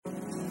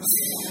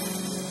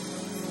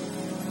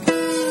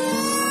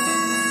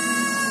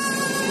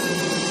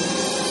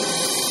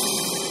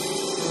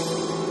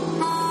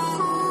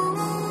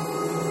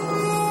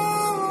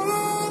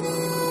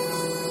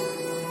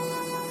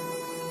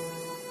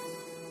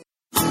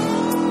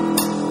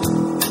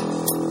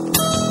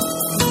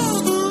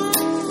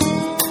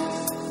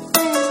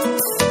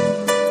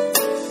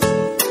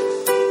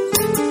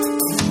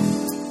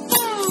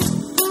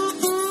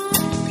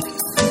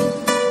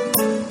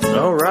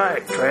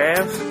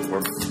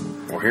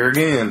Here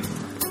again.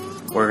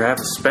 We're going to have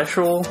a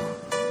special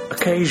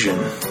occasion.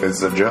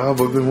 It's a job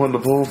we've been wanting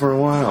to pull for a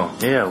while.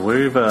 Yeah,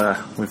 we've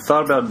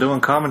thought about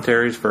doing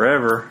commentaries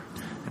forever,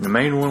 and the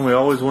main one we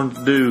always wanted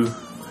to do,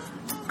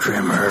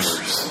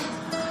 Tremors.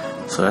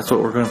 So that's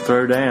what we're going to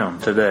throw down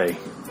today.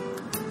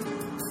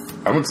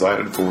 I'm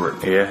excited for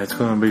it. Yeah, it's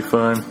going to be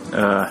fun.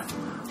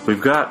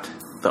 We've got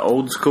the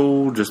old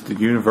school, just the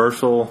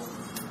Universal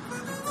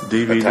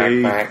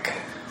DVD. Attack Pack.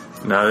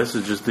 No, this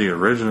is just the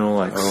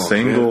original,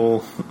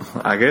 single.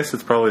 Shit. I guess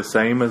it's probably the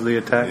same as the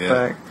Attack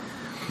Pack,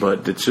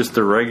 but it's just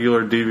the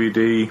regular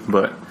DVD.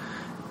 But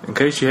in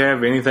case you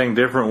have anything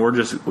different,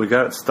 we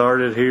got it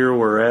started here.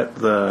 We're at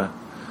the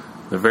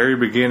very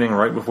beginning,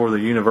 right before the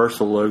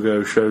Universal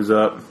logo shows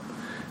up,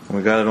 and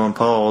we got it on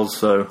pause.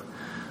 So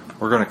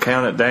we're going to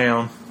count it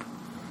down.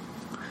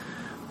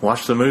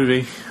 Watch the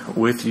movie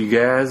with you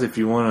guys. If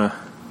you want to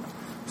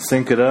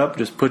sync it up,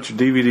 just put your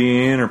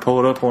DVD in or pull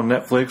it up on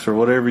Netflix or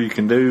whatever you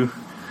can do.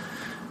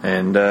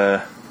 And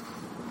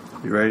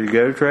you ready to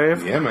go,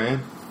 Trav? Yeah,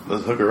 man.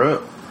 Let's hook her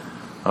up.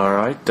 All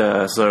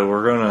right. So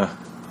we're gonna,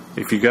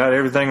 if you got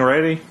everything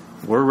ready,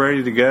 we're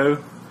ready to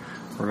go.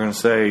 We're gonna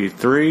say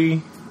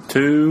 3,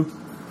 2,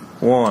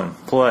 1,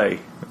 play.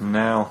 And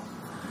now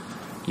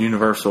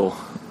Universal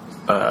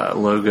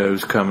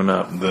logo's coming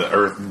up. The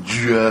Earth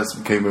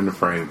just came into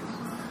frame.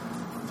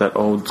 That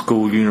old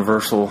school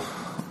Universal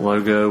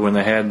logo when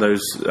they had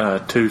those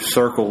two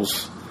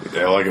circles.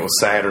 Yeah, like it was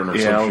Saturn or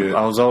some shit.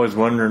 I was always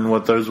wondering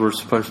what those were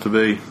supposed to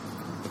be.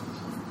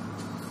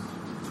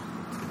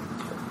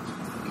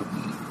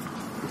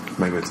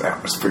 Maybe it's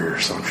atmosphere or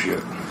some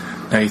shit.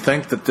 Now, you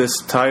think that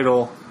this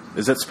title,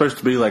 is that supposed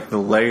to be like the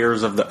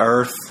layers of the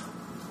Earth?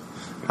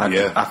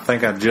 I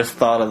think I just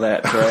thought of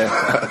that,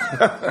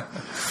 Trav.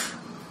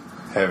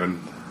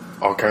 Having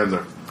all kinds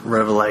of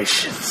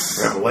revelations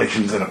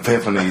and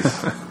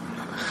epiphanies.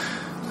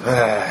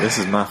 This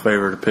is my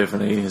favorite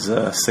epiphany, is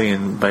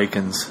seeing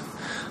Bacon's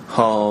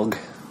hog.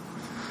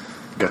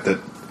 Got that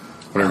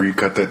whenever you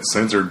cut that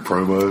censored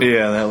promo.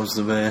 Yeah, that was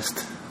the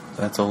best.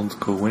 That's old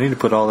school. We need to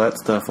put all that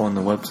stuff on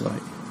the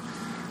website.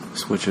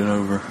 Switch it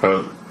over.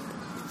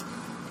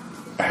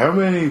 How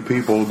many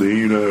people do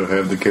you know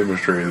have the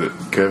chemistry that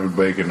Kevin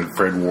Bacon and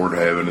Fred Ward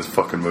have in this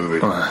fucking movie?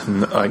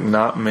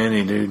 Not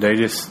many, dude. They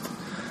just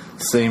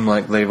seem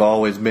like they've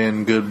always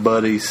been good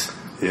buddies.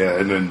 Yeah,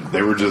 and then they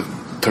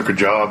took a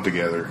job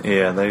together.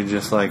 Yeah, they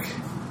just the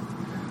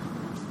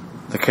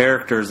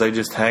characters, they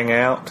just hang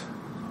out.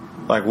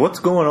 Like, what's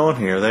going on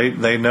here?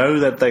 They know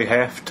that they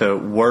have to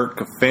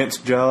work a fence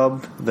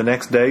job the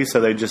next day,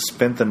 so they just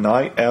spent the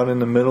night out in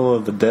the middle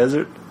of the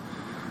desert.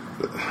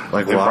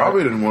 They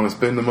probably didn't want to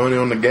spend the money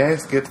on the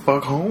gas to get the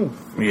fuck home.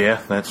 Yeah,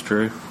 that's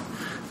true.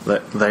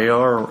 They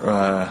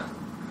are.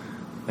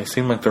 They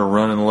seem like they're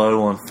running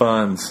low on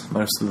funds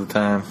most of the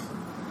time.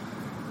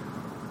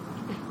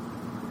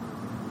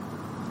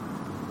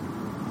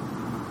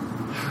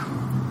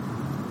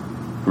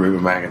 Reba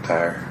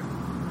McEntire.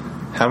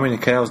 How many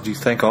cows do you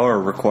think are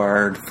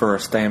required for a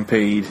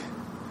stampede?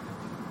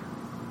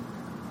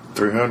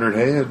 300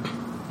 head,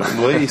 at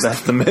least.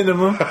 That's the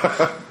minimum.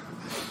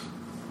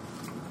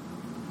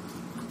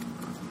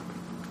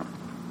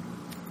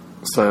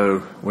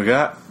 So we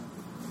got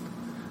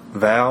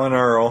Val and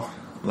Earl.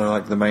 They're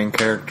like the main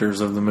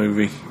characters of the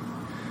movie,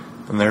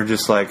 and they're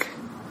just like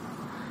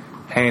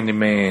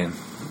handyman.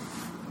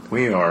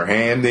 We are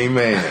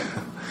handyman.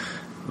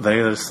 They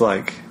just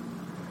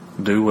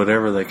do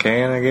whatever they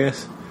can, I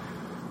guess.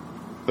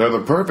 They're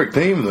the perfect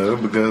team though,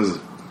 because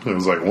it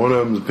was like one of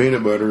them's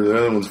peanut butter, the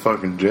other one's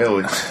fucking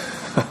jelly.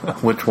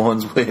 Which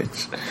one's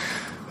which?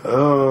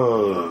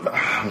 Oh,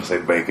 I'm gonna say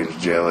bacon's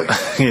jelly.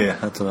 Yeah,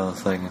 that's what I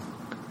was thinking.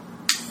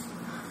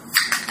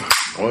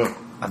 Well,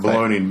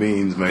 bologna and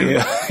beans, maybe.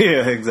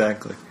 Yeah,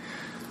 exactly.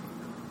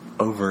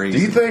 Over easy.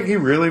 Do you think he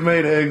really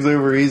made eggs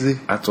over easy?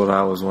 That's what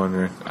I was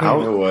wondering.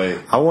 No way.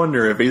 I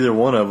wonder if either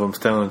one of them's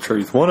telling the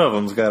truth. One of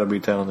them's got to be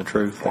telling the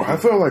truth. Well, I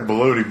feel like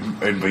bologna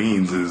and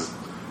beans is...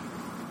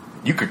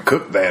 You could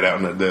cook that out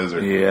in the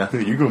desert. Yeah.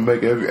 You're going to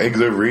make eggs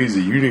over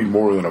easy. You need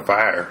more than a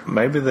fire.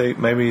 Maybe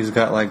he's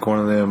got one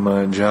of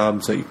them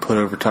jobs that you put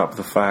over top of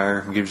the fire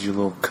and gives you a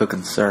little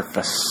cooking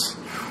surface.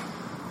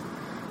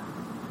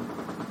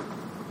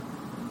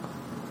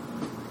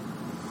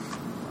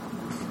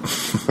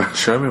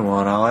 Show me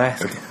one, I'll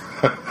ask.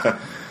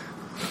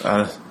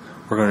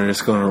 We're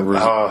just going to...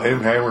 him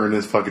hammering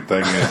this fucking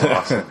thing is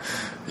awesome.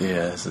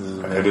 Yeah, this is...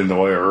 And then the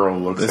way Earl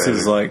looks at it. This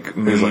is like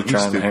me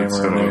trying to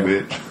hammer him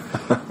in. Bitch.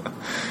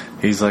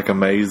 He's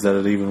amazed that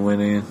it even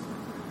went in.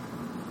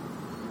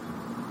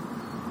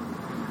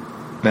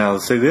 Now,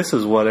 see, this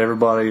is what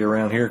everybody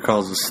around here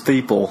calls a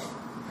steeple.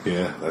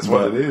 Yeah, that's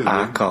what it is.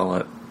 I call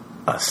it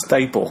a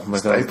staple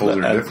because Staples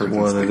are different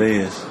what than it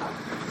is.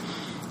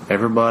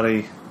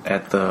 Everybody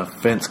at the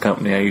fence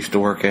company I used to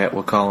work at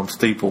would call them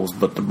steeples,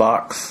 but the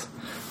box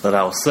that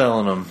I was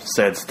selling them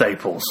said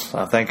staples.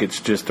 I think it's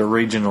just a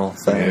regional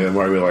thing. Yeah, it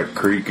might be like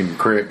creek and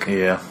crick.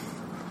 Yeah.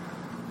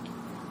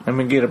 Let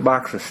me get a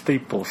box of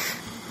steeples.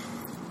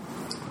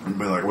 It'd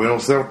be like, we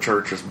don't sell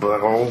churches,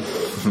 butthole.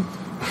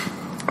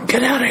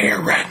 Get out of here,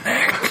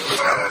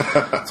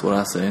 redneck. That's what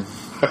I said.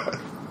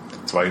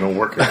 That's why you don't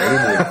work here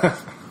anymore.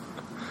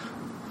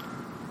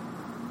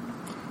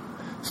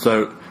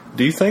 So,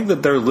 do you think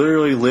that they're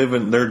literally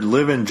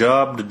living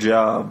job to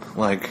job?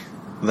 Like,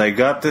 they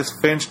got this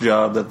fence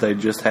job that they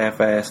just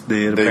half-assed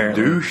did, They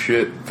apparently. do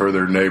shit for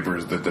their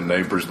neighbors that the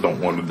neighbors don't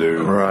want to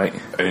do. Right.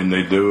 And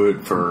they do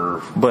it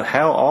for... But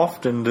how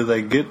often do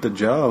they get the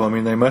job? I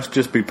mean, they must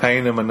just be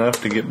paying them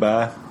enough to get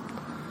by.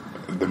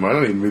 They might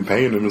not even be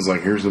paying them. It's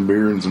like, here's some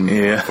beer and some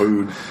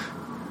food.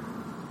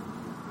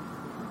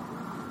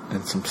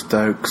 And some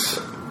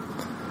Stokes.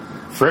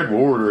 Fred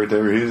Ward right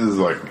there, he's just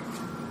like...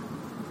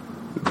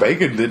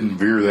 Bacon didn't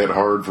veer that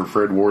hard for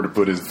Fred Ward to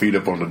put his feet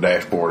up on the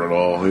dashboard at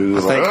all. He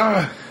was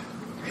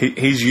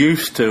He's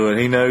used to it.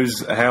 He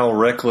knows how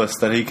reckless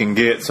that he can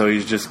get, so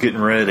he's just getting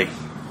ready.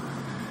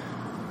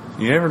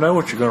 You never know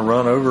what you're going to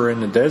run over in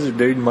the desert,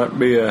 dude. Might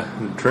be a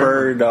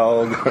prairie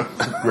dog.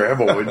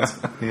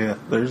 Graboids. Yeah,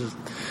 there's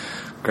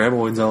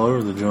graboids all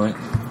over the joint.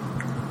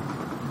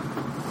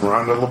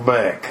 Rhonda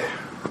LeBeck.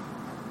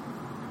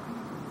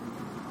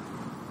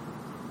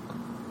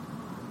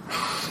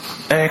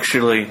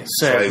 Actually,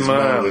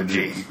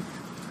 seismology.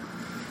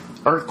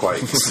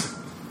 Earthquakes.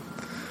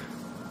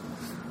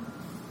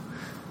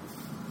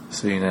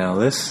 See, now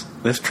this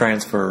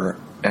transfer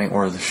ain't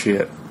worth a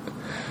shit.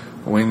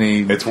 We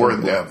need... It's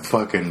worth that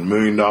fucking $1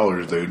 million,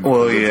 dude.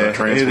 Well, it's yeah, a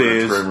transfer it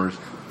is. of trimmers.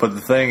 But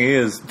the thing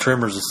is,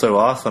 trimmers are so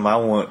awesome, I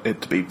want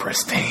it to be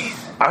pristine.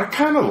 I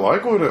kind of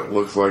like what it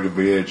looks like a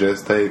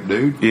VHS tape,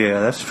 dude.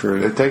 Yeah, that's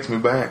true. It takes me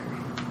back.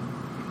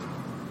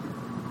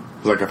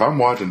 It's like if I'm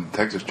watching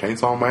Texas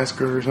Chainsaw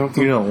Massacre or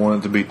something. You don't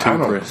want it to be too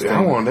pristine.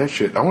 I don't want that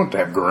shit. I want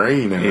that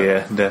grain in it.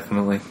 Yeah,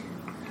 definitely.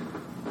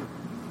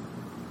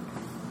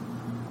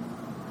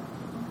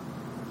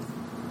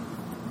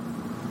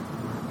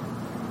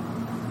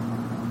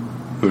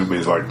 It would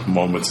be like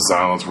moments of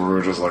silence where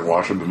we're just like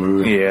watching the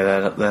movie.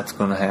 Yeah, that's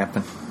going to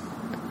happen.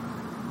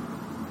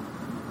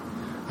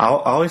 I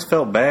always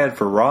felt bad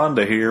for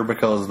Rhonda here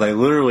because they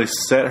literally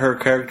set her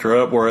character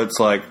up where it's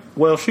like,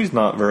 well, she's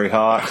not very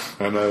hot.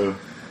 I know.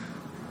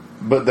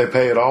 But they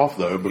pay it off,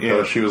 though,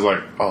 because she was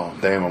like, oh,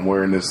 damn, I'm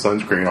wearing this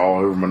sunscreen all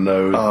over my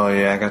nose. Oh,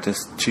 yeah, I got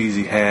this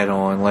cheesy hat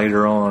on.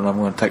 Later on, I'm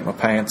going to take my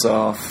pants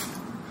off.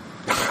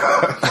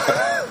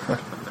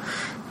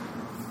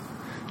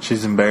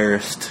 She's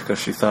embarrassed because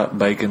she thought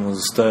Bacon was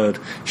a stud.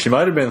 She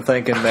might have been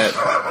thinking that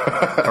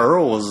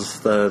Earl was a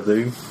stud,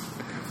 dude.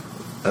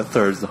 That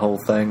throws the whole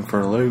thing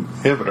for a loop.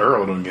 Yeah, but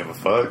Earl don't give a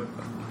fuck.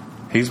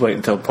 He's waiting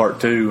until part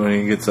 2 when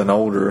he gets an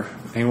older...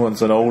 He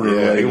wants an older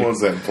lady. He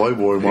wants that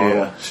Playboy model.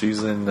 Yeah,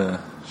 she's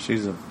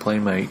a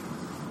playmate.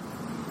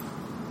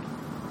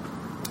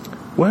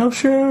 Well,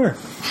 sure.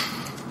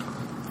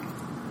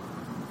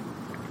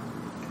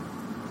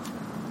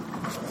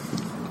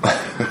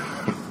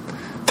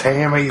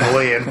 Tammy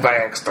Lynn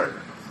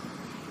Baxter.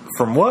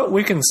 From what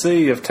we can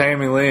see of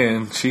Tammy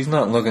Lynn, she's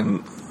not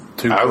looking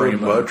too I would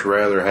primo. much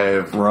rather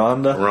have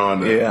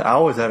Rhonda. Yeah, I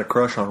always had a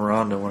crush on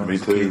Rhonda when I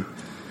was a kid.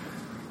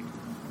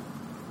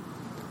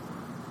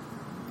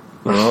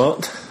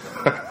 Well,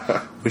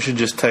 we should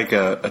just take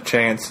a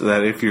chance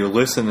that if you're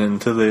listening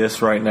to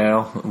this right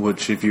now,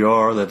 which if you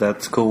are,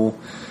 that's cool.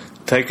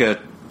 Take a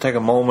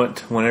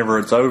moment whenever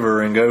it's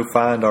over and go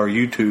find our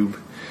YouTube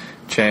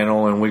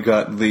channel, and we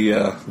got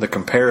the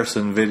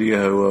comparison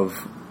video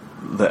of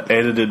the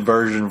edited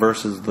version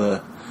versus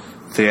the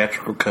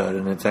theatrical cut,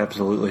 and it's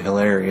absolutely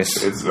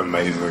hilarious. It's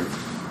amazing.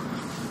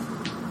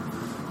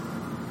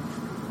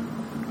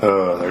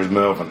 There's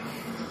Melvin.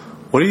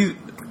 What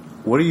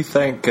do you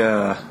think?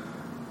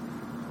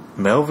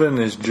 Melvin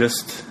is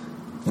just...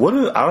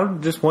 I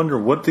just wonder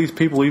what these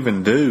people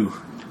even do.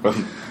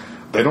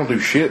 They don't do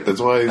shit. That's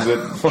why he's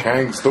at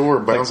Chang's store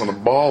bouncing a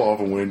ball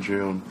off a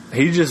windshield.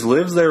 He just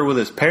lives there with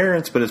his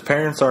parents, but his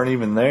parents aren't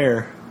even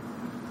there.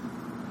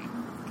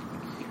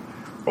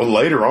 Well,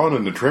 later on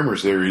in the Trimmer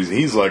series,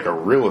 he's like a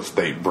real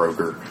estate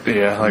broker.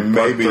 Yeah, like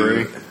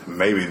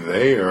maybe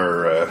they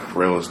are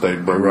real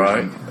estate brokers,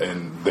 right?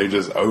 And they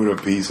just owed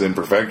a piece in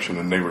Perfection,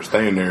 and they were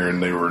staying there,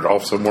 and they were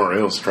off somewhere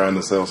else trying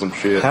to sell some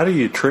shit. How do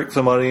you trick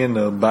somebody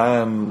into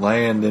buying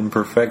land in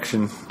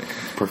Perfection?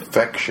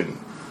 Perfection.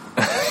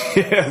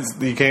 Yes,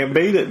 you can't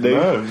beat it, dude.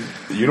 No,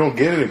 you don't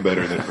get any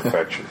better than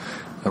Perfection.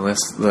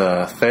 Unless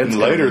the feds...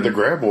 Later, the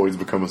graboids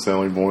become a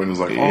selling point, and it's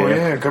like, oh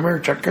yeah, come here,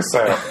 check this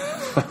out.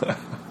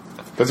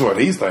 That's what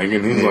he's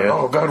thinking. He's like,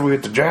 oh, God, we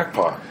hit the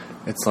jackpot.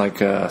 It's like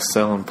a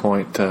selling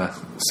point to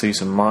see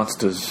some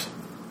monsters.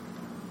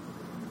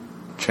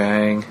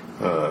 Chang.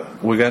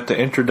 We got the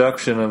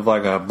introduction of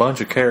like a bunch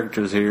of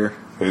characters here.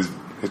 His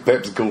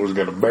Pepsi cooler's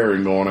got a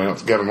bearing going out.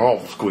 It's got an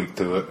awful squeak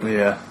to it.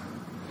 Yeah.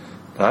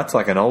 That's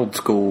like an old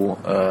school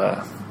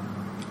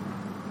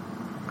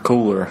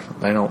cooler.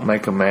 They don't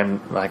make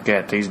them like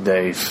that these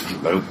days.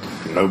 Nope.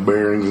 No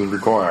bearings is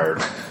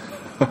required.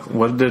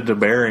 What did the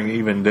bearing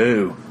even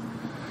do?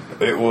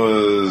 It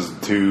was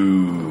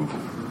to...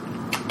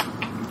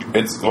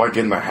 It's like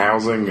in the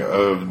housing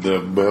of the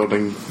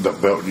building, the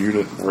belt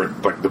unit, where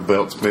like the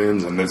belt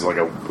spins and there's like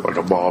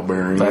a ball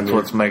bearing. That's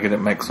what's making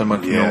it make so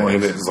much noise.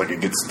 And it's like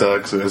it gets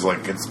stuck, so it's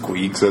like it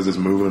squeaks as it's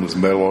moving. It's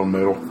metal on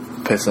metal,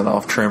 pissing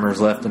off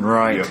trimmers left and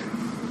right. Yep.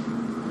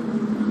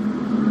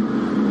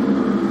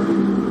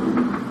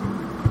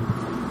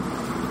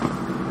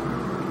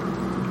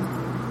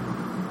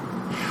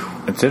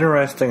 It's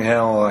interesting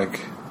how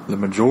like the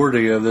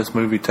majority of this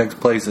movie takes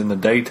place in the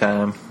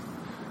daytime.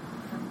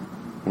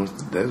 Once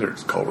the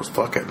desert's cold as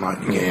fuck at night,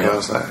 you can't go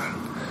outside.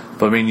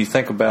 But I mean, you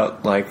think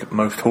about like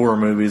most horror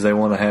movies, they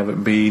want to have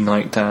it be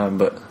nighttime,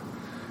 but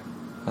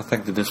I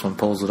think that this one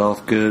pulls it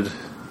off good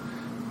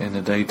in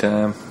the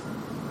daytime.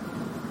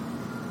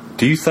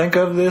 Do you think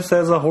of this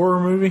as a horror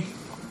movie?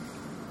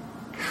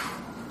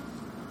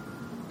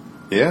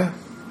 Yeah.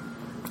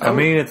 I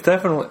mean, it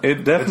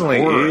definitely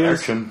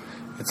is. Action.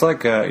 It's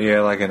like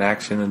like an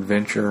action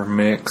adventure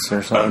mix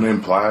or something. An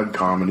implied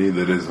comedy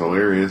that is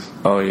hilarious.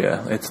 Oh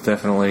yeah, it's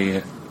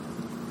definitely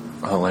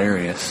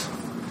hilarious.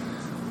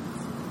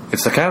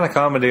 It's the kind of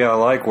comedy I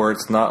like where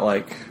it's not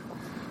like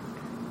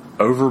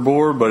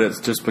overboard, but it's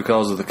just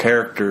because of the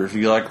characters.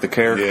 You like the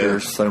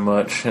characters so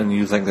much, and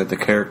you think that the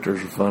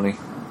characters are funny.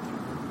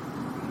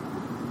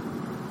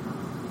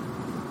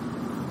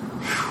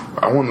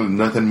 I wanted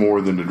nothing more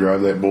than to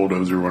drive that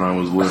bulldozer when I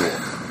was little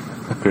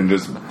and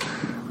just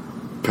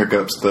pick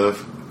up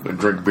stuff and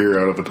drink beer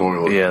out of a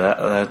toilet. Yeah,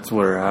 that's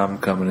where I'm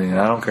coming in.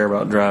 I don't care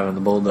about driving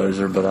the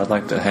bulldozer, but I'd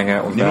like to hang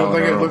out with You Val. don't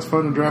think it looks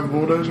fun to drive a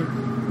bulldozer?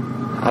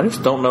 I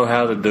just don't know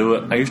how to do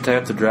it. I used to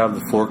have to drive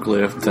the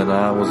forklift, and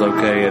I was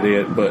okay at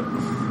it, but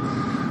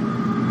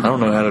I don't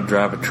know how to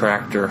drive a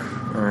tractor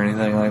or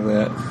anything like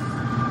that.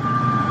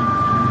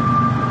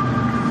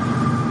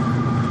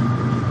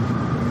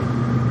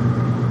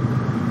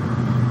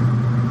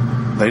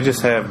 They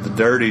just have the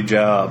dirty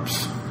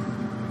jobs.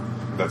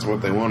 That's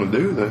what they want to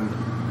do, then.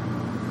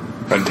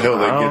 Until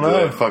they get to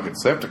that fucking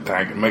septic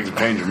tank, it makes them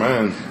change their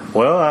mind.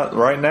 Well,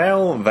 right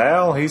now,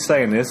 Val, he's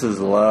saying this is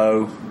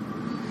low.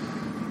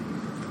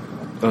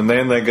 And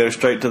then they go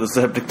straight to the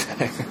septic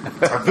tank.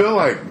 I feel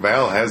like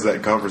Val has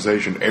that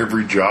conversation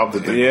every job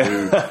that they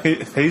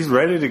do. He's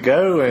ready to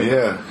go.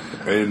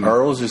 And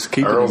Earl's just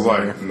keeping Earl's him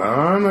like, there.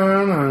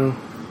 no.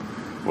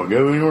 We'll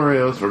go anywhere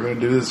else. We're going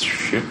to do this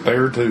shit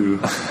there, too.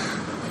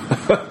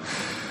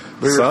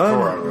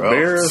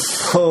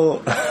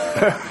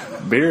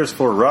 Beers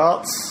for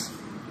rots.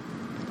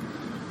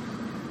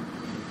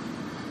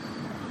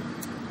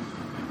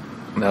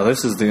 Now,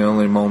 this is the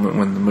only moment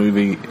when the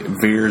movie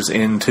veers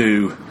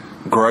into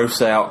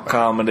gross out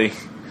comedy.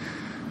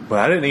 But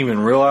I didn't even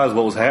realize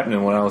what was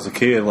happening when I was a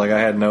kid. Like, I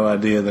had no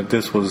idea that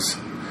this was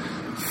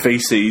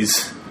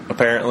feces,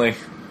 apparently.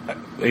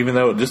 Even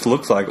though it just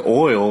looks like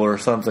oil or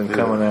something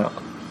coming out.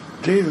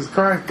 Jesus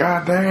Christ,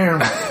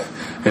 goddamn.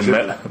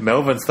 And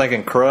Melvin's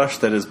thinking Crush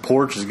that his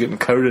porch is getting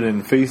coated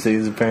in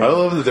feces, apparently. I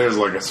love that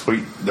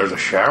there's a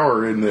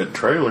shower in that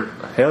trailer.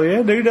 Hell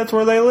yeah, dude, that's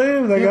where they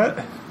live.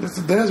 It's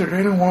the desert.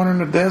 Ain't no water in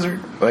the desert.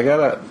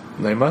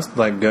 They must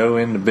like go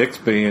into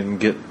Bixby and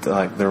get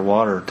like their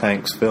water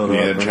tanks filled up.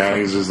 Yeah,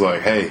 Chang's just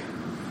like, hey,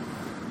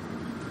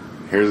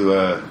 here's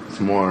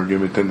some water.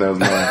 Give me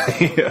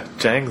 $10,000. Yeah,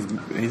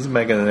 Chang's he's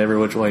making it every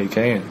which way he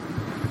can.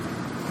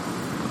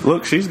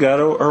 Look, she's got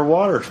her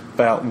water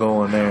spout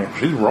going there.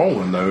 She's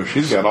rolling though.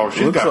 She's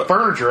got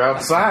furniture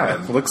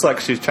outside. Looks like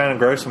she's trying to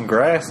grow some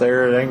grass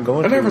there. It ain't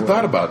going. I never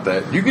thought about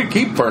that. You could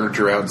keep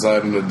furniture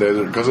outside in the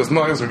desert because it's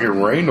not going to get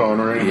rained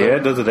on or anything. Yeah,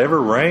 does it ever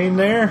rain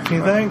there?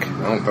 You think?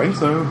 I don't think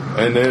so.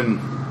 And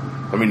then,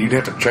 I mean, you'd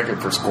have to check it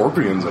for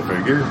scorpions. I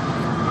figure.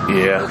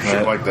 Yeah, or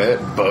shit like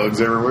that. Bugs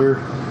everywhere.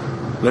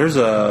 There's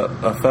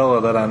a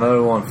fella that I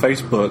know on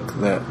Facebook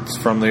that's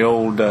from the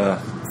old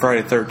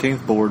Friday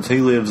 13th boards. He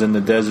lives in the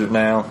desert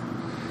now.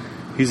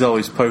 He's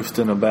always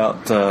posting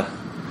about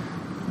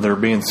there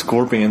being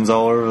scorpions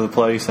all over the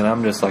place, and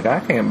I'm just like, I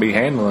can't be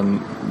handling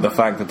the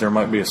fact that there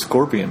might be a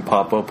scorpion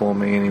pop up on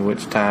me any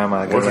which time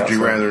I go outside. What would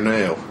you rather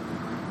nail?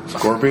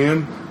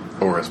 Scorpion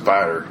or a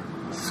spider?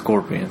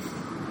 Scorpion.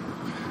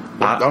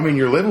 Well, I mean,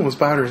 you're living with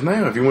spiders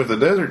now. If you went to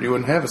the desert, you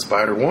wouldn't have a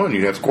spider one.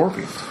 You'd have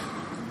scorpions.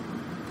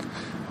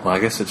 Well, I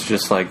guess it's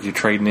just like you're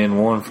trading in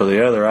one for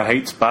the other. I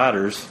hate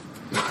spiders.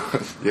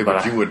 Yeah,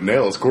 but you would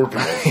nail a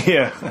scorpion.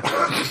 Yeah.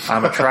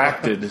 I'm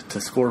attracted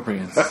to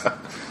scorpions.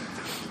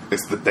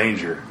 It's the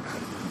danger.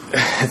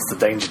 It's the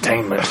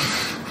dangertainment.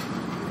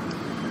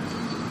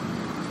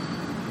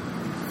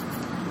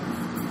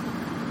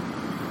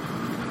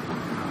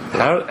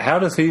 How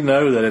does he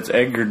know that it's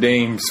Edgar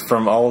Deems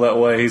from all that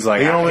way? He's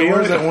like, he only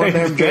wears that one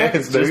damn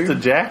jacket, dude. It's just a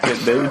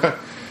jacket, dude.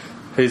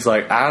 He's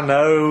like, I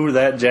know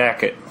that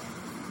jacket.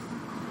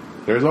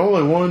 There's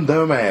only one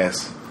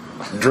dumbass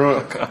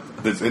drunk,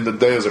 that's in the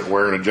desert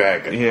wearing a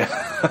jacket.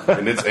 Yeah.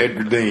 And it's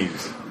Edgar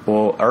Deems.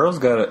 Well, Earl's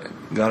got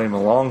him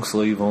a long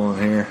sleeve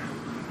on here.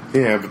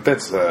 Yeah, but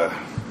that's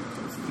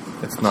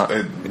it's not.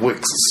 It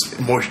wicks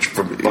moisture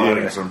from your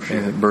body or some shit.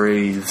 And it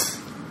breathes.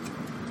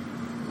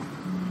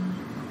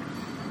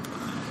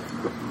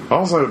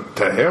 Also,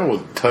 to hell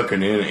with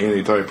tucking in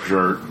any type of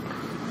shirt.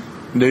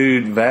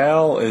 Dude,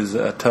 Val is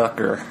a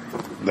tucker.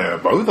 They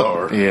both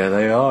are. Yeah,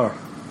 they are.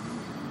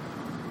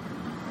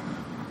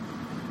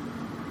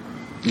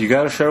 You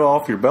got to show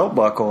off your belt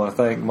buckle, I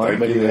think, might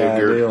be the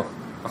ideal.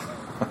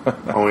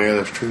 Oh, yeah,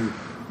 that's true.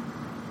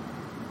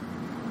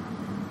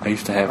 I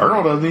used to have...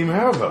 Earl doesn't even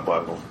have a belt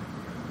buckle.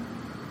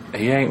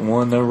 He ain't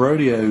won no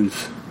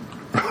rodeos.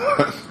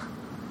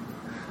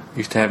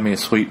 Used to have me a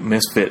sweet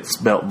Misfits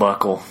belt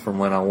buckle from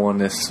when I won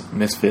this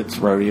Misfits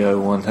rodeo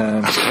one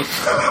time. Just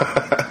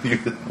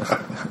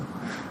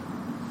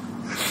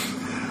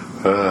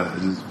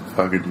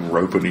fucking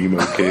roping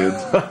emo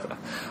kids.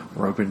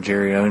 Roping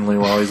Jerry Only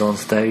while he's on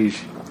stage.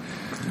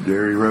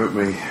 Jerry roped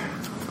me.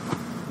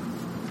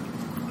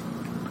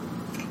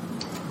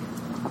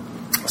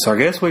 So I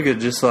guess we could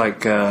just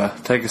take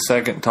a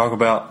second and talk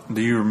about,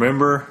 do you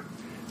remember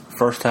the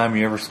first time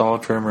you ever saw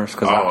Tremors?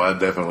 Cause I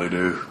definitely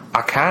do.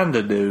 I kind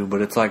of do,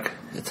 but it's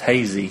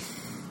hazy.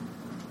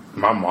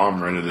 My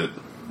mom rented it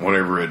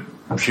whenever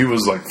she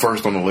was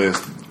first on the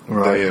list.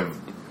 Right. They have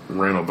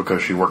rental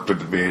because she worked at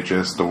the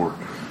VHS store.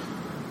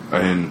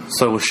 And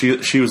so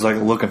she was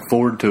looking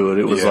forward to it.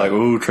 It was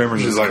ooh,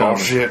 Tremors. She's like, oh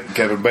shit,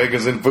 Kevin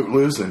Bacon's in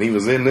Footloose and he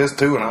was in this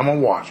too and I'm gonna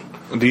watch it.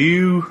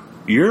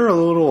 You're a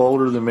little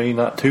older than me,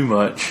 not too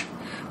much,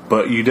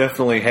 but you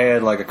definitely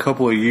had a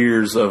couple of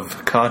years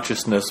of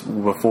consciousness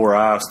before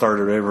I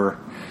started ever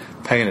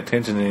paying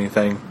attention to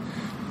anything.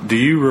 Do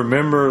you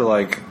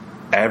remember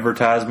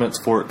advertisements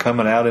for it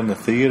coming out in the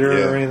theater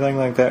or anything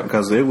like that?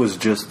 Because it was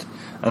just,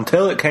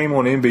 until it came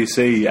on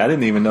NBC, I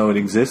didn't even know it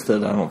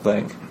existed, I don't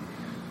think.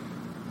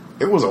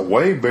 It was a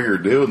way bigger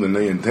deal than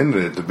they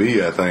intended it to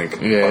be, I think.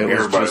 Yeah, it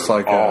was just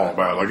all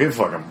about it. It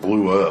fucking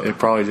blew up. It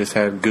probably just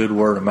had good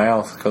word of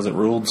mouth because it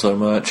ruled so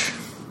much.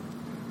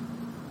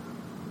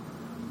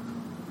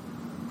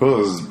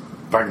 Because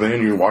back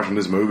then you're watching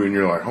this movie and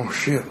you're like, oh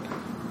shit.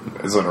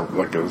 It's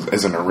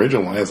an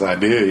original ass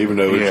idea, even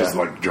though it's just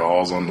like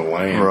Jaws on the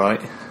land.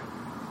 Right.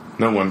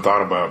 No one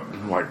thought about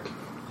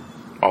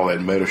all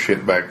that meta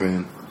shit back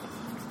then.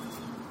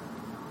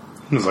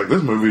 It's like,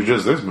 this movie is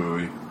just this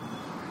movie.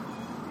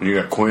 And you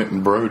got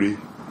Quentin Brody.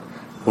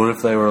 What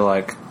if they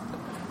were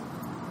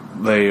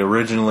they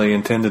originally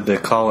intended to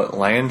call it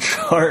Land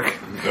Shark?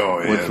 Oh,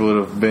 yeah. Which would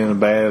have been a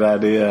bad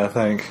idea, I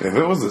think. If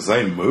it was the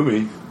same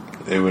movie,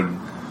 it would.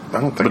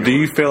 I don't think. But do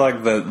you feel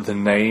like the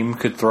name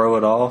could throw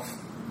it off?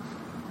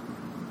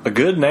 A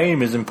good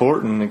name is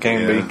important. It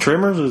can be.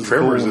 Tremors is a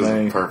cool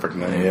name. A perfect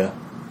name. Yeah.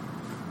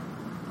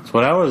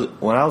 So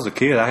when I was a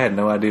kid, I had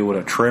no idea what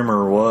a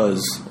tremor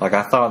was. I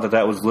thought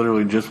that was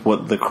literally just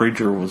what the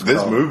creature was called.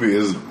 This movie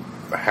is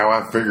how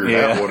I figured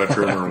out what a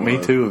tremor was.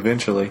 Me too,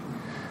 eventually.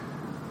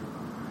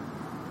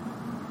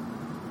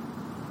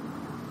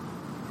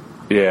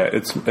 Yeah,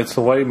 it's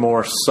a way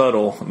more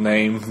subtle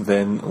name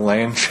than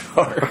Land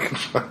Shark.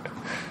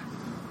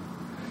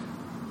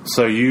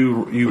 So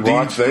you watched it. Do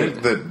you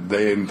think that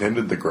they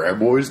intended the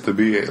Graboids to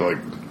be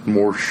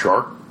more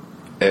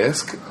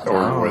shark-esque,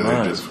 or were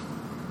they just?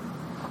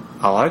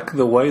 I like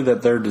the way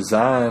that they're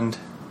designed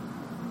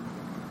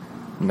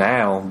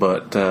now,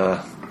 but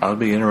I'd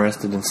be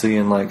interested in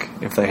seeing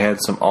if they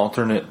had some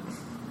alternate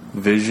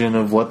vision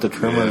of what the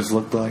Tremors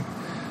looked like.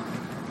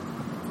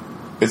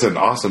 It's an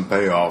awesome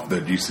payoff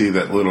that you see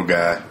that little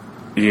guy.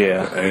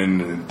 Yeah.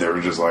 And they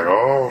were just like,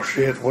 oh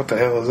shit, what the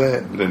hell is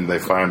that? And then they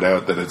find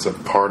out that it's a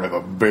part of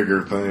a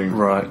bigger thing.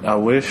 Right. I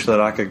wish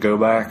that I could go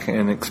back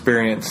and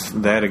experience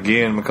that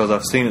again because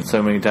I've seen it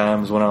so many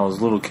times when I was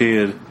a little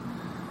kid.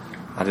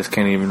 I just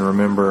can't even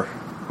remember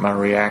my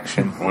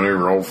reaction.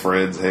 Whenever old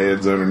Fred's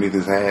head's underneath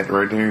his hat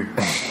right there.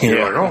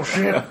 You're like, oh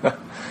shit.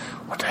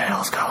 What the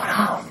hell's going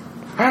on?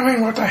 I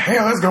mean, what the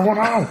hell is going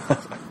on?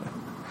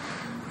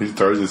 He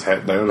throws his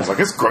hat down. It's like,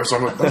 it's gross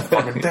on the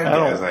fucking dead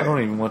guy's hat. I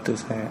don't even want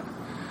this hat.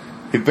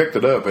 He picked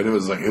it up, and it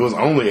was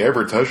only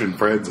ever touching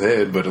Fred's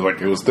head, but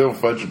it was still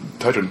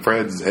touching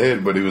Fred's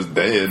head, but he was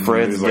dead.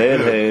 Fred's dead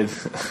head.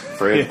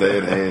 Fred's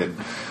dead head.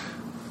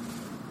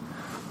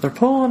 They're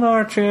pulling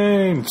our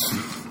chains.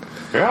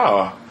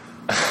 Yeah.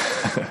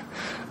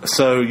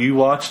 So you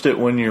watched it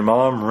when your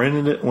mom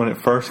rented it when it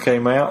first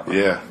came out?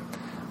 Yeah.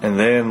 And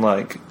then,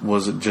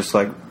 was it just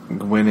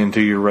went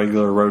into your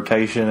regular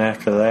rotation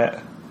after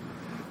that?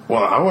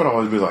 Well, I would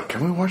always be like,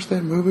 can we watch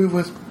that movie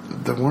with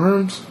the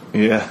worms?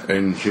 Yeah.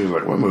 And she was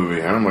like, what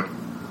movie? And I'm like,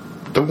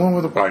 the one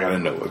with the... I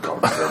didn't know what it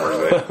called.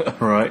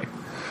 Right.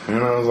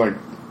 And I was like,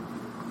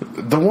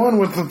 the one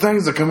with the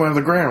things that come out of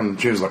the ground.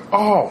 And she was like,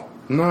 oh,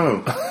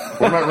 no.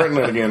 We're not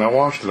renting it again. I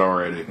watched it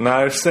already. No,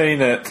 I've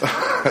seen it.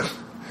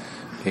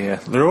 Yeah.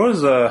 There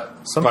was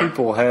some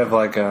people have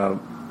an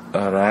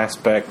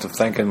aspect of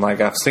thinking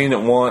I've seen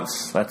it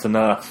once, that's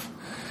enough.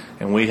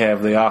 and we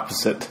have the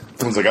opposite.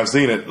 I was like, I've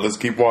seen it. Let's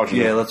keep watching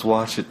it. Yeah, let's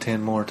watch it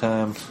 10 more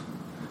times.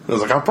 I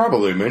was like, I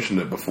probably mentioned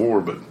it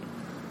before, but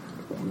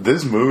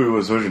this movie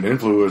was such an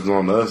influence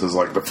on us as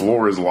like The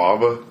Floor is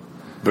Lava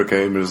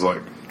became as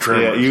like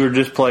Tremors. Yeah, you were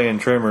just playing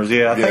Tremors.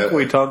 Yeah, I think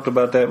we talked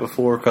about that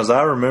before because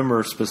I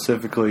remember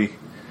specifically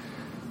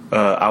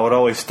I would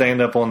always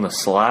stand up on the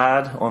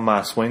slide on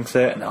my swing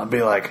set and I'd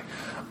be like,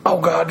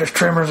 oh God, there's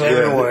Tremors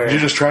everywhere. You're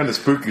just trying to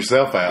spook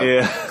yourself out.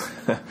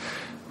 Yeah.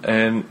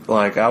 And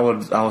like I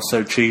was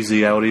so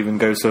cheesy, I would even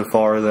go so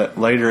far that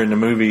later in the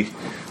movie,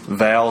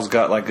 Val's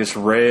got like this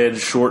red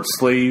short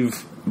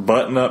sleeve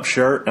button up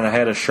shirt, and I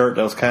had a shirt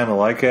that was kind of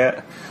like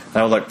that. And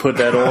I would like put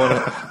that on.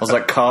 I was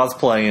like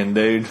cosplaying,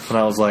 dude. And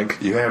I was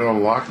like, you had it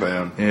on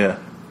lockdown. Yeah.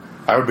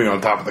 I would be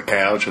on top of the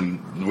couch,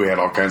 and we had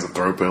all kinds of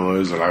throw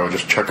pillows, and I would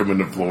just chuck them in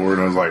the floor,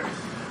 and I was like,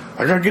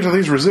 I gotta get to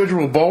these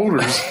residual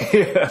boulders.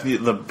 Yeah,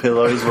 the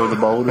pillows were the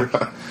boulders.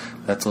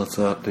 That's what's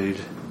up, dude.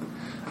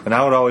 And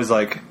I would always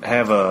like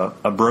have a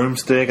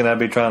broomstick, and I'd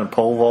be trying to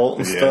pole vault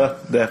and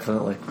stuff.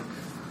 Definitely.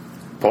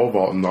 Pole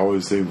vaulting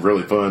always seemed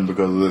really fun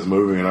because of this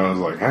movie, and I was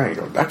like,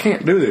 I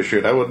can't do this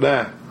shit. I would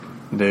die.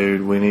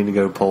 Dude, we need to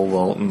go pole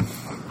vaulting.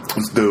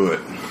 Let's do it.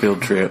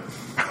 Field trip.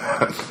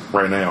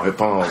 Right now, hit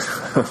pause.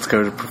 Let's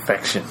go to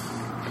perfection.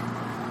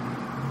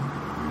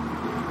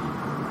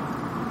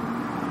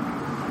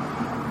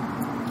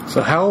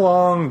 So how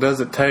long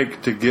does it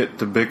take to get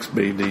to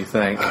Bixby, do you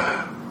think?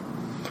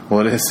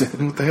 What is it?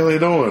 What the hell are you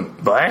doing?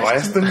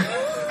 Blasting?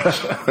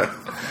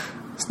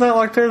 It's not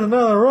like there's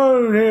another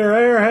road here,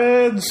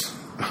 airheads.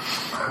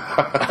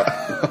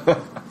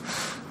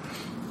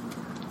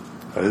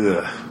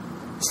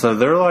 So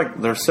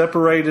they're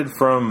separated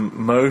from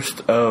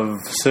most of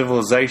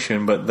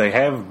civilization, but they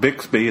have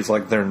Bixby as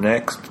like their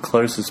next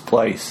closest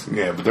place.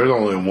 Yeah, but there's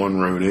only one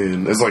road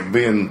in. It's like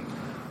being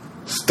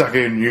stuck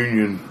in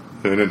Union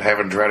and then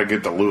having to try to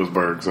get to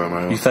Lewisburg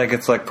somehow. You think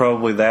it's like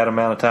probably that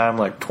amount of time,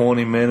 like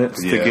 20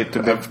 minutes to get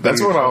to Bixby?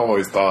 That's what I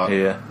always thought.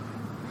 Yeah.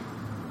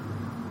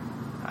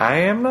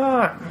 I am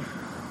not.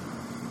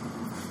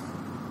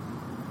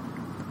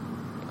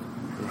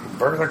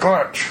 Burn the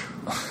clutch.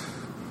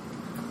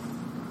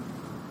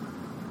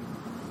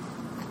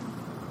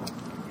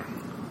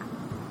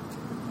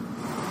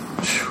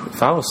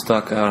 If I was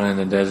stuck out in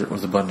the desert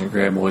with a bunch of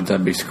graboids,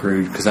 I'd be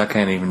screwed because I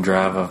can't even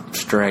drive a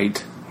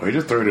straight. Well, he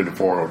just threw it into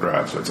 4-wheel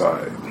drive, so it's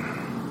alright.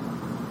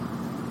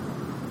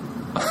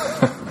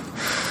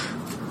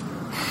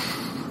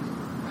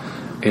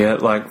 Yeah,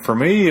 like for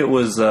me, it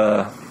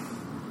wasn't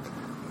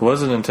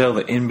until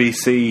the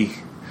NBC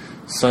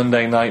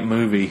Sunday night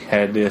movie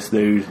had this,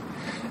 dude.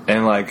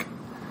 And like,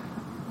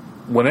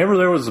 whenever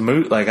there was a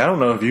movie, like I don't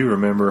know if you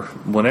remember,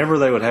 whenever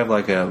they would have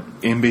like a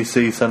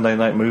NBC Sunday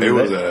night movie,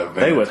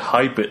 they would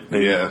hype it,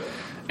 dude. Yeah.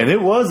 And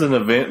it was an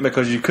event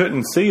because you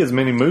couldn't see as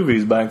many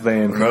movies back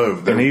then.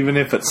 No, and even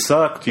if it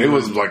sucked, it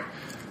was like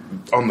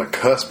on the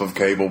cusp of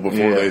cable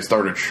before they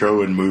started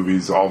showing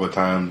movies all the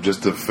time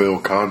just to fill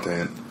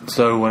content.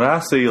 So when I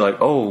see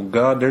like, oh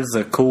God, there's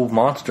a cool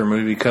monster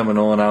movie coming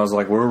on, I was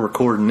like, we're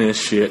recording this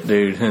shit,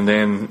 dude. And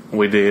then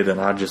we did,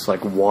 and I just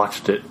like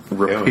watched it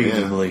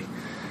repeatedly.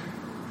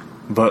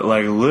 But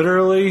like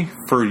literally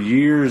for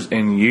years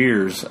and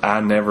years, I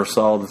never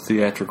saw the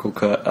theatrical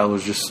cut. I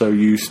was just so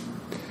used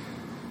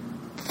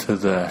to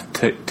the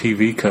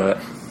TV cut.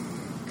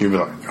 You'd be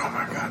like, oh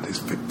my God, these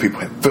people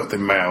have filthy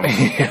mouths.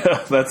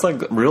 Yeah, that's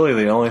like really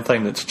the only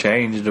thing that's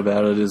changed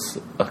about it is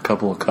a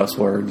couple of cuss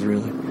words,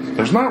 really.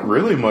 There's not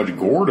really much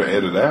gore to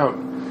edit out.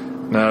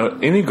 No,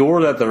 any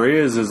gore that there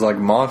is like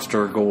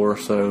monster gore,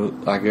 so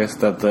I guess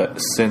that the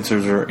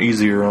censors are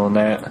easier on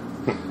that.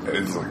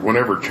 It's like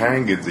whenever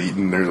Chang gets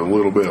eaten, there's a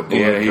little bit of blood.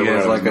 Yeah, he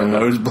has like a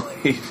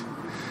nosebleed.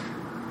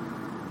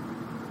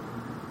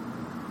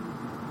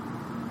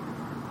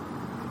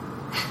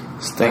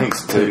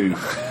 Stinks too.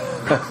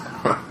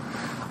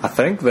 I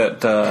think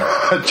that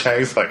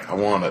Chang's like, I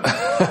want it.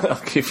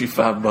 I'll give you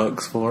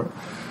 $5 for it.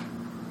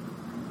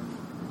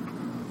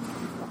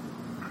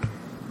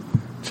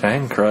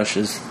 Chang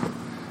crushes.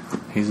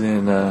 He's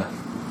in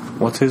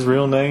what's his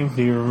real name?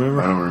 Do you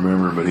remember? I don't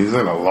remember, but he's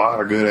in a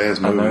lot of good ass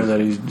movies. I know that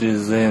he's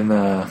just in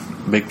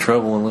Big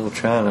Trouble in Little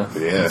China.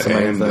 Yeah,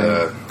 and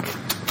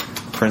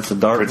Prince of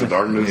Darkness.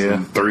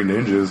 And Three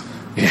Ninjas.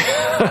 Yeah.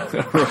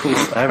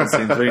 I haven't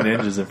seen Three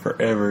Ninjas in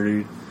forever,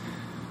 dude.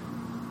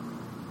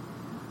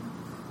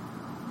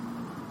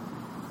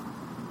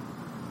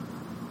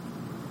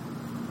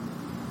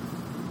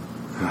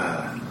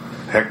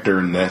 Hector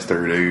and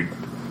Nestor, dude.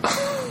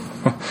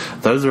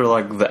 Those are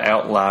like the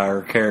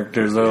outlier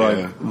characters. They're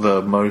like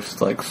the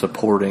most like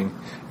supporting.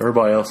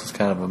 Everybody else is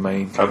kind of a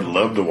main character. I'd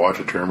love to watch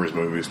a Tremors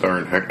movie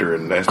starring Hector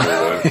and Nestor,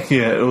 though.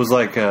 Yeah, it was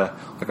like a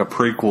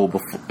prequel.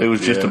 Before. It was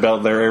just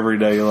about their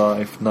everyday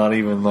life, not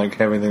even like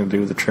having anything to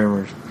do with the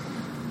Tremors.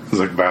 It's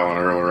like Val and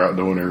Earl are out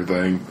doing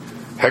everything.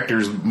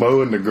 Hector's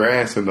mowing the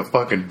grass in the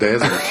fucking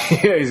desert.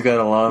 Yeah, he's got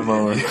a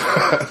lawnmower.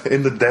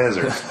 In the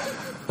desert.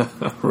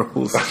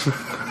 Rules.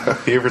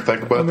 You ever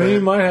think about that? He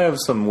might have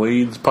some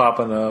weeds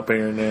popping up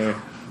here and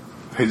there.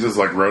 He's just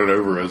like running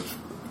over his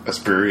a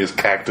spurious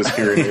cactus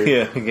here and there.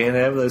 Yeah, you can't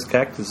have those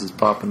cactuses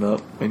popping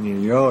up in your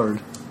yard.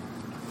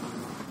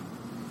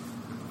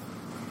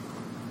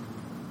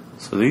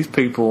 So these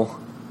people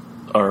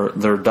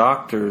they're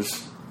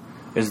doctors.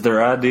 Is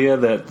their idea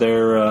that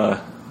they're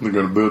going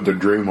to build their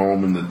dream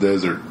home in the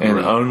desert and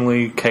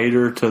only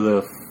cater to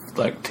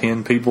the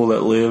 10 people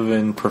that live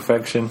in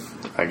perfection?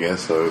 I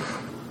guess so.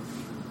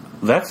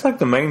 That's like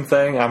the main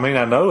thing. I mean,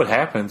 I know it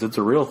happens. It's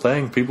a real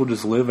thing. People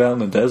just live out in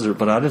the desert,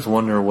 but I just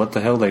wonder what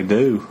the hell they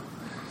do.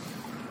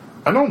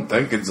 I don't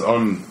think it's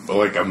on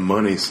a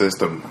money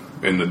system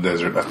in the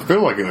desert. I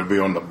feel like it would be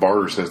on the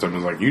barter system.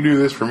 It's like, you do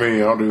this for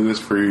me, I'll do this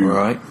for you.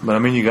 Right. But I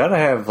mean, you got to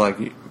have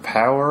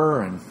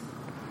power, and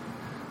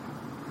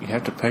you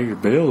have to pay your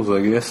bills,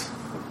 I guess.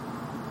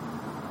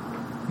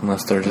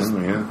 Unless they're just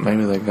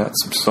maybe they got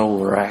some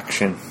solar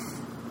action.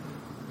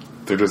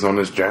 They're just on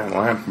this giant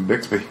line from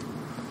Bixby.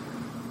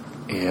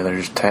 Yeah, they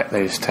just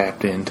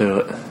tapped into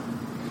it.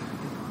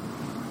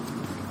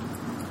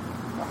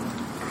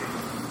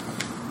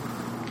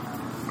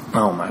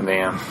 Oh my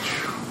damn!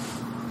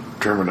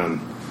 Trimmer done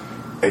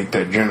ate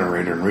that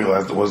generator and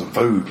realized it wasn't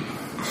food.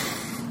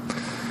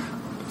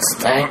 It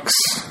stinks.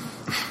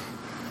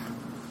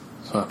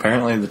 So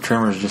apparently the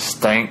trimmers just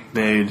stink,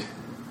 dude.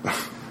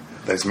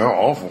 They smell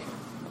awful.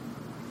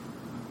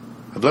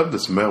 I'd love to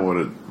smell what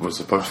it was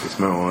supposed to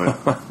smell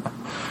like.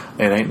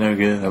 It ain't no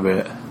good, I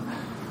bet.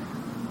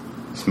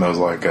 It smells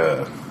like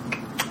a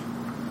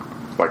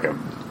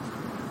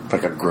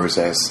gross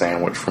ass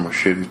sandwich from a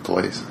shitty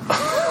place.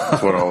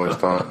 That's what I always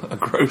thought. A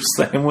gross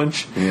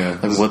sandwich? Yeah.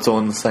 Like what's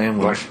on the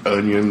sandwich? Like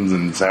onions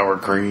and sour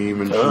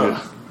cream and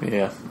shit.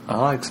 Yeah. I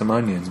like some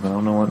onions, but I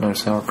don't know what no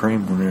sour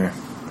cream in there.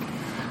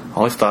 I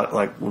always thought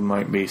it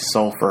might be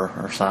sulfur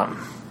or something.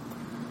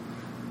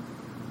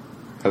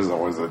 That's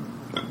always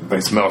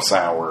they smell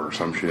sour or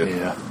some shit.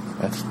 Yeah,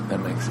 that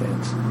makes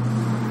sense.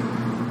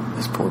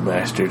 This poor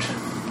bastard.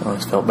 I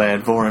always felt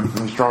bad for him.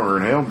 He's stronger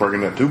than hell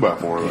breaking that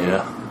 2x4 though.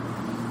 Yeah.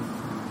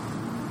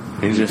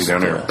 He's just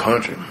down there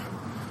punching.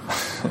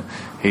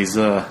 He's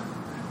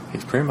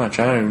pretty much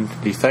owned.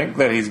 Do you think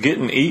that he's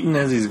getting eaten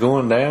as he's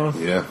going down?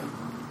 Yeah.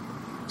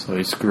 So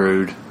he's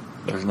screwed.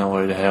 There's no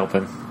way to help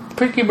him.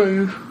 Picky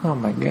boo. Oh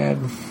my god.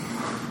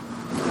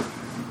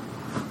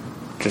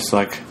 Just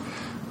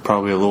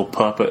probably a little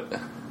puppet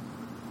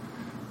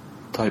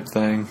type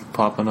thing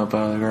popping up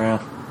out of the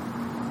ground.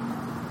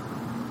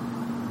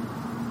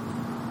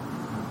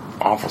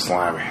 Awful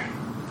slimy.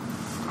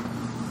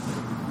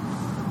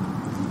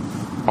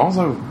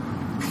 Also,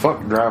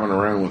 fuck driving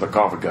around with a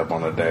coffee cup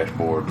on the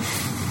dashboard.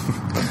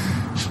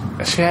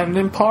 She had it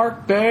in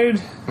park,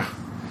 dude.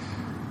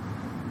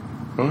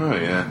 Oh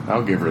yeah,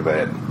 I'll give her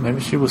that. Maybe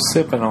she was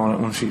sipping on it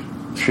when she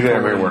didn't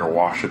have anywhere to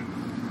wash it.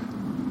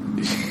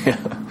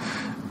 Yeah.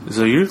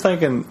 So you were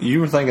thinking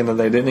that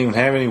they didn't even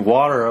have any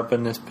water up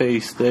in this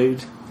piece,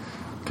 dude.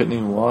 Couldn't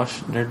even wash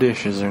their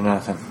dishes or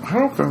nothing. I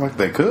don't feel like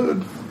they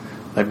could.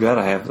 They got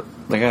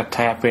to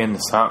tap into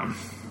something.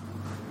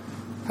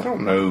 I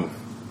don't know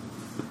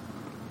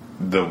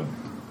the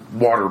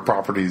water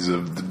properties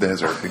of the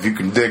desert. If you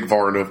can dig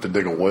far enough to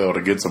dig a well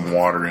to get some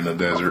water in the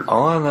desert.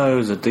 All I know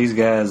is that these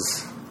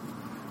guys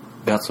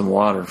got some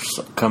water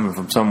coming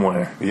from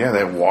somewhere. Yeah,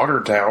 that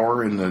water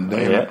tower in the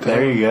damn town.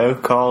 There you go.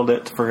 Called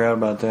it. Forgot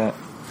about that.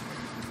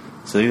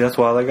 See, that's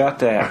why they got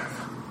that.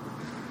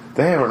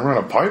 They haven't run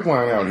a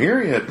pipeline out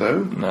here yet,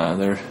 though. Nah,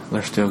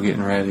 they're still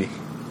getting ready.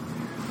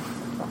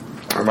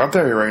 I'll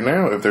tell you right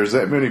now, if there's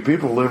that many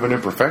people living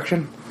in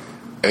perfection,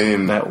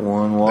 and that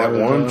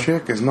one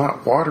chick is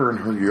not watering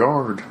her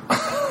yard,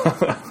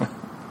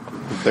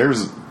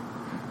 there's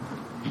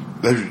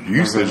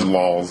usage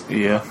laws.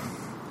 Yeah,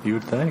 you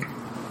would think.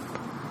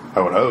 I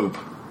would hope.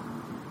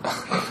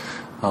 I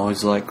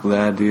always like the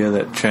idea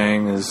that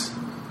Chang is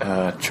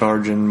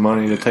charging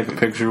money to take a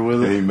picture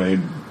with it. He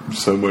made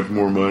so much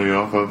more money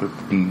off of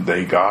it than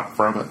they got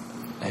from it.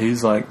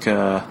 He's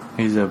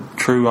he's a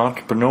true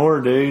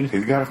entrepreneur, dude.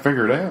 He's got to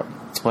figure it out.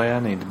 That's the way I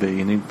need to be.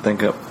 You need to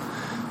think up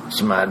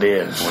some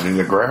ideas. We need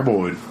a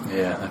graboid.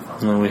 Yeah,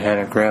 when we had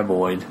a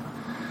graboid.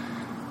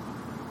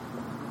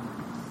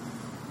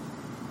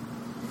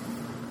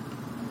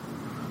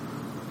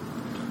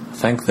 I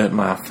think that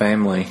my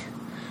family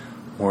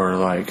were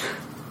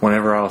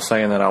whenever I was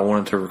saying that I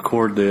wanted to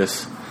record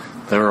this,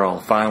 they were all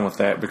fine with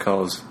that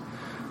because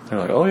they're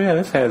like, oh yeah,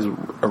 this has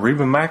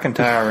Reba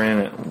McEntire in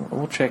it.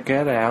 We'll check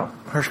that out.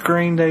 Her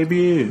screen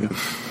debut.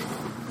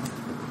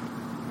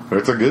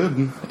 It's a good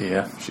one.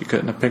 Yeah, she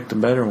couldn't have picked a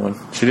better one.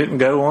 She didn't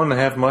go on to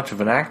have much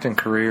of an acting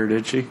career,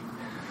 did she?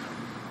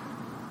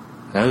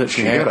 I know that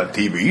she had a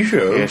TV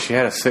show. Yeah, she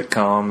had a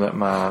sitcom that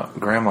my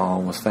grandma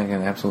was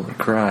thinking absolutely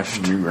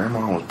crushed. Your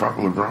grandma was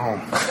probably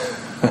wrong.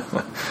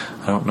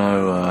 I don't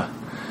know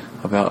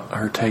about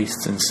her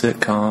tastes in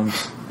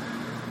sitcoms.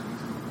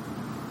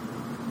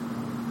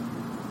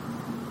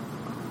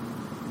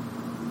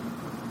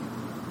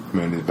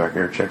 Mandy's back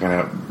there checking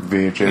out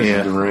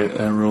VHS to rent.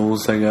 That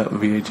rules. They got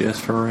VHS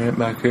for rent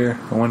back here.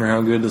 I wonder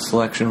how good the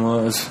selection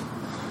was.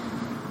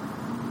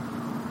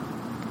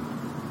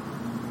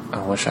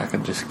 Oh, wish I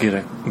could just get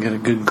a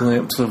good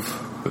glimpse of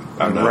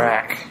the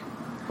rack.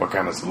 What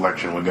kind of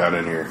selection we got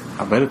in here?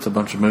 I bet it's a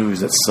bunch of movies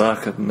that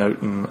suck at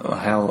noting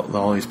how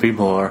all these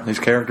people are. These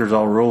characters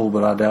all rule,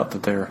 but I doubt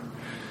that they're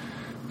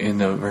in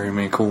very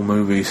many cool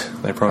movies.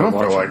 They probably I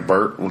don't feel like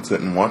Bert would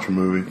sit and watch a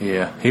movie.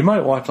 Yeah, he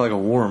might watch like a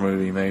war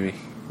movie, maybe.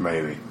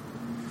 Maybe.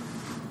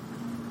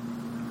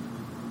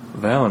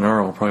 Val and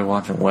Earl are probably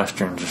watching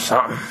westerns or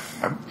something.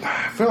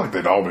 I feel like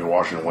they'd all be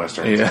watching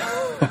westerns.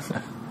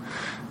 Yeah.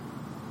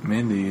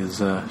 Mindy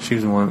is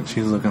she's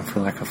looking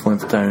for like a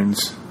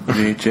Flintstones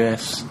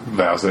VHS.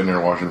 Val's sitting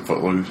there watching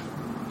Footloose.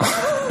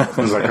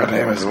 He's like, God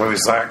damn it, this movie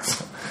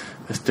sucks.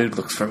 This dude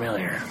looks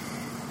familiar.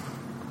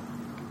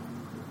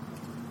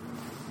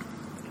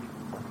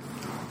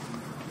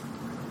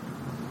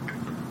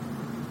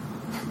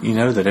 You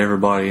know that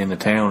everybody in the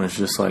town is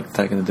just like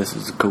thinking that this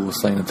is the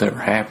coolest thing that's ever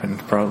happened,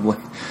 probably.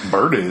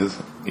 Bert is.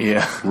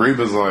 Yeah.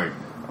 Reba's like,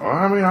 well,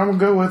 I mean, I'm going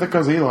to go with it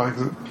because he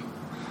likes it.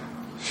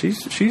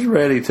 She's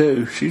ready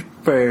too. She's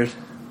prepared.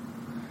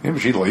 Yeah,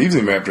 but she leaves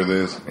him after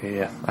this.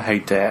 Yeah, I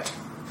hate that.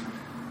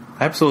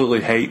 I absolutely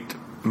hate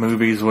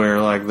movies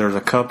where like there's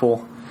a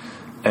couple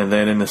and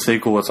then in the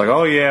sequel it's like,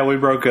 oh yeah, we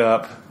broke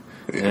up.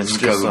 And it's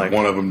because like,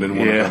 one of them didn't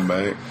want to come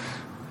back.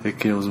 It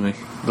kills me.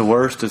 The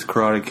worst is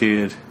Karate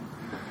Kid.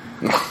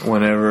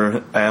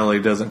 Whenever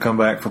Allie doesn't come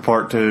back for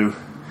part 2,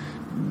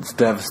 it's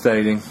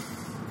devastating.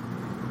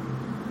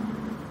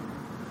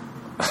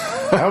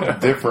 How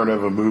different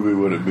of a movie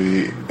would it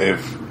be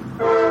if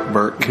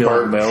Bert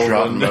killed Melvin?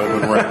 Shot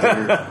Melvin right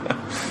there.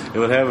 It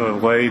would have a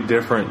way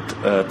different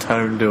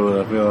tone to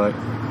it, I feel like.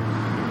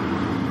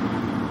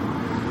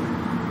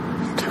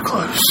 Too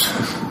close.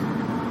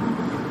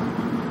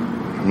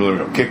 I'm really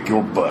going to kick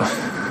your butt.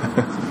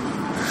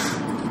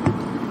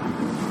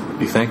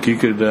 You think you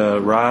could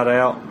ride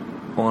out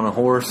on a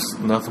horse,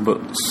 nothing but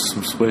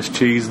some Swiss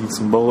cheese and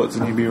some bullets,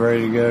 and you'd be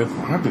ready to go?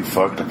 I'd be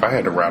fucked if I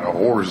had to ride a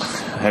horse.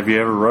 Have you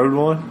ever rode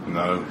one?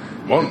 No.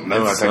 Well,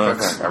 no, I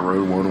think I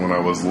rode one when I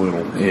was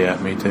little. Yeah,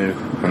 me too.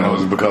 And it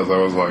was because I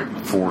was like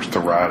forced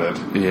to ride it.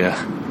 Yeah.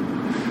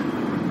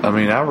 I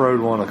mean, I rode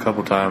one a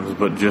couple times,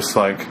 but just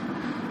like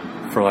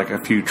for like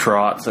a few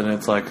trots, and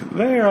it's like,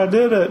 there, I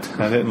did it.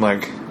 I didn't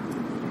like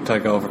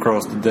take off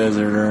across the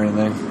desert or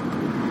anything.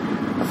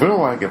 I feel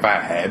like if I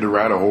had to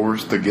ride a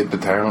horse to get to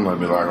town, I'd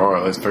be like, all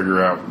right, let's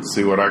figure out,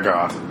 see what I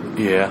got.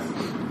 Yeah.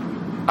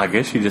 I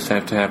guess you just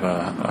have to have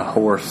a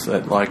horse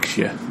that likes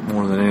you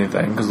more than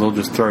anything, because they'll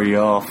just throw you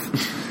off.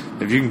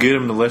 If you can get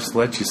them to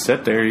let you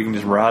sit there, you can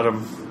just ride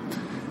them,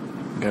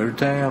 go to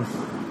town.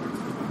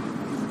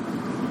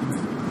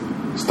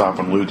 Stop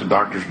and loot the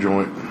doctor's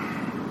joint.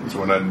 That's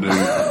what I'd do.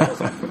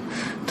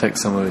 Take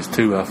some of his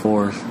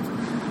 2x4s.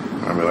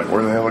 I'd be like,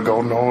 where the hell are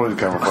golden oil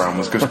coming from?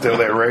 Let's go steal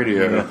that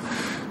radio. Yeah.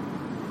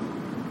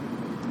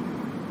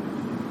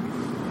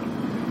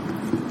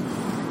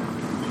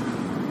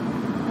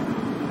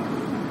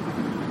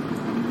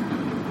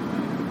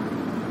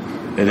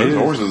 Those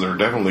horses are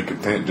definitely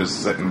content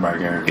just sitting back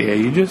there. Yeah,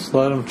 you just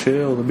let them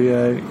chill. They'll be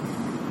alright.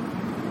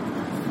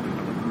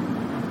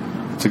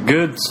 It's a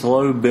good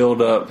slow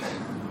build up.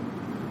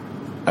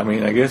 I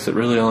mean, I guess it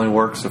really only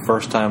works the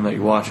first time that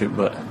you watch it,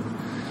 but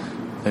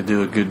they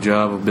do a good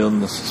job of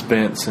building the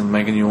suspense and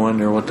making you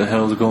wonder what the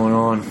hell's going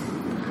on.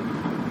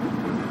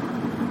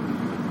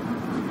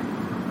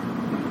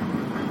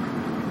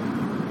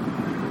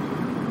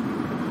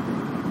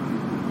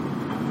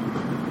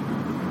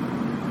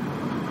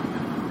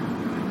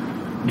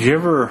 Do you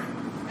ever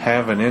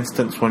have an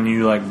instance when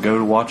you like go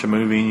to watch a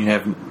movie and you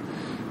have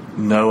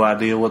no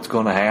idea what's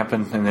going to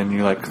happen, and then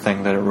you like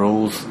think that it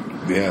rules?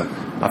 Yeah,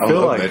 I feel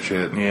love like that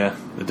shit. Yeah,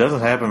 it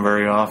doesn't happen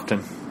very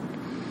often,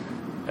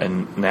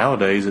 and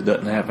nowadays it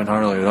doesn't happen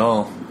hardly at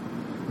all.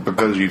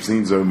 Because you've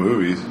seen so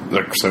many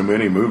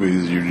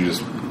movies, you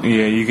just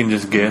you can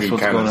just guess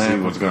what's going to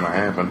happen. What's going to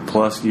happen.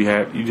 Plus,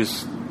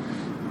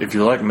 if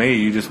you're like me,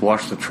 you just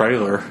watch the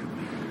trailer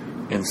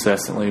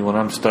incessantly. When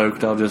I'm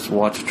stoked, I'll just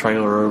watch a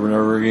trailer over and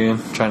over again,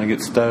 trying to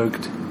get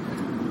stoked.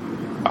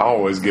 I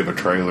always give a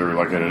trailer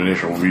like an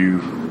initial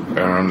view, and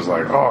I'm just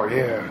like, oh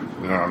yeah,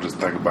 and I'll just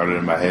think about it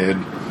in my head.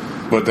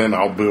 But then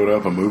I'll build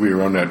up a movie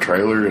around that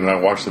trailer, and I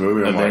watch the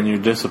movie, and then you're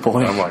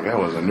disappointed. I'm like, that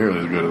wasn't nearly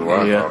as good as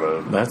what I thought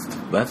of.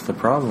 That's the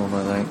problem,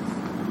 I think.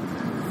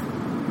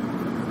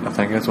 I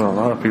think that's what a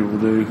lot of people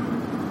do.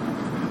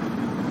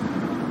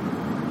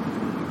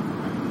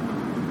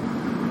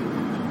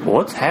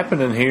 What's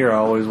happening here? I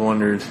always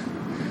wondered.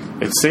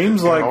 It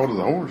seems like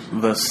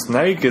the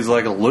snake is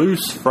like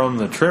loose from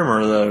the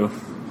trimmer, though.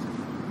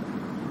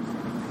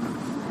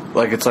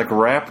 Like it's like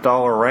wrapped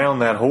all around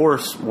that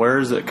horse. Where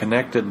is it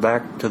connected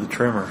back to the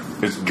trimmer?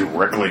 It's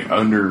directly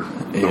under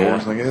the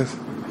horse, I guess.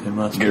 It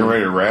must get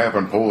ready to wrap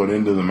and pull it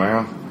into the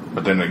mouth,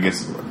 but then it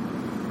gets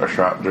a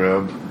shot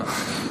job.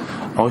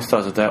 I always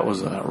thought that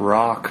was a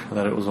rock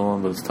that it was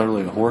on, but it's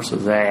totally a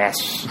horse's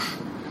ass.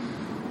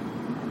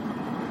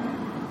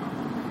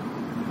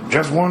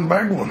 Just one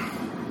big one.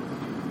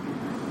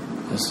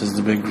 This is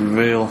the big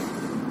reveal.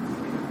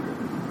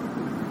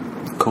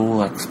 Cool,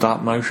 like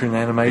stop motion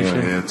animation.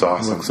 Yeah, it's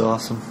awesome. It looks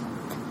awesome.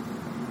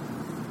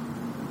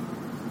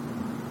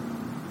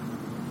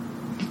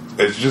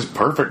 It's just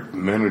perfect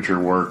miniature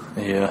work.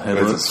 Yeah,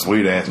 it's a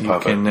sweet ass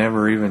puppet. You can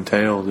never even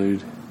tell,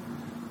 dude.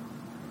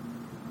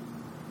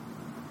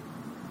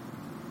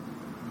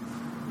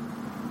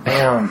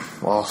 Damn,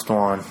 lost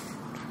one.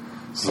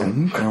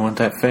 I want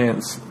that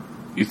fence.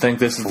 You think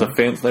this is the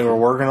fence they were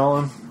working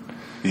on?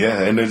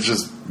 Yeah, and it's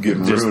just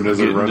getting ruined as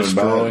they're running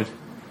by.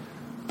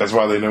 That's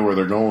why they know where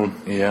they're going.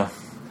 Yeah.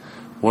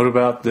 What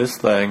about this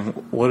thing?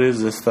 What is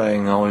this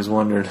thing? I always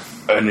wondered.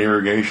 An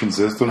irrigation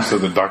system so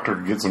the doctor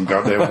can get some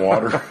goddamn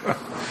water.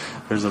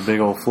 There's a big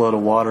old flood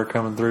of water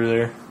coming through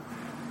there.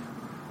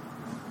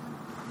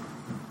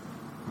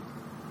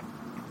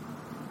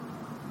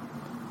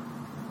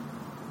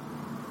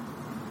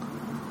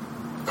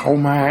 Hold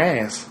my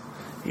ass.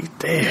 He's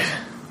dead.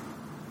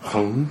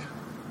 Hung.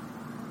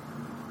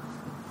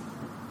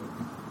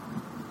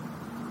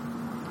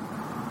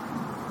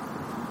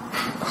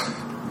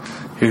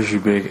 Here's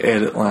your big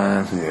edit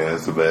line. Yeah,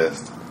 it's the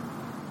best.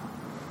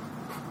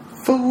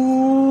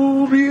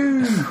 Fool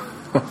you.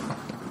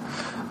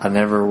 I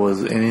never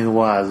was any the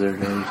wiser,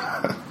 dude.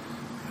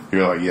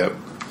 You're like, yep.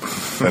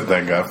 That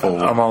thing got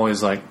fooled. I'm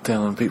always like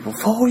telling people,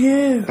 fool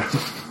you.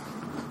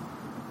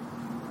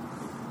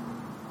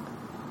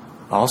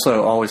 I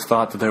also always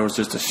thought that there was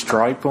just a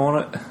stripe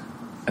on it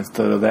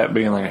instead of that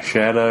being like a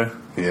shadow.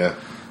 Yeah.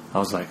 I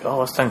was like, oh,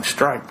 this thing's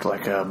striped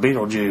like a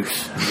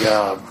Beetlejuice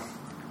job.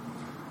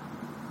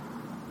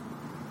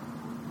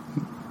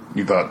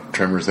 You thought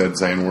Tremors had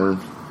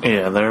sandworms?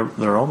 Yeah,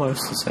 they're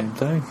almost the same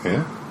thing.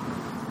 Yeah.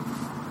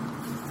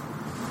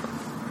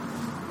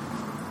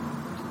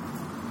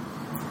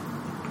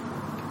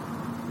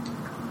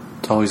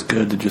 It's always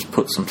good to just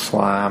put some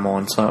slime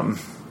on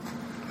something.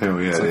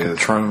 Hell yeah, it's like it a is.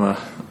 Troma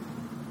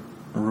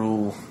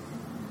rule.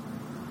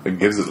 It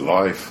gives it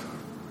life.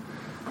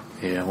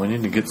 Yeah, we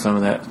need to get some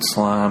of that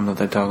slime that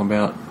they talk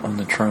about on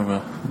the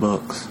Troma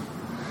books.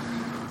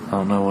 I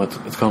don't know what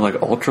it's called,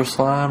 like Ultra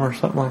Slime or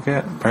something like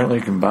that. Apparently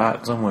you can buy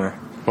it somewhere.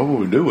 What would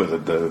we do with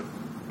it, though?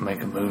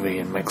 Make a movie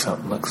and make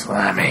something look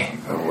slimy.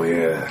 Oh,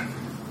 yeah.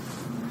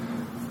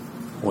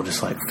 We'll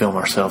just like film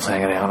ourselves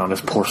hanging out. I'll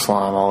just pour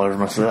slime all over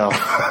myself.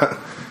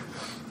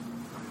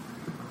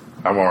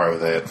 I'm alright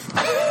with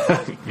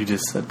that. You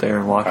just sit there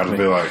and watch I'd me.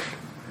 be like,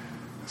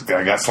 this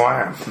guy got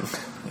slime.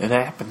 It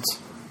happens.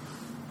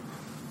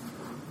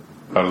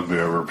 I'll just be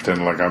over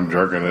pretending like I'm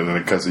jerking it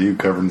and because of you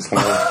covered in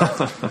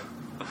slime.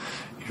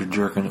 You're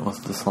jerking it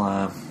with the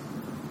slime.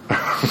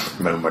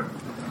 No, I'm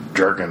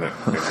jerking it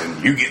and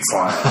then you get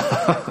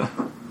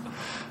slime.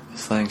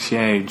 This thing's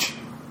huge.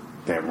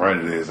 Damn right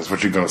it is. That's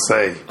what you're going to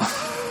say.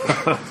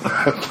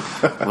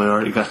 We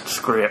already got the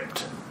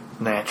script.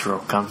 Natural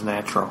comes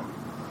natural.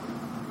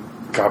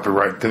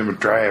 Copyright Tim and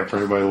Trav for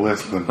anybody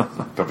listening.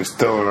 They'll be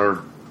stealing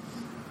our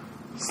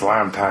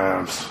slime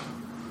times.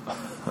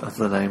 That's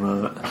the name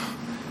of it.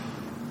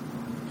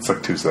 It's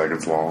like 2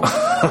 seconds long.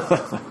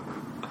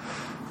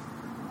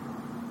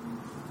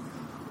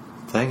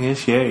 Thing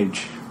is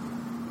huge.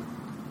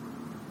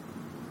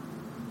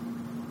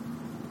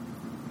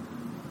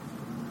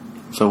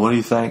 So what do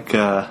you think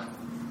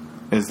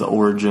is the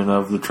origin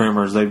of the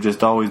Tremors? They've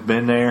just always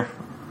been there?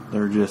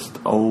 They're just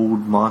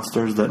old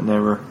monsters that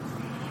never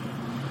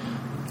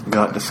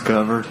got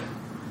discovered?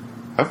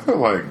 I feel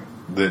like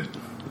that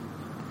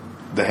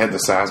they had the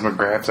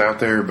seismographs out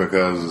there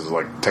because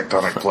like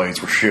tectonic plates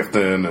were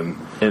shifting and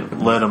it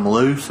let them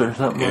loose or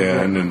something. Yeah, like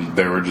that? and then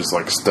they were just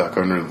like stuck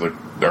under the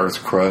Earth's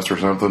crust or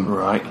something.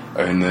 Right.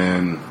 And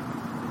then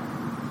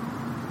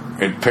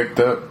it picked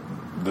up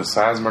the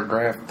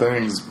seismograph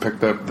things,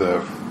 picked up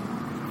the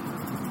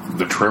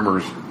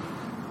tremors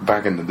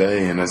back in the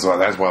day, and that's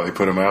why they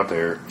put them out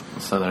there.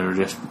 So they were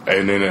just...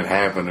 And then it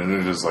happened, and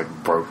it just like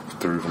broke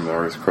through from the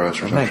Earth's crust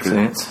or something. Makes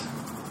sense.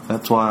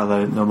 That's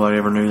why nobody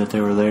ever knew that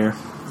they were there.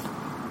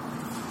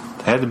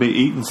 They had to be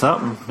eating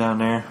something down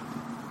there.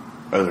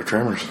 Other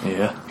tremors.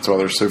 Yeah. That's why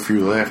there's so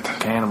few left.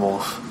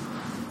 Cannibals.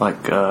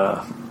 Like,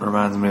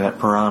 reminds me of that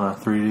Piranha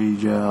 3D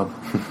job.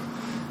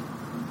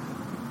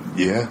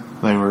 Yeah.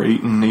 They were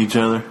eating each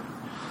other.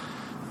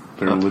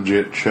 They're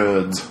legit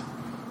chuds.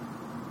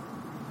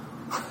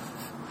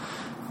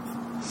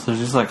 So there's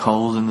just like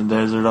holes in the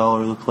desert all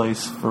over the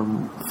place for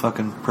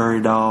fucking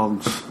prairie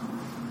dogs.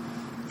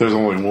 There's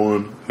only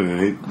one,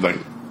 and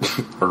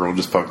Earl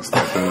just fucking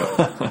stepped in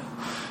it.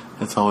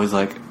 It's always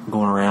like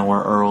going around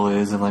where Earl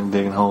is and like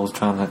digging holes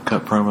trying to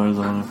cut promos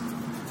on him.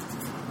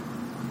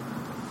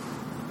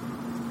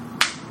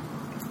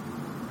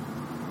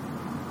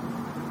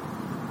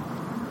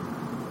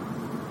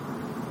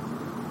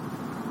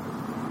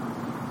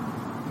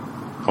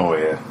 Oh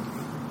yeah.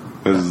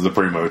 This is the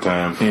primo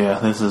time. Yeah,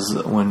 this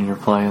is when you're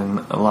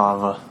playing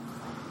lava.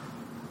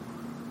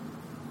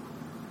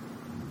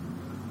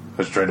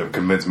 I straight up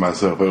convinced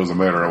myself it was a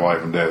matter of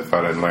life and death if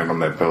I didn't land on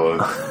that pillow.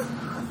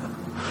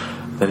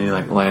 Then you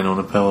like land on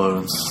a pillow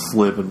and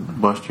slip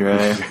and bust your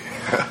ass.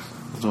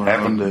 That's what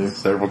I'm gonna do.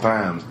 Several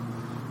times.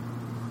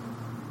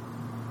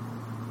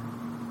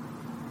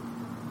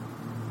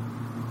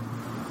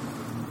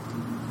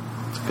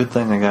 It's a good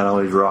thing they got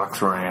all these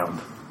rocks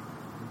around.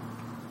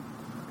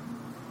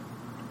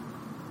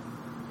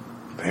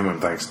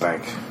 things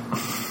stink.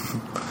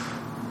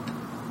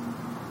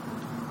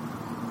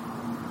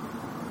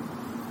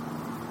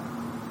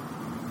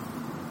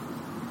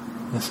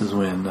 This is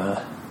when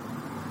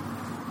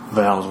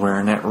Val's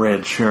wearing that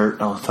red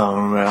shirt I was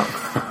talking about.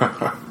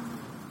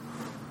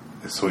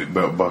 The sweet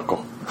belt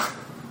buckle.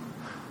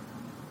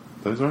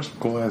 Those are some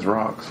cool ass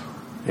rocks.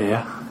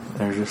 Yeah,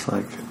 they're just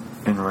like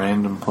in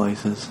random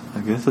places. I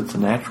guess it's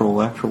an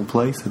actual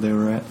place that they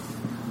were at.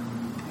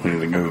 We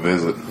need to go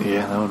visit.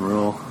 Yeah, that would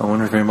rule. I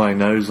wonder if anybody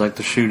knows like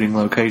the shooting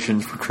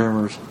locations for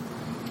Tremors.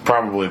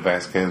 Probably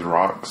Vasquez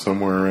Rock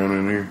somewhere around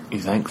in here. You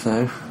think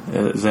so?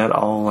 Is that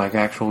all like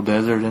actual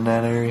desert in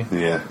that area?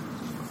 Yeah.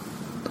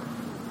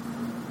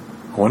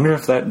 I wonder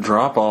if that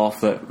drop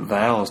off that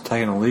Val is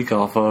taking a leak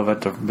off of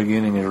at the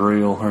beginning is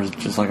real, or is it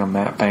just like a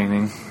matte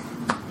painting?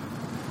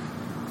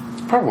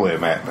 It's probably a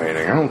matte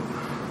painting. I don't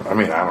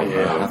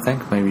know. I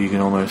think maybe you can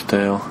almost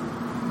tell.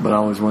 But I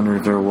always wondered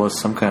if there was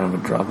some kind of a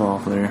drop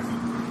off there.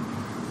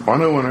 Well, I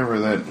know whenever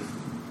that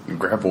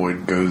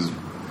graboid goes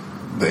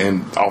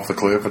off the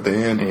cliff at the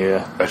end,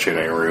 yeah, that shit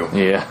ain't real.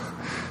 Yeah.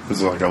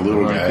 It's like a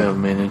little guy. Like a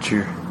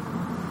miniature.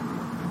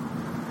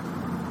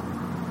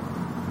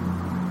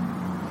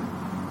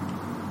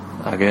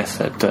 I guess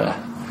that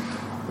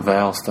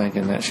Val's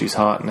thinking that she's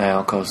hot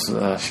now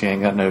because she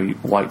ain't got no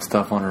white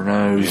stuff on her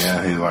nose.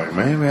 Yeah, he's like,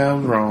 maybe I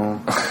was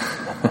wrong.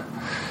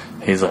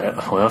 He's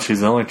like, well, she's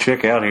the only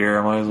chick out here.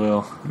 I might as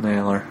well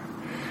nail her.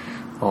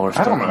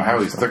 I don't know how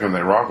he's sticking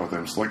that rock with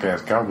them slick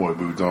ass cowboy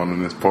boots on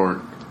in this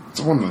part.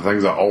 It's one of the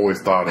things I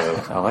always thought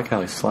of. I like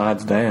how he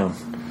slides down.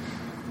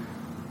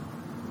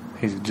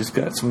 He's just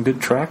got some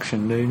good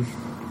traction, dude.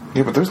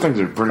 Yeah, but those things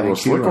are pretty well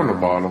slick on the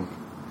bottom.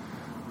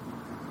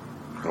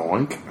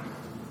 Yoink.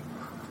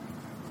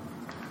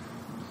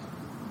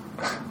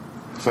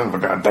 Son of a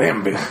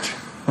goddamn bitch.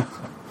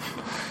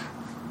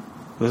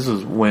 This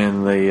is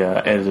when the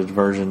edited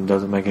version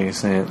doesn't make any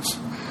sense.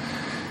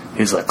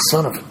 He's like,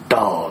 son of a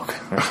dog,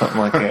 or something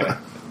like that.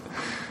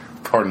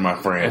 Pardon my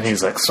French. And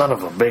he's like, son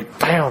of a big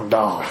pound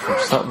dog, or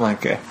something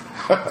like that.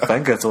 I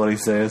think that's what he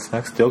says.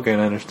 I still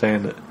can't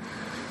understand it.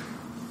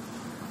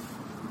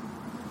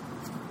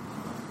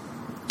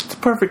 It's a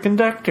perfect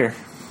conductor.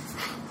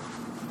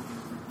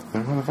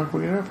 Then why the fuck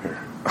we get up here?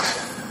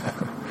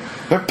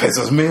 That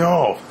pisses me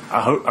off.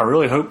 I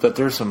really hope that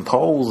there's some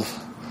poles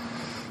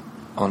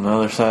on the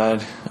other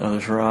side of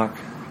this rock.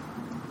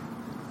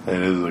 That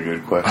is a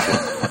good question.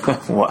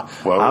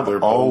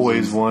 I've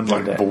always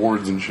wondered like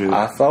boards and shit.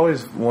 I've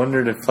always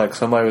wondered if like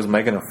somebody was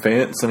making a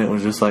fence and it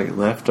was just like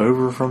left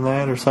over from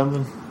that or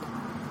something.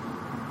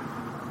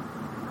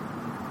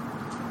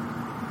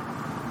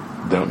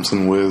 Dumps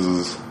and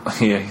whizzes.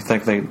 Yeah, you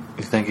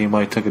think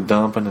anybody took a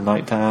dump in the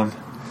nighttime?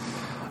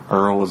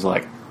 Earl was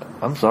like,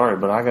 I'm sorry,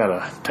 but I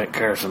gotta take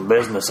care of some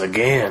business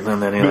again.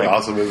 And then he like,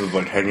 awesome is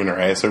like hanging her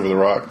ass over the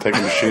rock,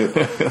 taking a shit.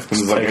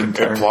 It's like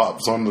it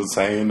plops on the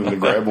sand and the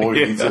graboid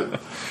eats it.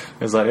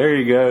 It's like, there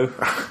you go.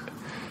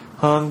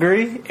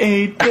 Hungry?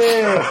 Eat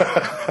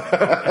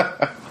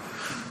that.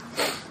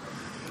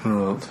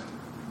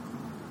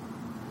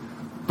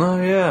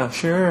 Oh yeah,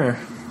 sure.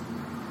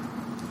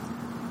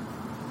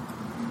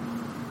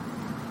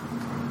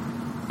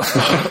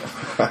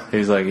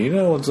 He's like, you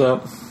know what's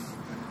up?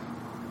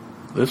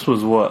 This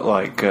was what,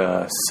 like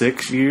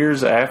 6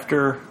 years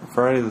after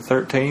Friday the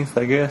 13th,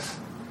 I guess?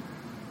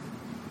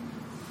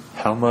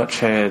 How much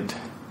had...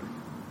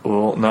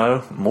 Well,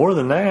 no, more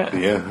than that.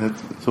 Yeah.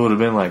 So it would have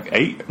been like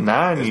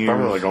 9 years.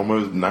 Probably like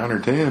almost 9 or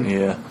 10.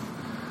 Yeah.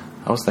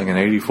 I was thinking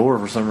 84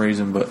 for some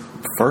reason, but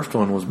the first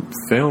one was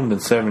filmed in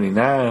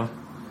 79.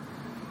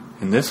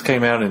 And this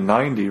came out in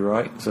 90,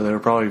 right? So they were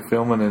probably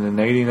filming it in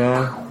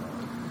 89.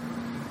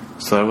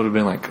 So that would have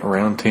been like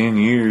around 10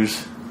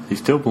 years. He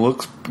still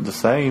looks the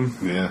same.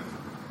 Yeah.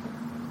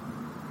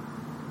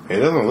 He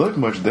doesn't look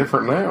much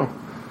different now.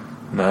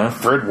 No.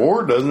 Fred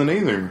Ward doesn't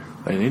either.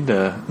 They need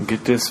to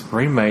get this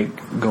remake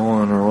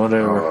going or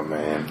whatever. Oh,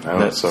 man.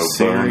 I was so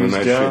bummed when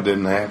that shit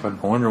didn't happen.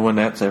 I wonder when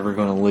that's ever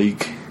going to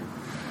leak.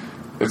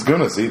 It's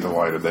going to see the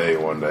light of day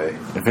one day.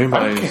 If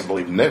I can't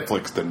believe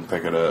Netflix didn't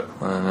pick it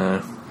up. I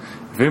know.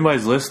 If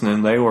anybody's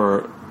listening,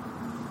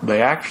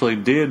 they actually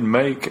did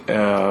make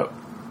a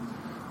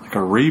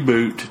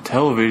reboot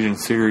television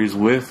series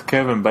with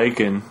Kevin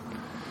Bacon,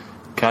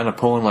 kind of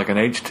pulling like an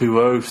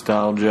H2O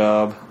style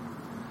job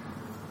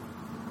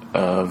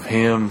of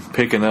him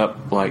picking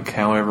up like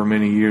however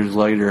many years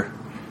later,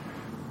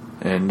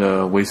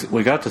 and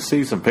we got to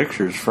see some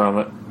pictures from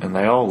it, and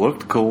they all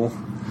looked cool,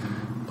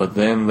 but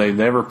then they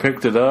never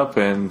picked it up,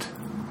 and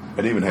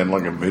it even had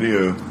like a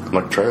video,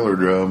 like trailer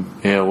job.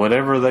 Yeah,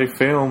 whatever they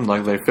filmed,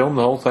 like they filmed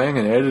the whole thing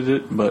and edited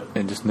it, but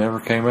it just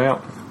never came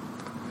out.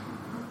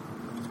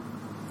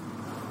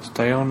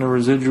 Stay on the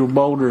residual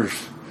boulders.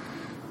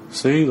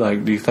 See,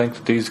 like, do you think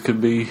that these could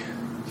be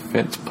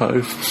fence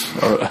posts?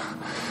 Or, I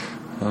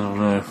don't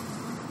know.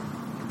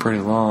 Pretty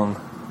long.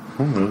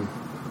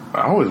 Mm-hmm.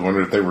 I always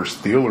wondered if they were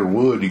steel or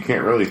wood. You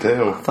can't really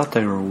tell. I thought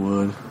they were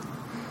wood.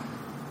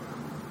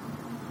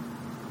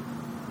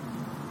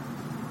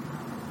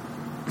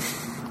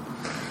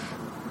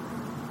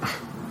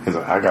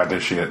 I got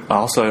this shit. I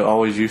also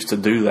always used to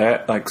do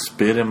that, like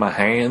spit in my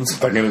hands.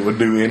 Thinking it would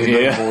do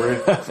anything for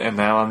you. And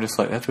now I'm just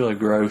like, that's really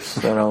gross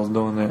that I was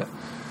doing that.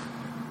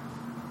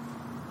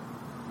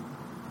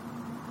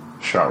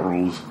 Shot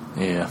rules.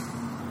 Yeah.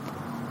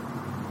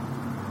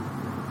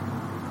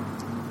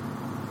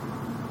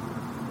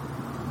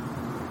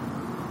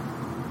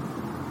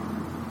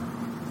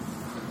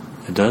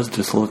 It does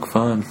just look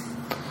fun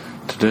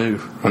to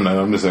do. I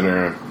know, I'm just in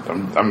there.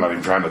 I'm not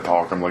even trying to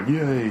talk. I'm like,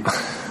 yay.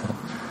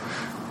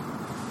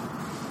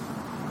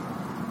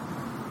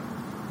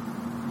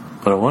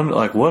 But I wonder,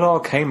 like, what all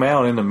came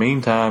out in the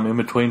meantime in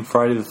between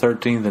Friday the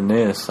 13th and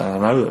this? I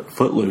know that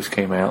Footloose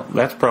came out.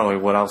 That's probably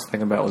what I was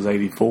thinking about was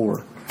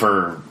 84.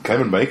 For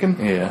Kevin Bacon?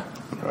 Yeah.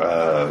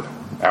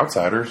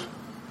 Outsiders.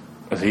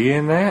 Is he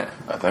in that?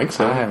 I think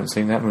so. I haven't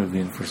seen that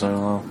movie in for so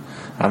long.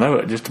 I know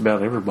it, just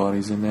about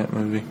everybody's in that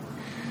movie.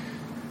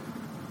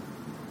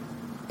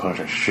 Punch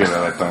the shit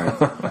out of that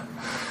thing.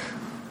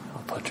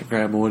 I'll punch a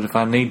graboid if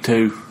I need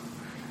to.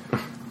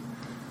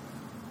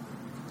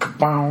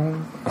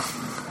 Kaboom.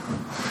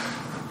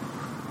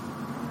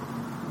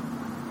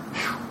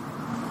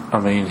 I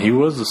mean, he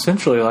was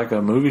essentially like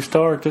a movie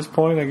star at this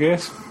point, I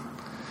guess.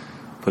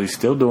 But he's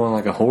still doing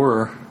like a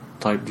horror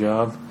type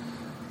job.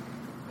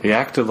 He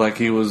acted like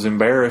he was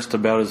embarrassed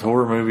about his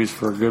horror movies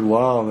for a good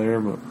while there,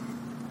 but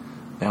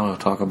now we'll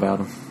talk about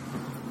them.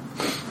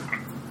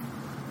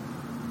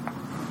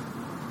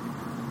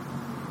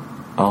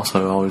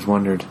 Also, I always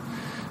wondered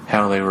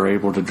how they were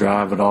able to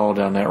drive at all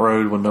down that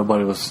road when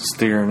nobody was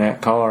steering that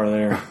car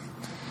there.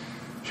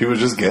 She was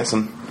just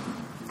guessing.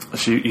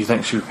 You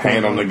think she was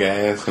hand on the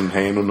gas and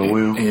hand on the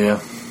wheel?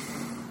 Yeah.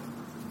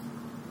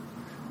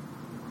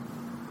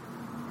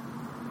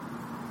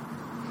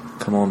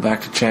 Come on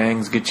back to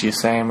Chang's, get you a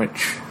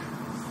sandwich.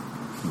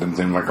 Doesn't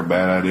seem like a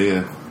bad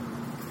idea.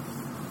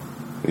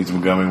 Eat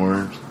some gummy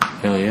worms.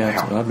 Hell yeah,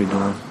 that's what I'd be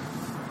doing.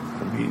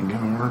 I'm eating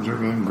gummy worms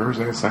over them gross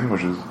ass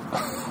sandwiches.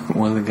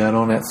 What they got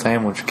on that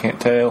sandwich? Can't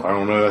tell. I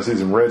don't know. I see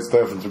some red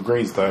stuff and some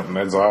green stuff, and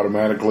that's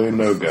automatically a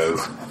no-go.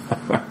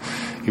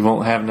 You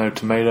won't have no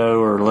tomato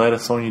or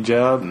lettuce on your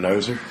job? No,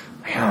 sir.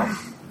 Damn.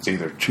 It's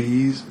either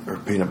cheese or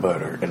peanut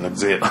butter, and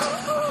that's it.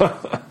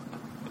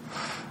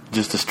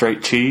 Just a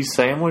straight cheese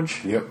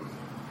sandwich? Yep.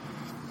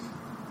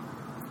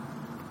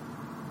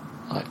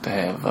 I like to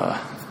have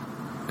a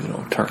good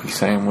old turkey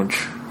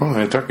sandwich. Oh,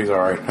 yeah, turkey's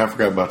alright. I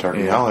forgot about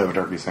turkey. Yeah. I'll have a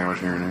turkey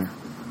sandwich here and there.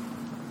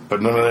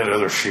 But none of that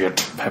other shit.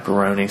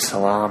 Pepperoni,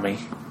 salami.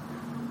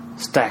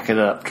 Stack it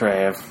up,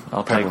 Trav.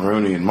 I'll take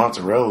pepperoni and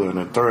mozzarella, and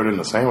then throw it in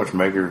the sandwich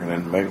maker, and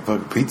then make a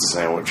fucking pizza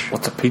sandwich.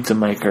 What's a pizza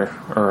maker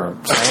or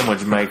a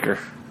sandwich maker?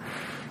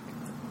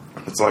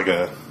 It's like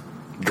a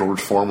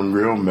George Foreman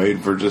grill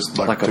made for just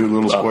like two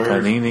little squares. A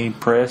panini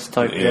press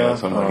type yeah, job?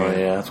 Something like that.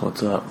 Yeah, that's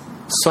what's up.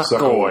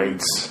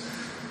 Suckoids.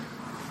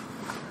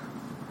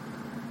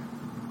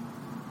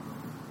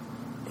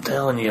 I'm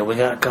telling you, we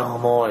got to call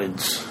them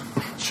oids.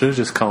 Should have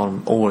just called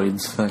them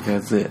oids. Like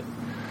that's it.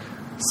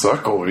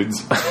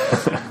 Suckoids.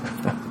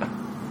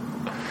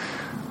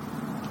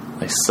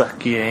 They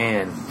suck you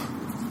in.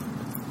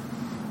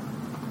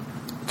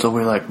 So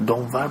we're like,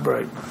 don't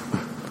vibrate.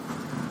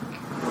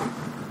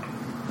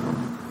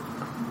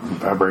 I'm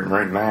vibrating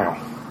right now.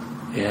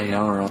 Yeah,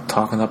 y'all are all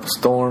talking up a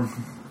storm.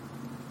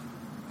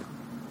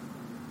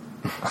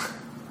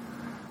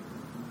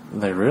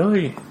 They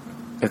really...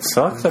 It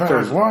sucks that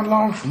there's one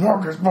long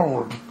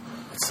smorgasbord.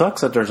 It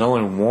sucks that there's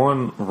only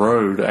one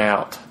road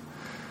out.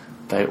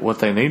 What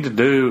they need to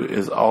do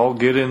is all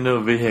get into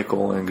a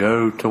vehicle and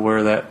go to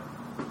where that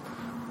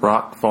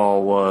rock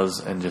fall was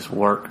and just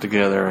work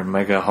together and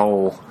make a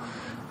hole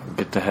and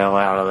get the hell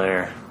out of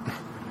there.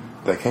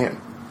 They can't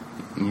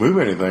move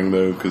anything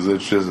though because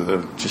it's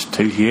just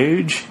too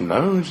huge.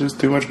 No, it's just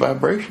too much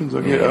vibrations.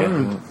 They'll get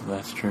owned.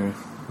 That's true.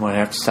 Might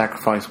have to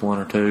sacrifice one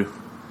or two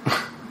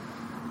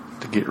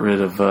to get rid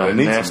of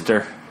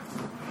Nestor.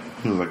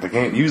 Like they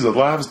can't use the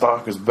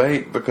livestock as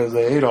bait because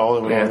they ate all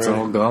of it. Yeah, already. it's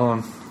all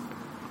gone.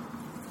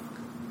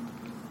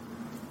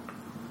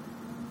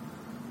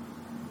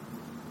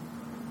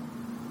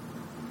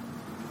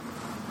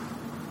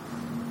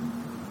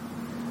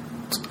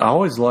 I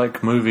always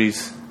like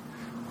movies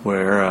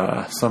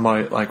where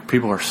somebody, like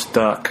people are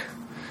stuck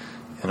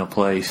in a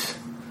place.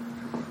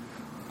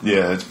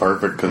 Yeah, it's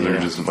perfect because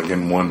they're just like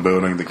in one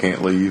building, they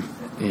can't leave.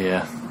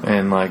 Yeah,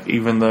 and like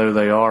even though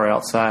they are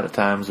outside at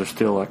times, they're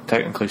still like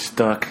technically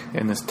stuck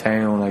in this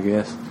town, I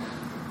guess.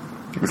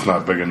 It's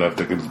not big enough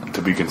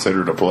to be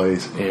considered a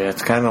place. Yeah,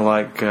 it's kind of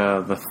like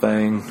The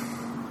Thing,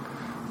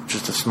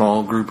 just a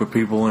small group of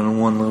people in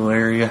one little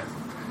area.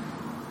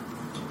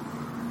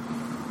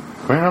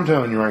 Man, I'm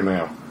telling you right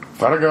now,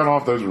 if I'd have gone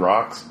off those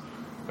rocks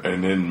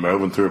and then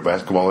Melvin threw a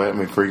basketball at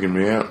me, freaking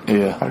me out,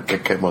 yeah, I'd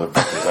kick that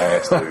motherfucker's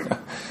ass, dude.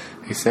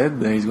 He said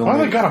that he's going to.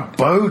 Why they got a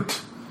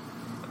boat?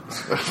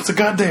 It's a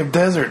goddamn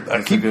desert.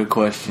 That's a good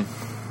question.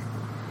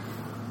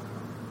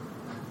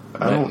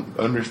 I don't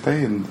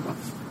understand.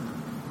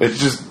 It's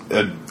just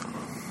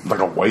like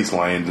a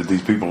wasteland that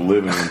these people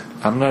live in.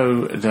 I'm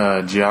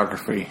no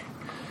geography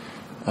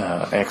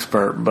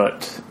expert,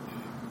 but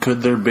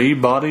Could there be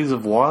bodies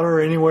of water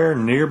anywhere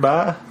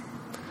nearby?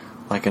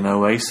 Like an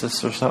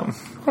oasis or something?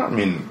 I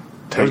mean,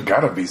 there's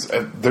got to be.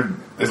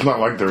 It's not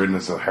like they're in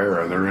the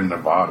Sahara. They're in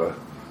Nevada.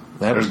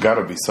 There's got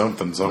to be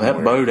something somewhere.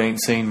 That boat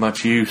ain't seen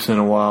much use in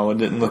a while. It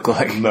didn't look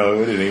like... No,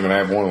 it didn't even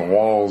have one of the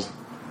walls.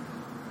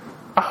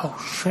 Oh,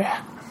 shit.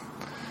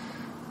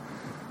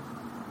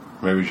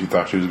 Maybe she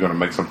thought she was going to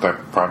make some type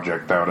of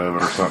project out of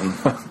it or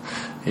something.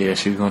 Yeah,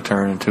 she was going to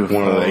turn into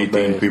one of the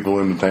 18 people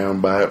in the town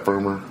buy it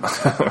from her.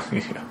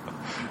 Yeah.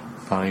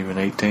 Not even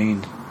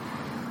 18.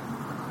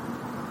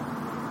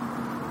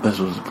 This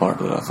was the part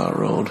that I thought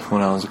rolled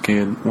when I was a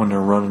kid, when they're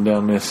running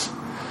down this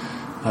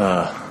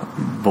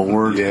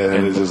board. Yeah,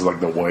 and it's just like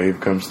the wave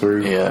comes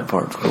through. Yeah, that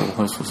part's cool.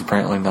 This was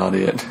apparently not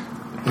it.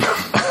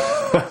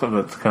 But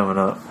it's coming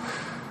up.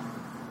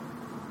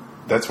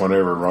 That's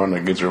whenever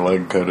Rhonda gets her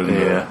leg cut in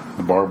the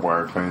barbed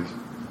wire fence.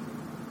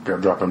 Got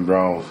to drop them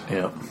draws.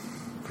 Yep.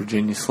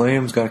 Virginia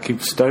Slim's got to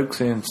keep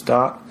Stokes in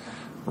stock.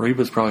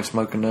 Reba's probably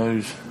smoking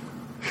those.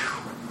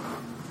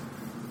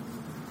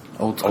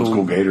 Old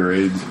school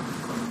Gatorades.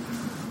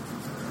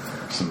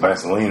 Some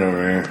Vaseline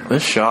over here.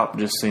 This shop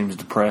just seems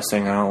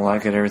depressing. I don't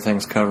like it.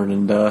 Everything's covered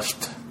in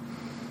dust.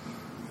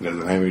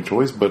 Doesn't have any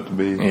choice but to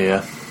be.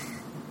 Yeah.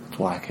 That's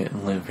why I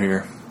couldn't live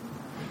here.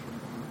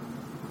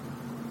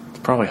 It's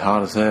probably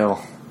hot as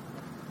hell.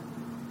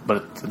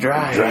 But it's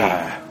dry.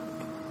 Dry.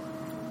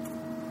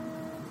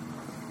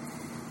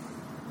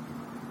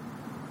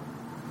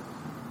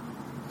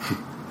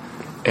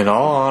 In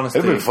all honesty,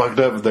 it'd been fucked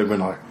up if they'd been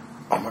like,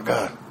 "Oh my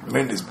God,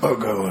 Mindy's boat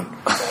going.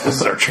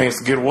 This is our chance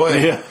to get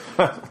away." Yeah.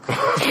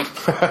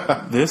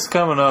 This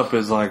coming up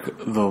is like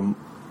in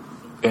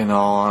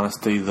all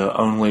honesty, the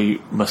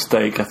only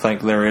mistake I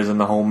think there is in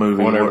the whole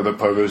movie. Whenever the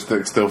pogo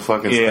stick's still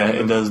fucking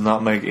standing. It does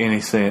not make any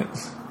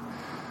sense.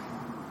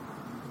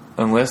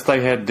 Unless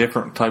they had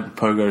different type of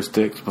pogo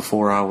sticks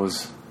before I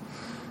was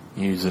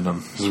using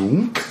them.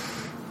 Zoom.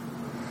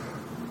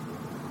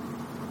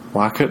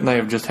 Why couldn't they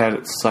have just had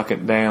it suck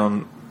it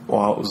down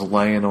while it was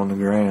laying on the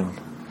ground?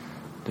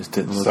 Just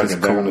didn't look as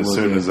cool. Suck it down as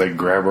soon as they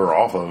grab her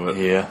off of it.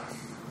 Yeah.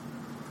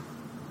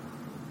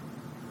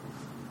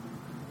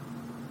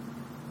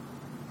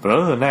 But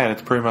other than that,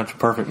 it's pretty much a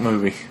perfect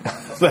movie.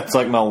 That's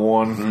like my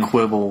one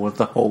quibble with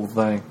the whole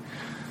thing.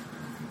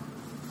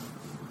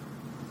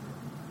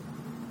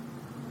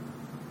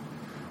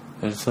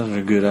 It's such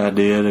a good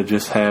idea to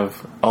just have...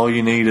 All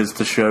you need is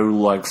to show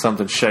like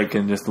something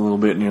shaking just a little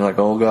bit and you're like,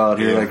 oh God,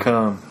 here they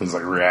come. It's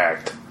like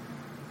react.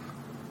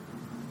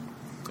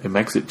 It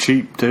makes it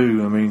cheap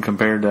too, I mean,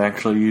 compared to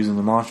actually using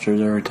the monsters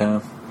every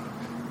time.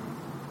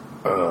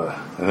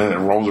 And then it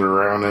rolls her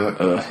around in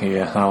it.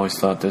 Yeah, I always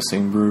thought this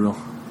seemed brutal.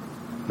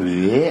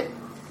 Yeah.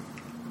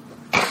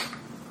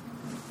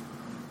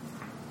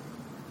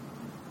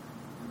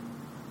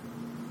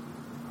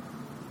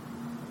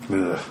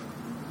 Ugh.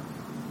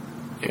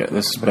 Yeah,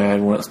 this is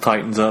bad when it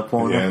tightens up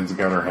on her. Yeah, it's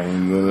got her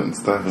hands in it and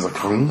stuff. It's like,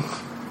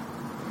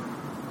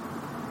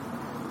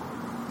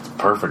 It's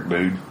perfect,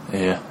 dude.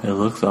 Yeah, it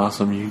looks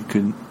awesome. You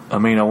could... I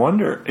mean, I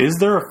wonder, is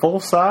there a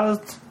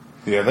full-sized?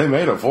 Yeah, they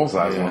made a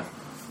full-size one.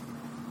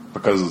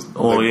 Because...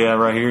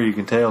 right here you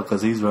can tell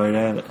because he's right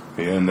at it.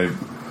 Yeah, and they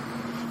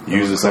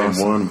use the same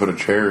one and put a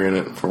chair in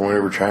it for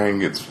whenever Chang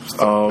gets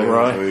stuck. Oh,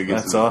 right. So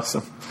that's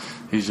awesome.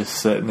 He's just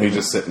sitting there. He's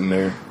just sitting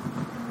there.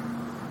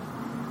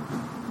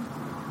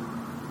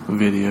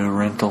 Video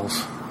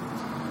rentals.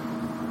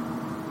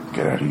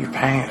 Get out of your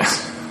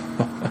pants.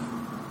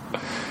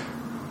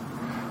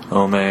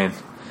 Oh, man.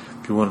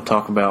 If you want to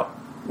talk about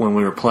when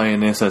we were playing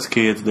this as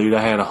kids, dude,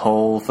 I had a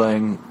whole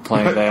thing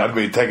planned out. I'd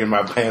be taking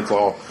my pants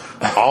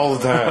off all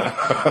the time.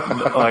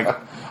 Like,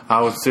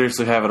 I would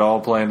seriously have it all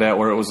planned out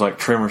where it was like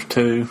Tremors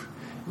 2,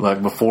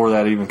 like before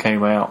that even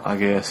came out, I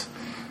guess.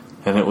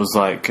 And it was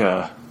like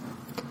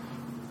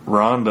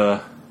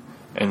Rhonda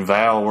and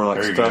Val were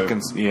like stuck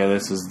in... Yeah,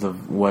 this is the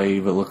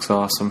wave. It looks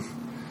awesome.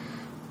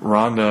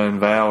 Rhonda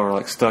and Val are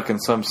like stuck in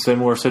some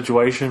similar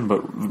situation,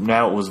 but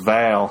now it was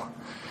Val.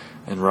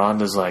 And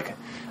Rhonda's like,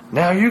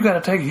 now you got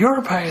to take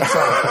your pants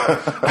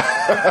off.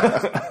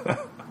 I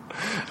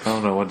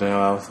don't know what the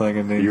hell I was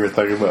thinking, dude. You were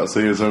thinking about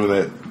seeing some of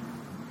that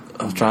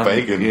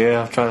bacon.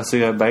 I was trying to see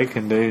that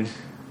bacon, dude.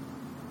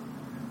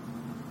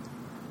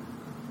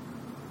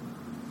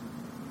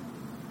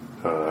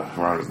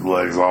 Rhonda's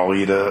legs all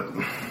eat up.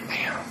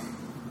 Damn.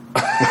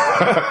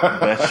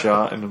 Best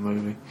shot in the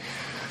movie.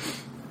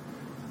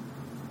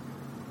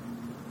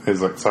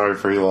 He's like, sorry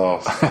for your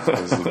loss.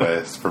 This is the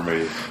best for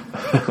me.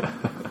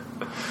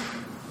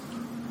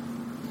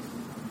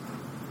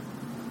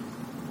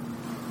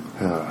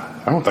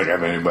 I don't think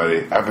I've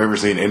ever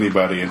seen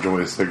anybody enjoy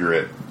a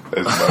cigarette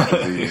as much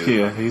as he is.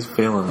 Yeah, he's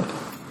feeling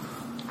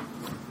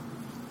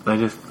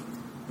it.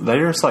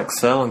 They're just like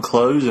selling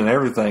clothes and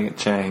everything at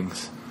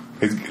Chang's.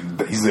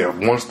 He's a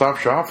one-stop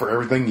shop for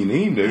everything you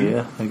need, dude.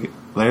 Yeah,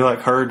 they like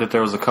heard that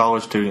there was a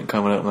college student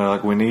coming up, and they're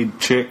like, "We need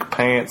chick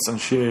pants and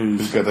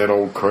shoes." He's got that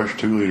old crushed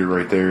 2-liter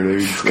right there,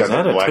 dude. He's got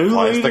that black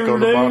plastic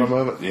on the bottom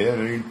of it. Yeah,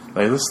 dude.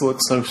 Hey, this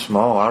looks so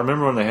small. I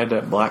remember when they had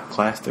that black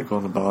plastic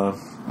on the bottom.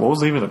 What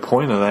was even the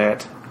point of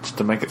that? just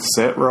to make it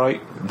set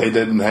right. They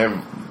didn't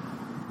have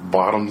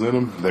bottoms in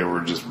them. They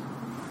were just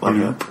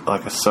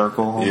like a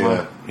circle.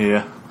 Yeah.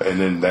 Yeah. And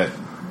then that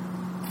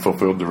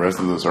fulfilled the rest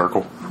of the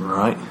circle.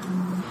 Right.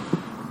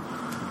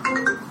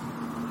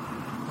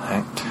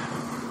 Act.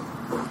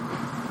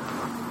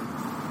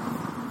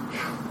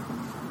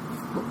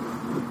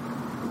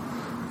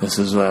 This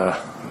is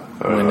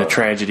when the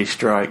tragedy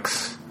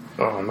strikes.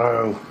 Oh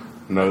no.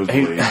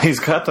 Nosebleed. He's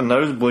got the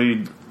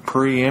nosebleed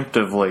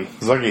preemptively.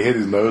 It's like he hit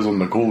his nose on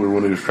the cooler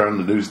when he was trying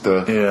to do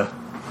stuff. Yeah.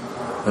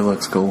 It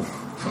looks cool.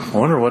 I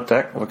wonder what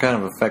kind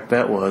of effect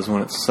that was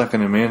when it's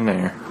sucking him in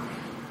there.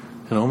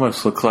 It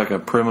almost looks like a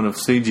primitive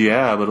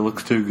CGI, but it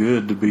looks too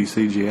good to be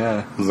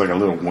CGI. It's like a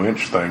little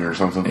winch thing or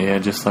something. Yeah,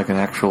 just like an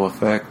actual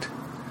effect.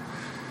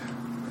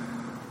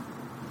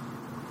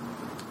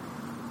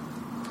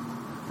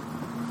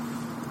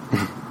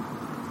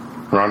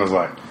 Ron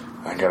like,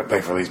 I gotta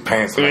pay for these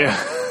pants now.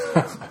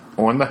 Yeah.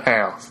 On the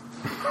house.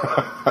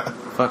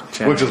 Fuck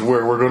Chad. Which is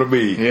where we're gonna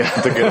be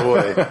to get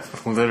away.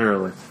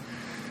 Literally.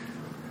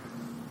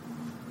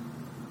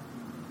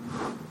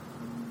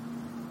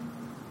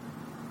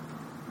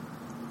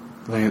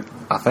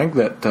 I think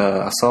that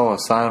I saw a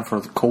sign for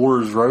the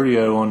Coors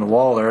Rodeo on the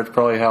wall there. It's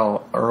probably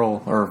how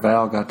Earl or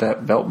Val got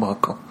that belt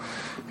buckle.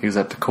 He was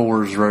at the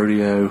Coors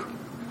Rodeo.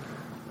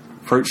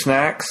 Fruit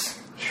snacks.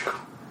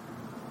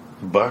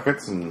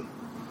 Buckets and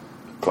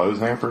clothes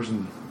hampers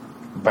and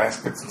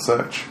baskets and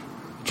such.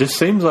 Just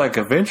seems like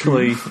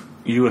eventually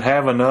you would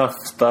have enough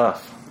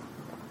stuff.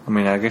 I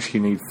mean, I guess you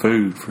need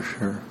food for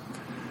sure.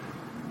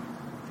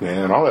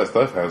 Yeah, and all that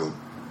stuff has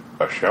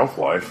a shelf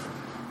life.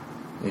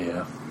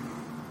 Yeah.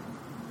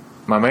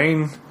 My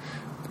main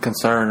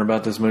concern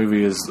about this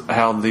movie is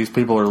how these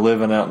people are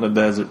living out in the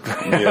desert.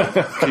 Yeah.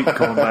 Keep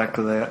coming back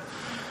to that.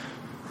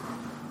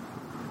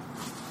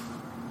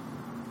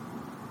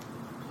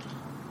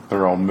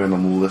 They're all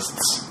minimalists.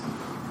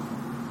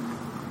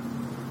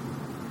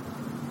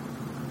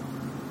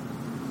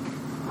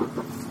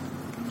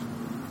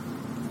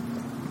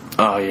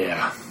 Oh,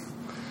 yeah.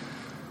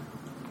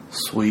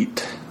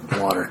 Sweet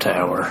water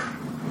tower.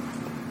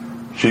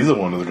 She's the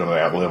one that's going to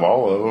outlive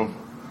all of them.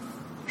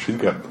 She's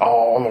got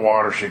all the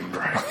water she can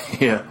drink.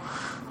 Yeah.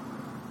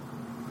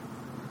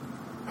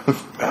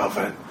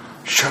 Alvin,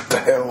 shut the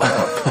hell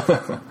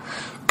up.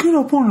 Get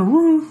up on the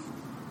roof.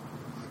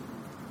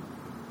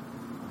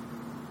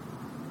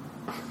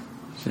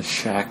 Just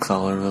shacks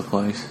all over the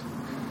place.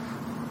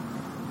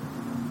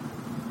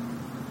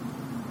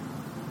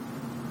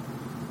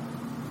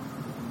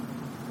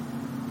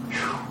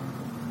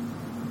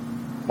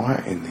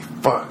 Why in the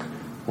fuck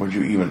would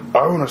you even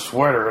own a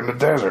sweater in the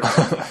desert?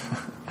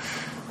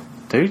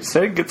 Dude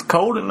said it gets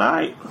cold at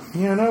night.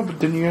 Yeah, I know, but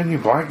then you had your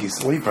blankie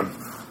sleeping.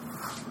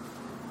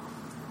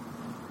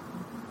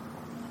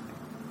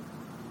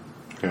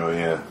 Oh,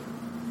 yeah.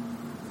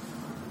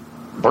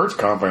 Bert's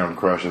compound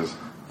crushes.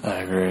 I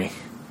agree.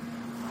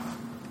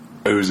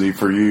 Uzi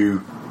for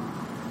you.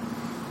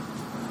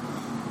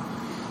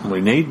 We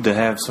need to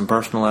have some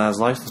personalized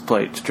license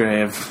plates,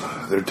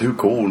 Trev. They're too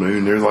cool,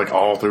 dude. They're like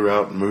all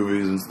throughout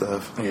movies and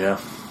stuff. Yeah.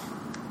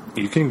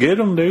 You can get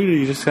them, dude.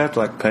 You just have to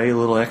like pay a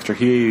little extra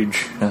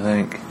huge, I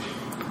think.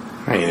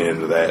 I ain't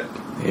into that.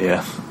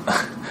 Yeah.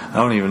 I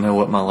don't even know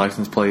what my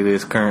license plate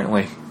is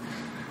currently.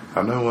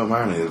 I know what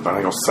mine is, but I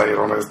ain't gonna say it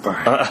on this thing.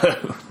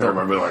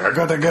 Everybody be like, I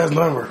got that guy's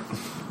number.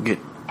 Get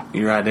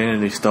your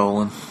identity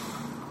stolen.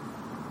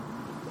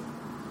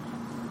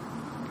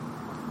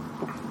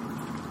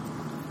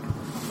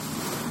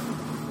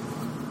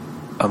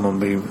 I'm gonna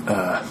be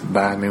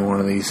buying me one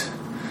of these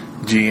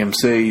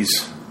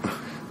GMCs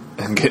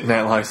and getting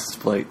that license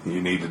plate.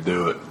 You need to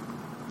do it.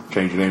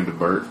 Change your name to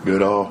Bert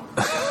Goodall.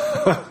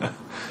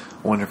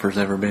 Wonder if there's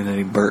ever been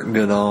any Bert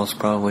Goodalls.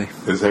 Probably.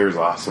 His hair's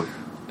awesome.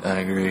 I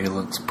agree. He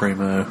looks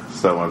primo.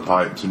 Selling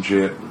pipes and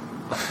shit.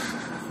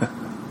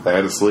 They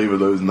had a sleeve of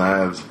those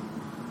knives.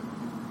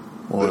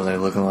 What are they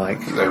looking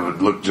like? They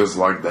would look just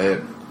like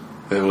that.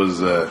 It was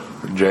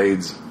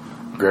Jade's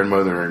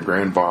grandmother and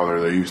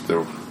grandfather. They used to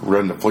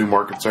run the flea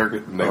market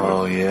circuit. And they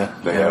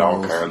They had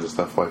all kinds of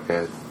stuff like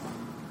that.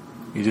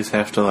 You just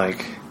have to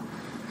like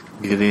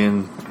get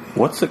in.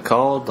 What's it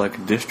called?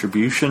 Like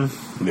distribution?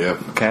 Yeah.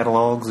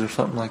 Catalogs or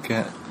something like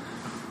that.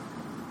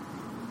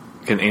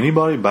 Can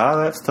anybody buy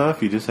that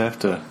stuff? You just have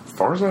to. As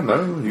far as I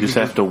know, you just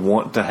have to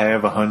want to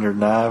have 100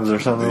 knives or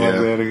something like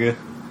that again.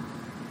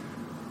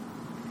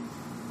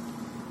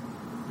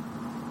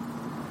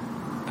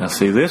 Now,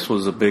 see, this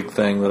was a big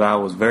thing that I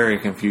was very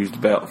confused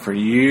about for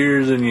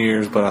years and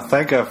years, but I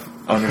think I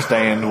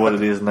understand what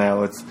it is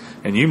now.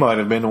 And you might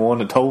have been the one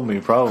that told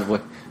me, probably.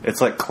 It's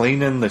like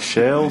cleaning the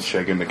shells.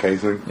 Shaking the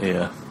casing.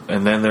 Yeah.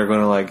 And then they're going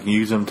to, like,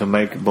 use them to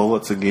make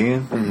bullets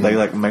again. Mm-hmm. They,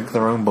 like, make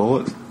their own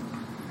bullets.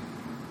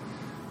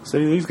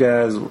 See, these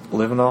guys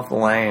living off the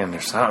land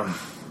or something.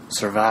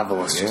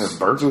 Survivalists. Yeah,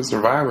 Bert's a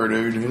survivor,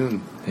 dude.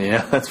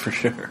 Yeah, that's for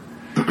sure.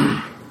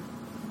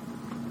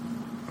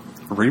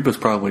 Reba's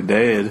probably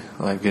dead,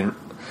 like in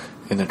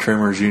the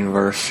Tremors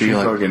universe. She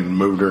fucking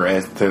moved her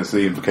ass to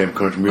Tennessee and became a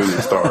country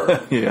music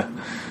star. Yeah.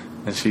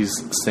 and she's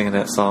singing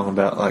that song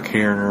about like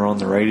hearing her on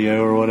the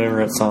radio or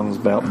whatever. That song's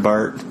about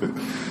Bert.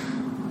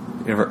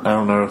 I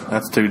don't know.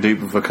 That's too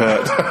deep of a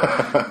cut.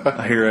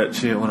 I hear that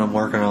shit when I'm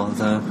working all the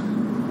time.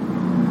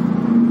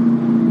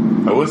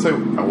 I wish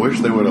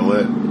they would have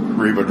let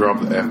Reba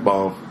drop the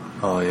F-bomb.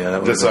 Oh yeah,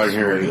 that just so I can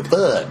hear it.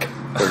 Fuck.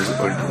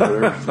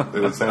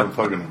 It would sound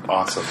fucking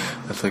awesome.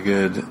 That's a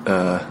good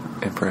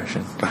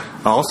impression.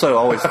 I also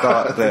always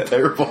thought that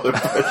terrible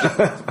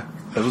impression.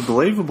 It was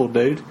believable,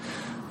 dude.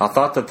 I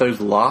thought that those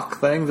lock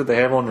things that they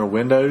have on their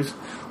windows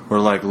were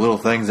like little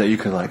things that you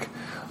could like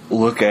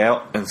look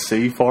out and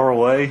see far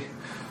away,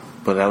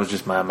 but that was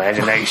just my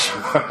imagination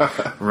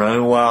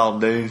running wild,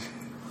 dude.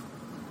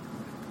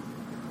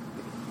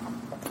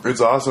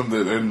 It's awesome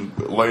that in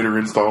later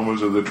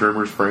installments of the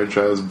Tremors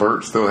franchise,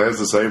 Bert still has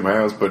the same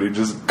house, but he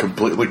just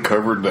completely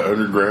covered the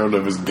underground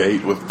of his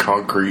gate with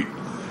concrete,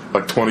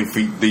 like 20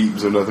 feet deep,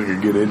 so nothing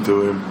could get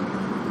into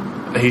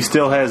him. He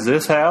still has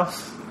this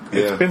house?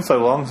 Yeah. It's been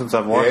so long since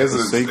I've watched the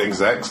sequel. The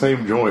exact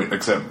same joint,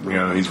 except,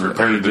 he's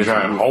repaired the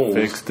giant holes.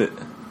 Fixed it.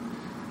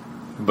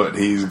 But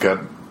he's got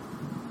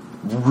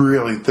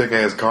really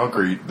thick-ass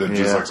concrete that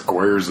just, like,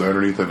 squares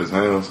underneath of his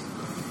house.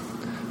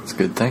 It's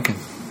good thinking.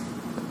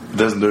 It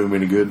doesn't do him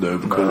any good, though,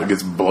 because it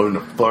gets blown the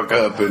fuck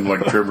up in,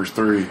 like, Tremors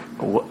 3.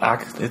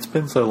 It's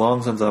been so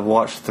long since I've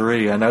watched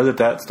 3. I know that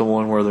that's the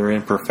one where they're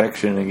in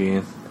perfection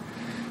again.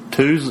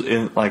 2's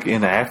in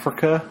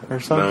Africa or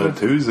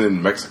something? No, 2's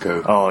in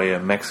Mexico. Oh, yeah,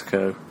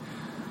 Mexico.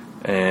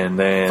 And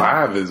then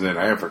 5 is in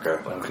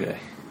Africa. Okay.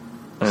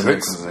 And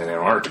 6 is in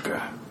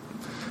Antarctica.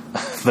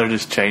 They're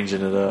just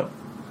changing it up.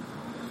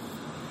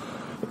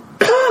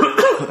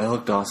 That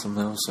looked awesome.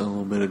 There was a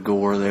little bit of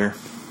gore there.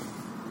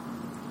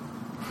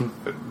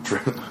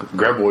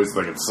 Graboids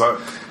think it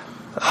sucked.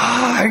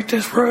 I hate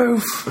this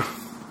roof.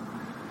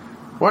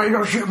 Why are you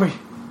gonna shoot me?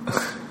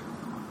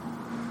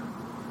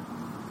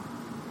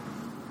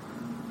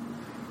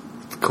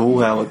 It's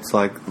cool how it's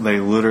like they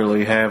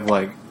literally have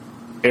like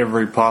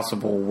every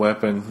possible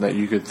weapon that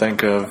you could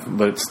think of,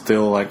 but it's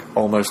still like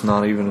almost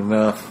not even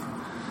enough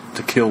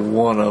to kill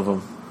one of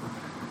them.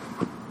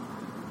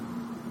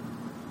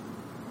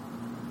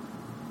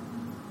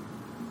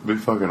 It'd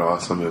be fucking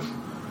awesome if,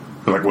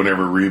 like,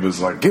 whenever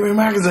Reba's like, "Give me a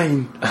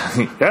magazine."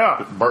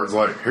 Yeah. Bert's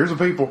like, "Here's the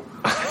people."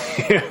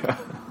 Yeah.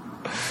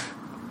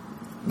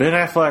 Ben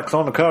Affleck's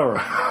on the cover.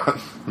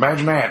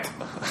 Imagine that.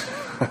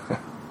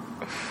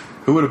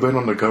 Who would have been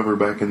on the cover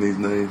back in these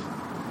days?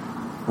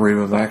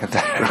 Reba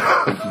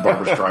McEntire.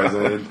 Barbara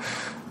Streisand.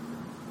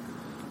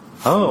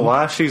 I don't know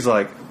why she's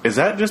like, is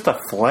that just a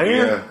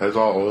flare? Yeah, that's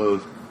all it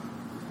was.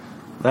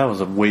 That was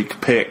a weak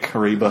pick,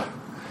 Reba.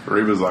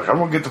 Reba's like, "I'm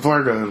going to get the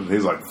flare gun."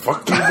 He's like,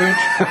 "Fuck you,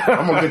 bitch.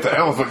 I'm going to get the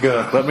elephant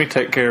gun." Let me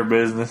take care of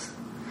business.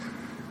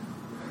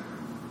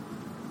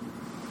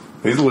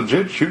 He's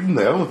legit shooting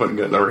the elephant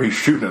gun. Or he's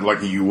shooting it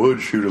like you would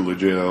shoot a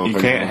legit elephant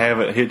gun. You can't have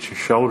it hit your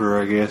shoulder,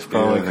 I guess,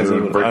 probably, because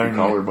it would break your own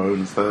collarbone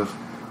and stuff.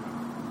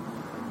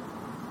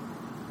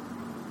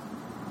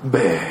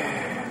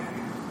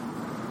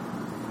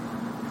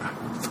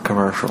 It's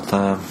commercial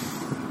time.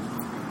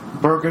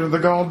 Broke into the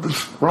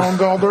wrong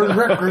Goldberg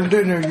record,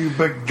 didn't you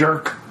big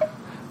jerk?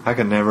 I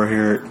can never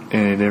hear it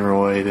any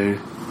different way, dude.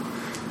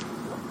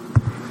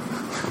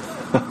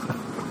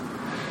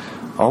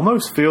 I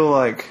almost feel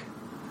like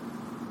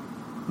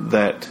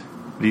that.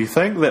 Do you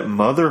think that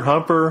Mother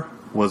Humper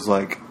was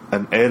like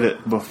an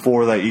edit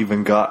before they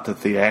even got to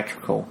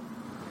theatrical?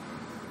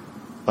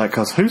 Like,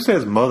 because who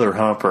says Mother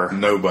Humper?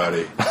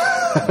 Nobody.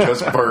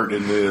 Just Bert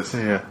in this.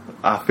 Yeah.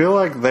 I feel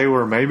like they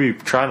were maybe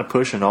trying to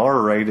push an R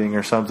rating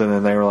or something,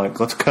 and they were like,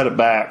 let's cut it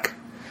back.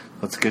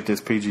 Let's get this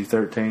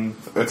PG-13.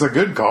 It's a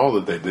good call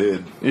that they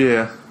did.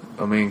 Yeah.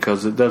 I mean,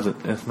 because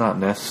it's not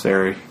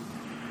necessary.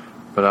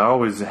 But I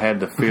always had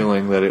the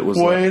feeling that it was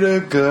Way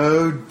to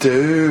go,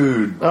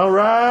 dude. All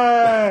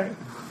right.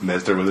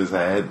 Nestor with his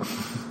hat.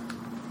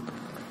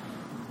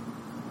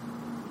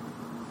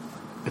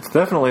 It's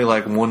definitely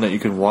like one that you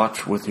can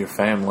watch with your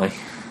family.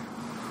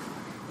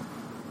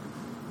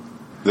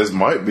 This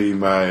might be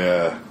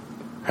my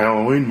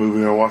Halloween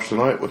movie I watched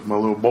tonight with my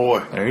little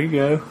boy. There you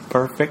go.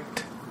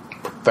 Perfect.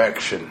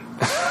 Perfection.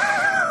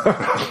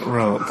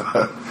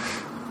 Right.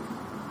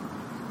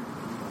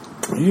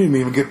 You didn't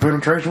even get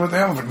penetration with the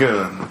elephant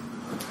gun.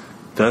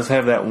 Does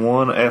have that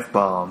one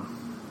F-bomb.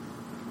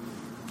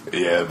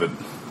 Yeah, but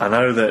I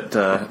know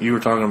that you were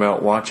talking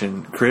about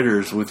watching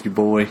Critters with your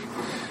boy,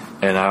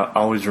 and I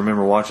always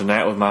remember watching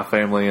that with my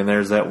family, and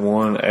there's that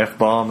one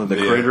F-bomb that the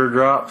critter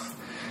drops,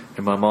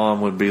 and my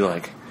mom would be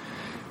like,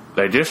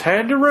 they just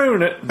had to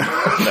ruin it.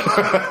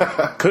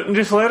 Couldn't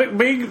just let it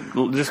be.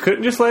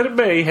 Couldn't just let it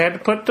be. Had to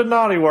put the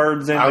naughty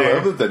words in there. I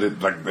love that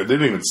they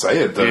didn't even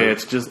say it though. Yeah,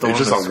 it's just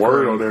a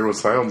word on there with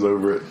sounds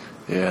over it.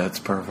 Yeah, it's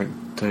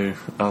perfect too.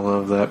 I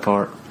love that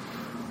part.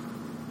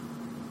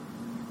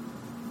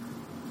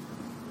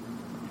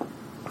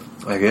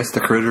 I guess the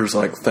critters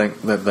like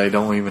think that they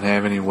don't even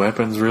have any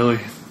weapons really.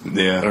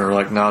 Yeah, or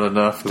like not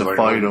enough to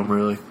fight them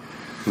really.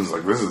 It's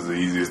like, this is the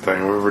easiest thing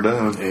I've ever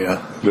done.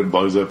 Yeah. Then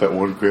blows up that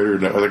one critter,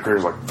 and that other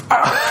critter's like,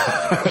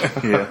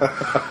 ah!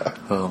 Yeah.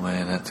 Oh,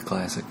 man, that's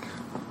classic.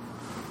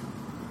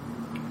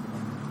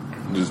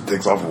 Just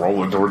takes off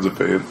rolling towards the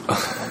fence.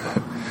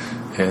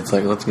 Yeah, it's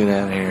like, let's get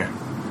out of here.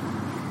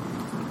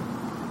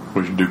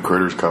 We should do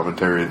Critters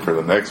commentary for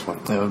the next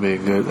one. That would be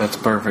that's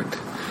perfect.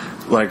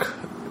 Like,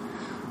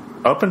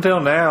 up until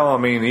now, I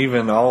mean,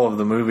 even all of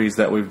the movies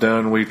that we've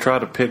done, we try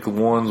to pick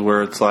ones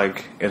where it's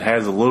like, it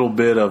has a little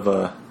bit of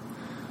a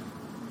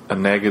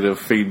negative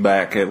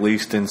feedback, at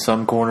least in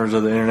some corners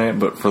of the internet,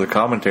 but for the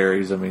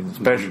commentaries, I mean,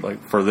 especially,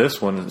 like, for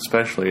this one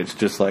especially, it's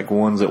just like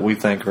ones that we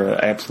think are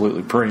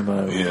absolutely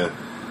primo. Yeah.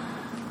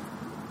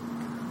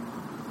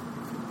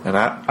 And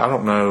I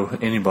don't know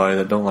anybody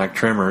that don't like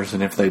Tremors,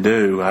 and if they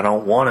do, I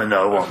don't want to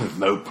know them.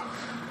 Nope.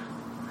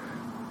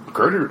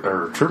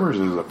 Tremors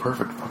is a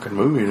perfect fucking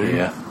movie, dude.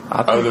 Yeah.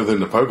 Other than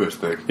the pogo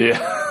stick. Yeah.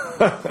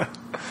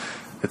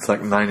 It's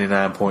like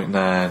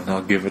 99.9.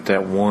 I'll give it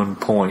that 1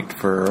 point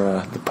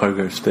for the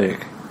pogo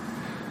stick.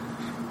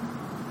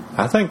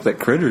 I think that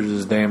Critters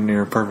is damn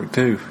near perfect,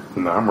 too.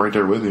 No, I'm right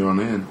there with you on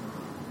that.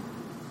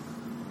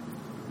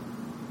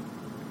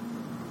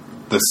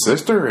 The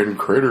sister in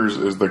Critters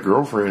is the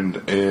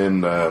girlfriend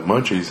in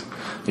Munchies.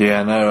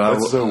 Yeah, I know.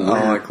 That's so weird.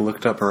 I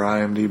looked up her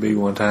IMDb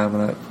one time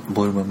and that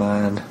blew my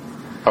mind.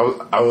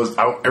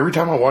 Every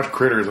time I watch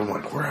Critters, I'm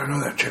like, where do I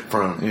know that chick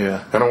from?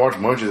 Yeah. And I watch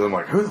Munchies, I'm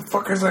like, who the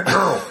fuck is that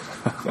girl?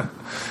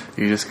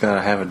 You just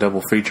gotta have a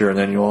double feature and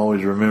then you'll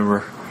always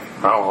remember.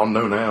 Oh, I'll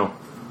know now.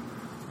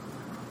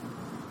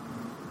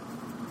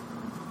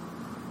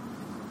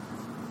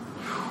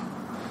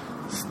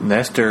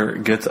 Nestor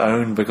gets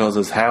owned because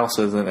his house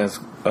isn't as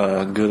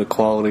good a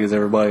quality as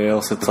everybody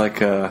else. It's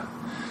like an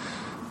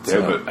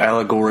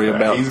allegory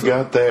about he's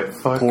got that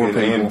fucking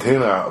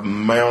antenna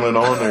mounted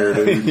on there,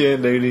 dude. Yeah,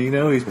 dude, you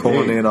know he's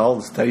pulling in all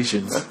the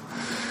stations.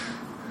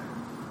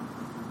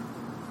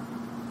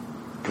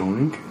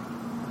 Doink.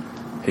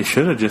 He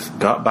should have just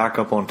got back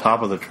up on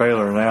top of the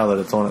trailer now that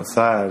it's on its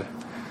side.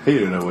 He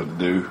didn't know what to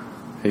do.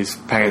 He's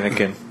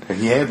panicking.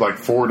 He had like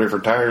 4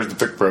 different tires to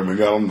pick from. He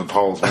got on the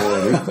tallest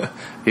one.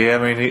 Yeah,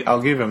 I mean,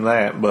 I'll give him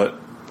that, but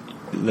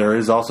there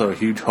is also a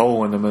huge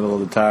hole in the middle of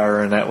the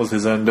tire, and that was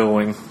his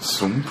undoing.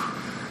 Zoom.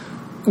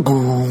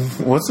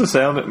 What's the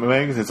sound it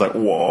makes? It's like,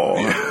 whoa.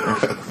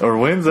 Yeah. Or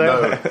when's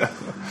that? No,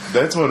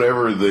 that's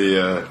whenever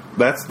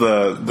that's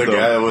the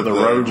guy with the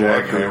road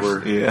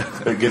jackhammer.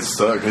 Yeah. It gets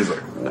stuck. He's like,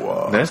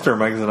 whoa. Nestor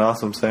makes an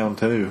awesome sound,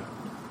 too.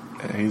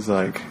 He's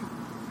like,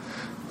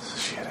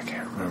 shit, I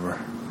can't remember.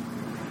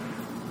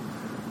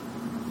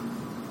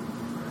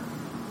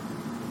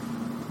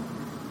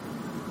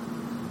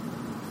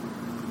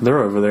 They're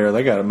over there.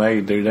 They got it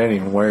made, dude. They ain't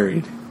even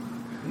worried.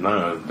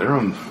 No, they're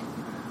on.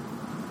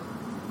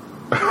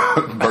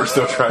 Bert's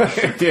still trying to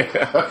shoot.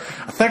 Yeah.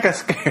 I think I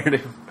scared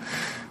him.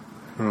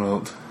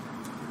 Well,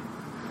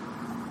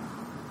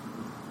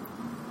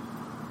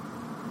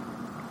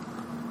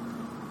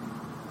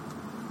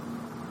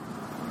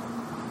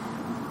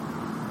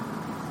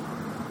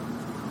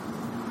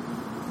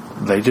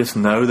 they just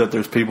know that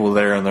there's people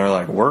there, and they're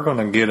like, we're going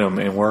to get them,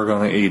 and we're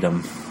going to eat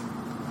them.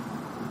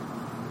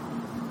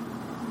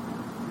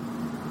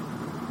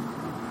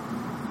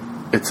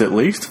 It's at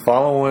least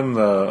following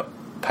the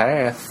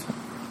path.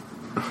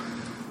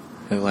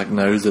 It like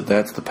knows that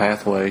that's the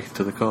pathway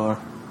to the car.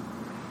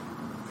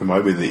 It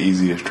might be the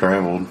easiest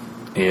traveled.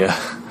 Yeah,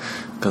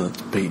 because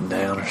it's beaten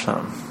down or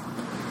something.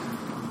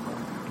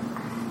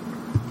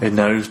 It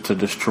knows to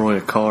destroy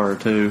a car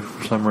too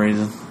for some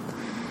reason.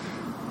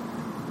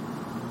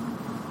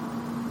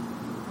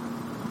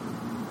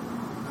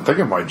 I think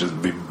it might just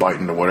be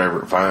biting to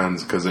whatever it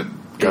finds because it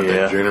got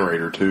that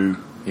generator too.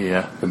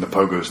 Yeah, and the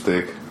pogo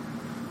stick.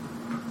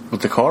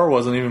 But the car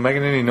wasn't even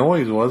making any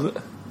noise, was it?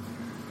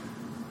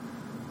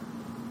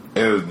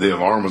 The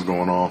alarm was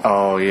going off.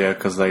 Oh, yeah,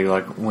 because they,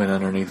 like, went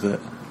underneath it.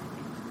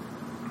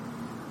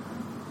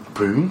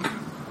 Punk.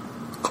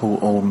 Cool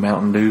old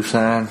Mountain Dew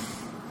sign.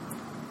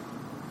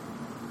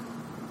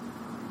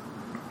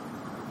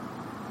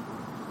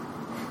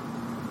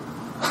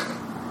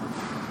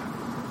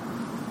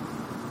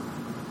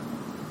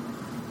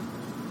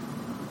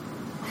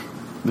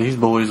 These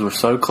boys were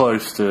so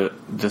close to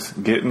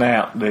just getting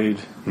out, dude.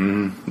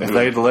 Mm-hmm. If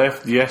they'd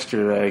left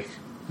yesterday...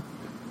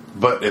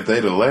 But if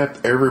they'd have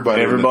left,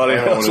 everybody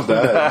else would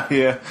have died.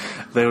 Yeah,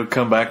 they would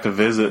come back to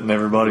visit, and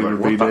everybody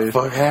would be dead. What the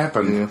fuck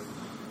happened? Yeah.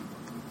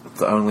 It's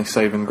the only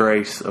saving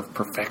grace of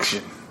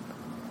perfection.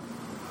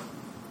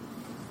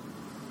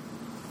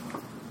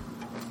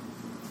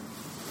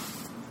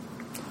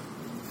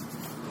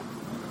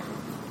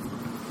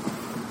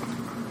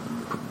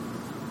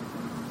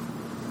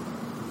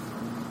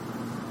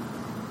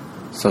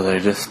 So they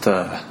just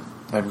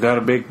they've got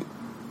a big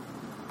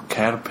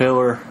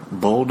Caterpillar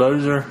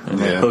bulldozer, and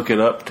they hook it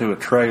up to a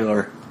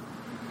trailer.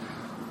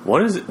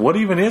 What is it? What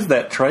even is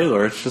that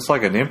trailer? It's just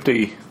like an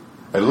empty.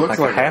 It looks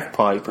like a half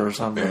pipe or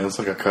something. Yeah, it's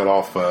like a cut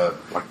off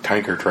like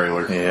tanker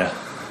trailer. Yeah,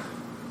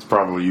 it's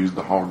probably used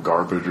to haul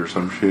garbage or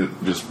some shit.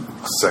 Just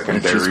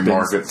secondary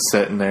market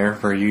sitting there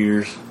for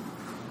years.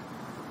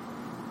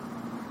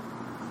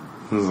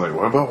 I was like,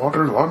 what about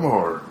Walter's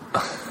lawnmower?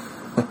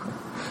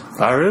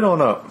 Fire it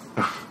on up.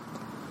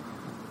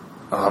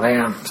 Oh,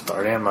 damn.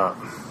 Start him up.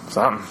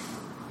 Something.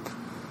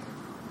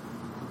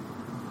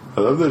 I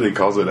love that he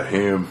calls it a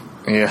ham.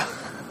 Yeah.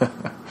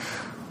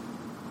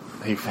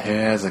 He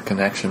has a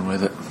connection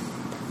with it.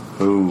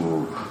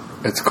 Ooh.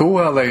 It's cool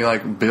how they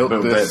built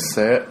this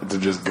set to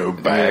just go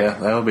back. Yeah,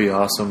 that would be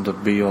awesome to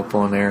be up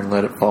on there and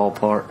let it fall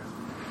apart.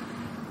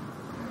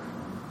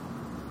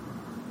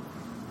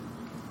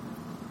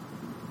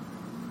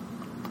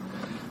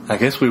 I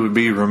guess we would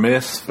be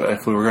remiss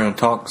if we were going to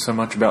talk so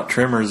much about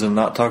Tremors and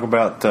not talk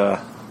about.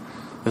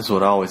 This is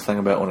what I always think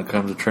about when it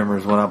comes to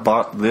Tremors. When I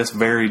bought this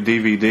very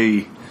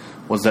DVD,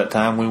 was that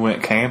time we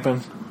went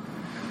camping?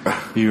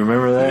 You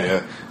remember that?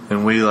 Yeah.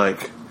 And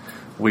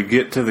we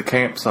get to the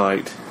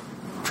campsite.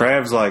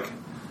 Trav's like,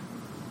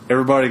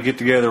 everybody get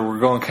together, we're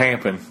going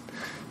camping.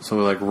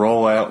 So we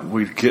roll out,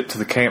 we get to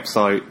the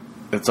campsite,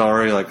 it's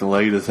already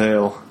late as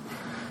hell.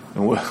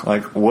 And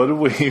what do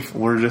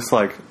we're just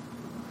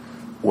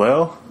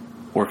well,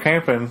 we're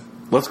camping,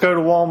 let's go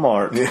to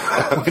Walmart.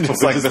 Yeah. We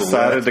just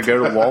decided to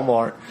go to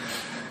Walmart.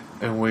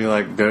 And we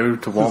go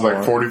to Walmart.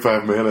 It's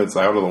 45 minutes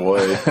out of the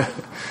way.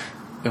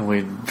 And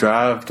we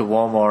drive to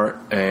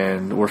Walmart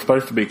and we're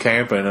supposed to be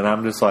camping and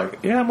I'm just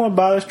yeah, I'm going to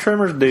buy this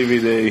Tremors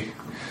DVD.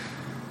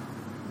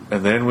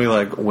 And then we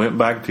went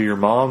back to your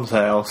mom's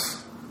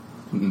house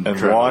and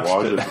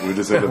watched it. We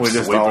just ended up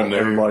sleeping there.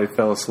 Everybody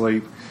fell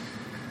asleep.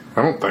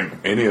 I don't think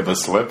any of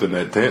us slept in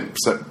that tent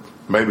except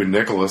maybe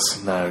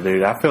Nicholas. No,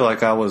 dude. I feel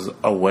like I was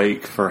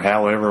awake for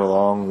however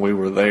long we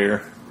were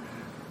there.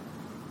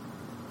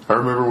 I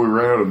remember we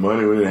ran out of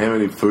money. We didn't have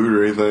any food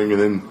or anything.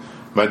 And then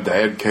my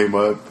dad came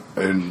up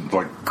and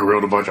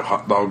grilled a bunch of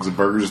hot dogs and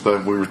burgers and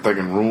stuff. We were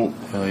thinking rule.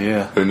 Hell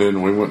yeah. And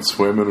then we went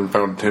swimming and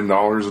found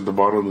 $10 at the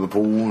bottom of the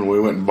pool, and we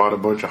went and bought a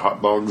bunch of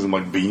hot dogs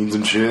and beans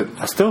and shit.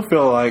 I still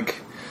feel like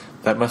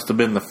that must have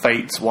been the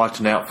fates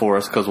watching out for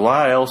us, because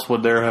why else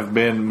would there have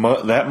been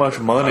that much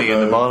money in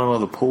the bottom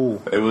of the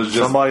pool? It was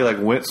just somebody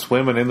went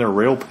swimming in their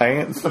real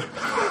pants and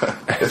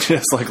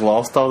just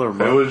lost all their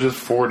money. It was just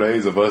 4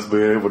 days of us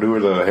being able to do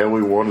whatever the hell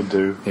we wanted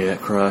to. Yeah, it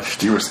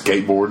crushed. You were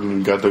skateboarding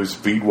and got those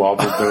speed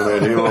wobbles down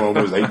that hill and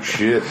almost ate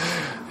shit.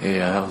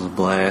 Yeah, that was a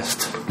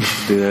blast.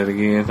 Do that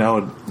again. I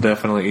would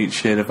definitely eat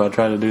shit if I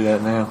tried to do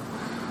that now.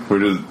 We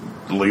just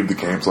leave the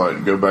campsite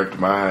and go back to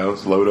my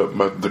house, load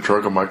up the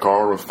trunk of my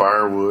car with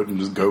firewood, and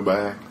just go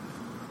back.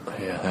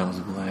 Yeah, that was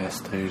a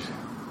blast, dude.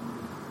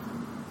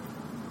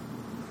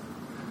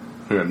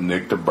 We got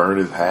Nick to burn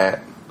his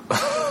hat.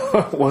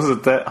 Was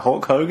it that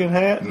Hulk Hogan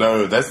hat?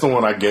 No, that's the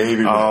one I gave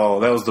him. Oh,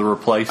 that was the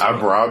replacement. I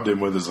bribed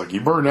him with this,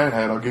 you burn that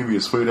hat, I'll give you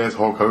a sweet-ass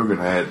Hulk Hogan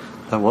hat.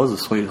 That was a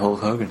sweet Hulk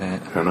Hogan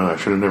hat. I know, I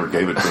should have never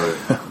gave it to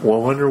him. Well,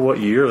 I wonder what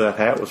year that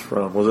hat was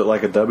from. Was it a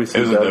WCW? It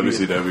was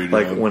a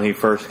WCW. When he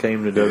first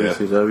came to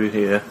WCW,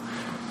 yeah.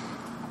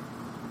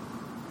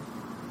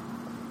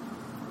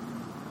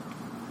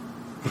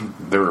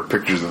 There were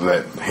pictures of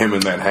him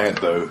in that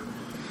hat, though,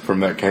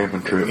 from that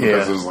camping trip.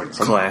 Yeah, it was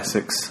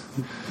classics.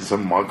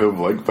 Some Monco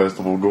Lake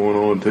Festival going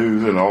on,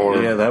 too. And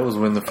that was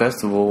when the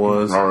festival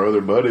was. Our other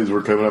buddies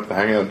were coming up to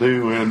hang out,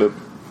 too. We ended up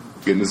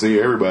getting to see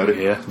everybody.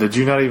 Yeah. Did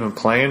you not even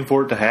plan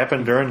for it to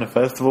happen during the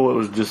festival? It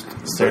was just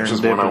serendipity. That's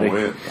just when I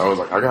went. I was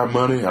I got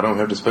money. I don't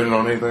have to spend it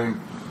on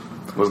anything.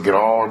 Let's get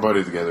all our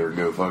buddies together and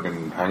go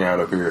fucking hang out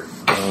up here.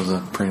 That was a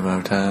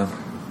primo time.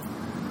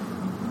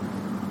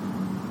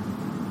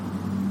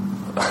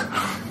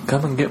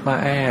 Come and get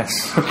my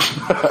ass.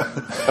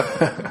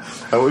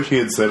 I wish he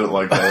had said it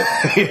like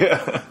that.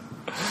 Yeah.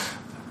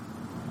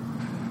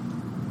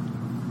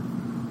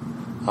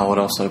 I would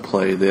also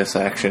play this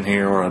action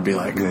here where I'd be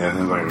trying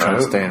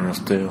to stand real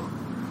still.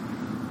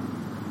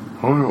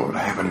 I wonder what would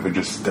happen if it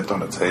just stepped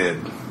on its head.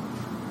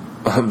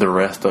 The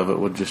rest of it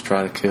would just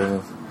try to kill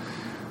him.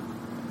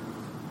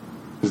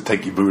 Just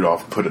take your boot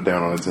off, put it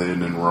down on its head,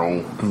 and then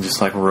roll. And just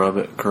rub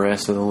it,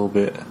 caress it a little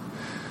bit.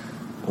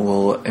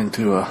 Lull it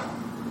into a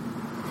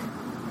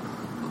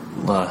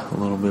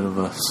little bit of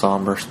a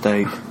somber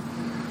state.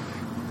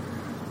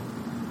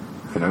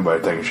 Ain't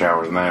nobody taking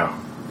showers now.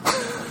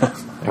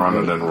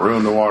 Running and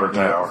ruin the water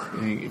tower.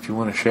 If you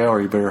want a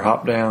shower, you better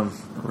hop down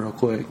real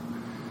quick.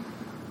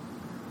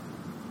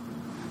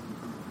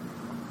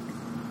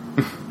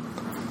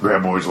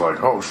 Grab boys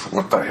oh,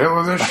 what the hell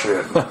is this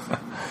shit?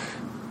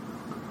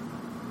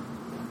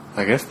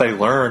 I guess they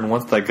learn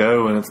once they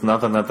go and it's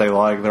nothing that they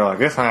like. They're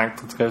this ain't,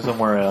 let's go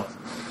somewhere else.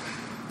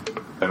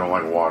 They don't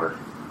like water.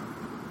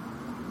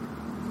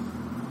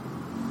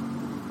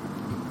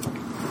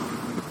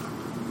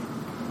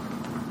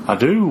 I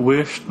do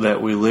wish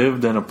that we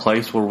lived in a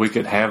place where we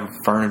could have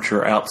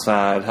furniture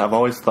outside. I've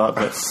always thought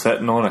that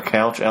sitting on a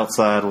couch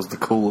outside was the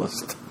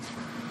coolest.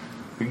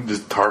 You can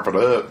just tarp it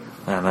up.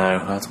 I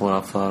know, that's what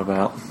I've thought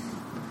about.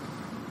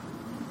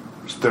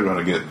 Still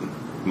gonna get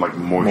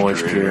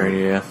moisture.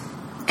 Yeah.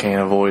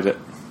 Can't avoid it.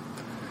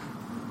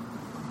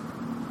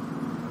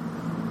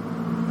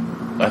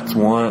 That's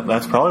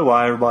probably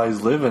why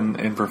everybody's living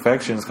in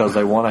perfections, because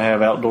they want to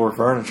have outdoor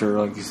furniture,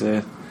 like you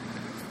said.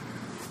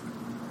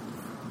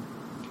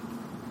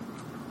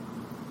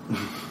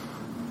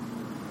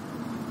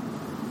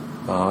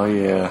 Oh,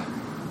 yeah.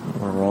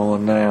 We're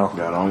rolling now.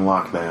 Got on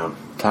lockdown.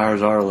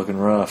 Tires are looking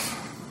rough.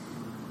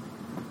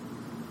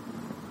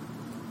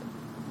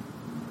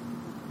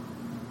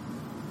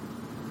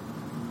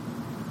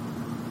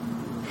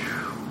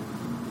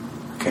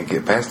 Can't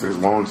get past those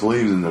long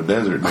sleeves in the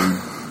desert, dude.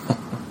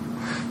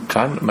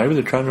 Maybe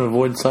they're trying to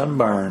avoid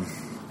sunburn.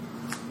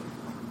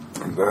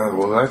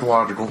 Well, that's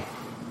logical.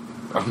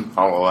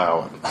 I'll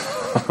allow it.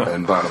 I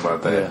hadn't thought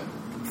about that.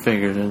 Yeah.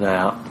 Figured it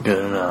out.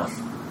 Good enough.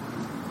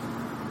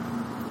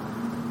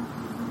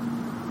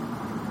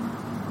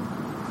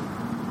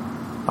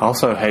 I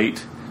also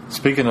hate,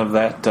 speaking of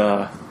that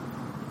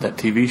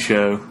TV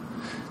show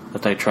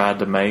that they tried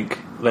to make,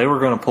 they were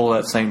going to pull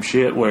that same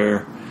shit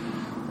where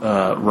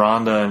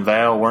Rhonda and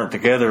Val weren't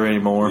together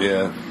anymore.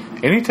 Yeah.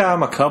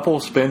 Anytime a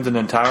couple spends an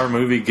entire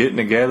movie getting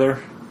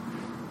together,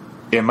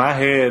 in my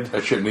head,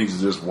 that shit needs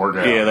to just work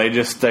out. Yeah, they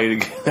just stay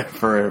together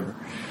forever.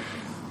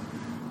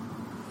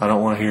 I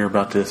don't want to hear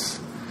about this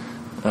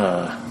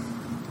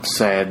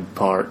sad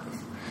part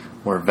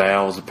where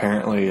Val's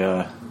apparently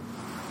an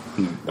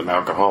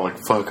alcoholic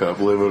fuck up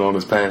living on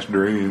his past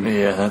dream.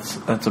 Yeah,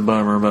 that's a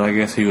bummer, but I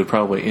guess he would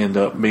probably end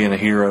up being a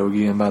hero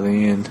again by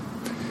the end.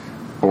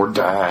 Or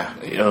die.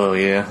 Oh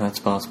yeah, that's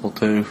possible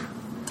too.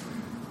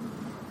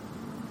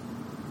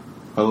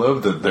 I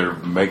love that they're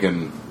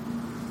making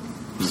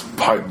just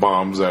pipe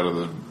bombs out of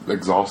the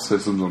exhaust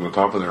systems on the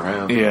top of their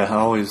house. Yeah, I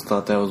always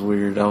thought that was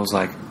weird. I was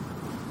like,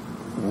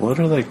 what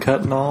are they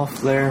cutting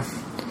off there?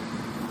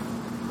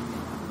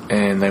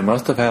 And they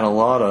must have had a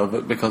lot of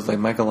it because they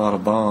make a lot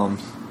of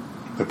bombs.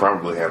 They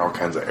probably had all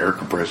kinds of air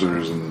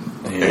compressors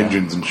and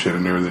engines and shit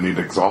in there they need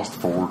exhaust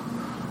for.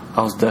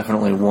 I was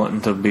definitely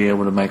wanting to be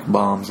able to make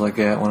bombs like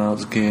that when I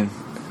was a kid.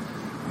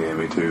 Yeah,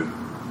 me too.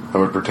 I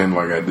would pretend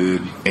like I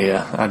did.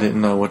 Yeah, I didn't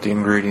know what the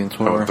ingredients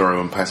were. I would throw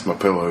them past my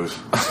pillows.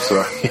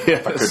 So yeah,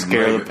 I couldn't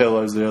scare the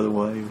pillows the other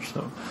way or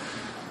something.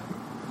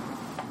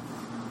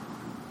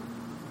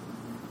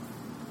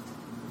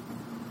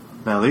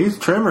 Now these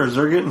trimmers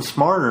are getting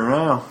smarter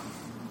now.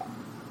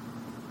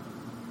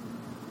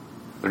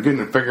 They're getting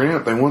it figured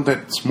out. They want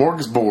that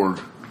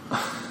smorgasbord.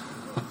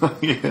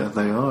 Yeah,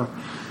 they are.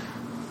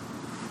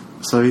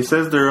 So he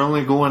says they're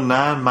only going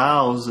 9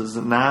 miles. Is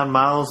it 9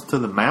 miles to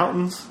the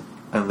mountains?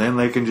 And then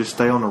they can just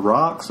stay on the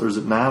rocks? Or is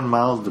it 9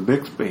 miles to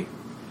Bixby?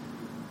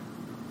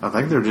 I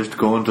think they're just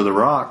going to the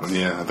rocks.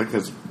 Yeah, I think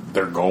that's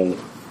their goal.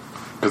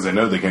 Because they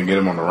know they can get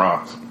them on the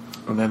rocks.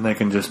 And then they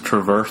can just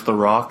traverse the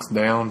rocks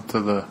down to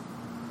the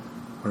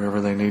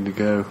wherever they need to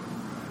go.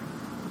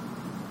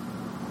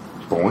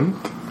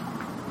 Boink.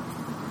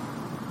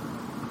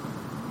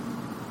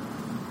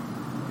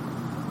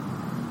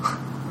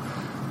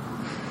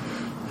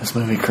 This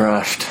movie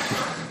crushed.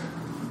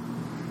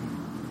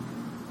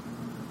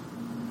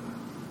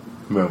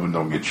 Melvin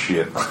don't get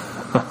shit.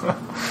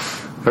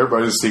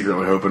 Everybody's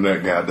secretly hoping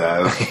that guy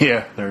dies.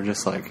 Yeah, they're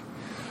just like,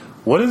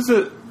 what is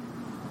it?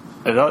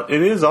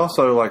 It is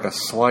also like a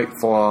slight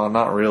flaw,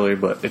 not really,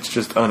 but it's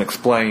just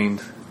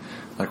unexplained,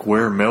 like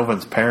where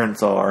Melvin's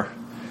parents are.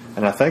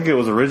 And I think it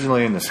was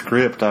originally in the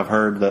script. I've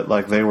heard that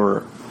like they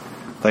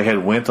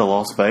had went to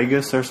Las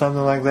Vegas or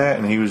something like that,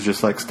 and he was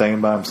just like staying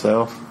by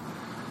himself.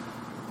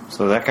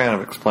 So that kind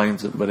of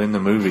explains it. But in the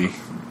movie,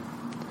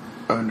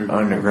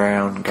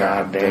 underground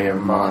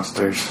goddamn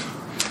monsters.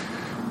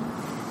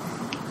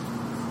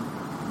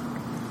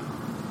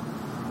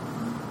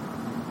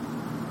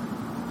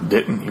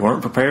 You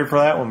weren't prepared for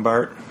that one,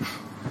 Bert.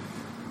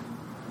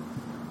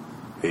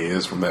 He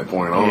is from that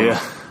point on.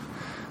 Yeah.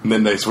 And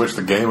then they switched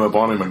the game up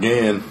on him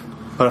again.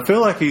 But I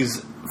feel like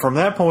from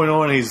that point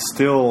on, he's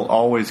still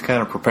always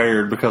kind of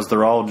prepared because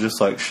they're all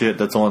just like shit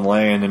that's on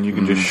land and you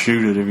can just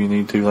shoot it if you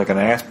need to, like an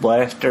ass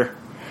blaster.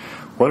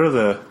 What are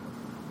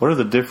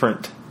the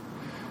different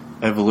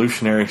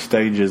evolutionary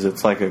stages?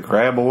 It's like a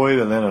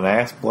graboid and then an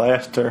ass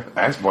blaster.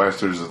 Ass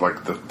blasters is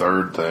like the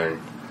third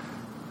thing.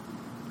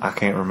 I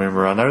can't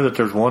remember. I know that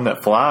there's one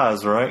that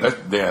flies, right?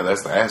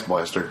 That's the ass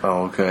blaster.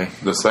 Oh, okay.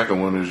 The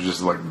second one is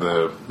just like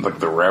the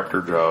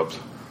raptor jobs.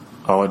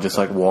 Oh, it just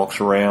like walks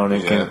around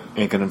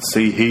and can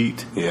see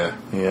heat. Yeah.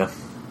 Yeah.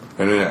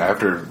 And then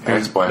after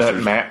ass blasters,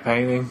 that matte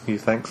painting, you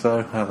think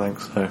so? I think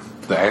so.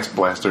 The ass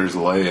blasters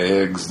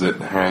lay eggs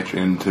that hatch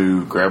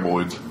into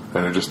graboids,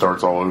 and it just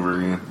starts all over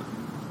again.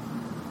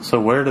 So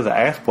where do the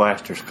ass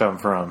blasters come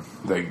from?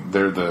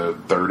 They're the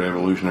third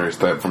evolutionary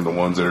step from the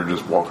ones that are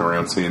just walking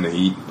around seeing the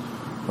heat.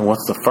 And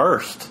what's the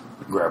first?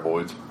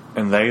 Graboids.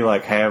 And they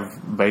like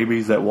have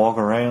babies that walk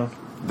around?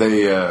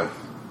 They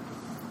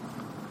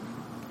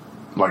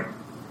like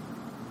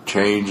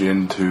change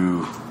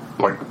into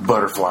like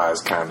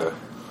butterflies, kind of.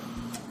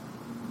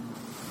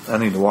 I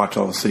need to watch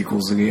all the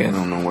sequels again. I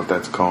don't know what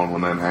that's called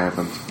when that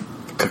happens.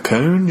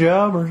 Cocoon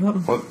job or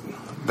something? Well,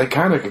 they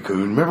kind of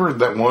cocoon. Remember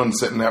that one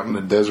sitting out in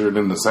the desert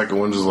and the second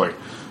one just like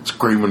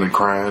screaming and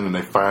crying and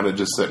they find it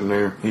just sitting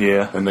there?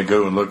 Yeah. And they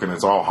go and look and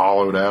it's all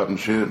hollowed out and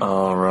shit.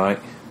 All right.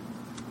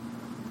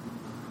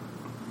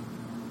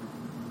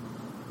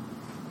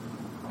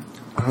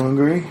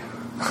 Hungry?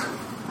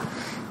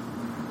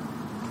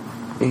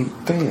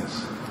 Eat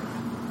this.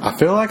 I I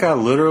feel like I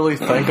literally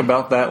think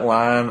about that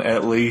line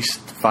at least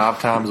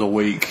 5 times a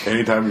week.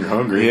 Anytime you're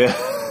hungry.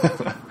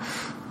 Yeah.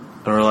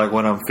 Or like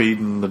when I'm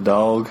feeding the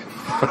dog.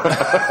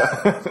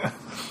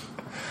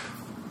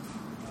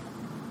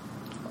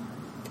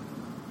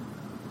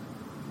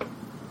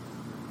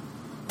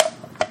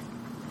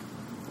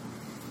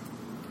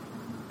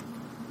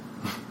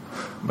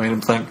 Made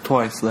him think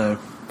twice, though.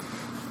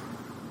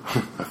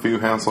 A few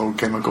household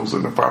chemicals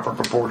in the proper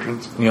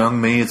proportions.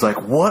 Young me is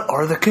like, what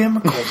are the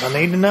chemicals? I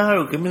need to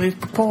know. Give me these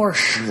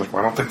proportions. He's like,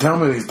 why don't they tell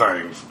me these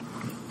things?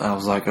 I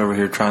was like over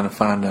here trying to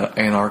find an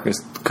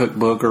anarchist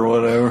cookbook or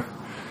whatever.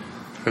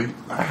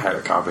 I had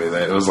a copy of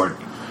that. It was like,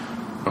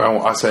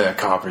 well, I say a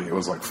copy. It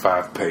was like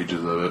 5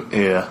 pages of it.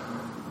 Yeah.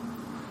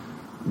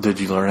 Did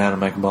you learn how to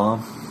make a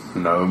bomb?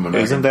 No, man.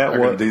 I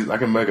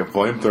can make a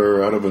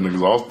flamethrower out of an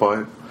exhaust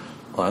pipe.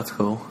 Well, that's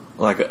cool.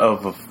 Like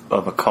of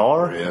a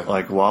car? Yeah.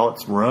 Like while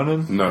it's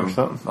running? No. Or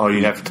something? Oh,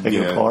 you have to take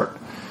it apart?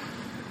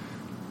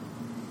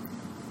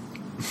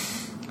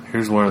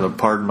 Here's where the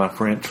pardon my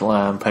French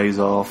line pays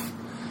off.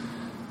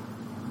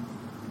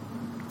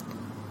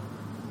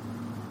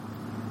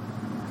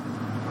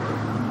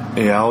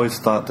 Yeah, I always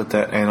thought that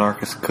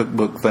anarchist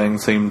cookbook thing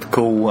seemed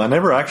cool. I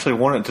never actually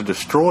wanted to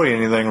destroy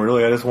anything,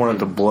 really. I just wanted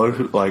to blow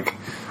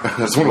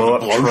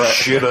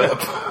shit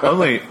up.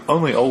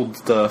 only old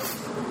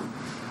stuff.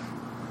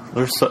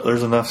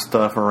 There's enough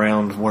stuff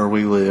around where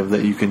we live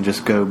that you can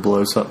just go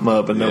blow something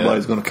up and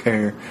nobody's going to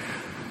care.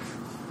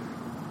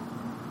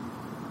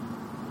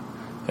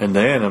 And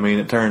then, I mean,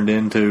 it turned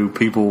into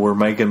people were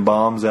making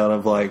bombs out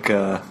of like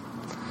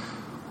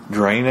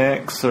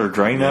Dranex or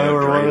Drano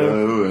or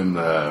whatever. And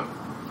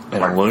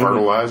like aluminum.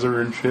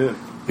 Fertilizer and shit.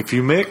 If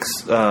you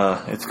mix,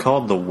 it's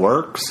called the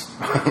Works.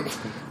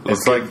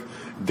 It's like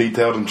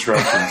detailed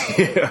instructions.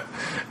 Yeah,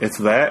 it's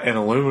that and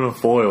aluminum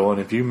foil,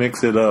 and if you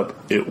mix it up,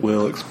 it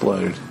will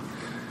explode.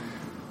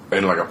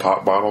 In like a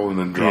pop bottle and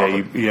then drop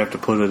it? You have to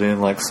put it in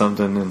like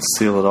something and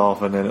seal it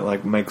off, and then it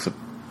like makes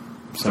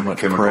so much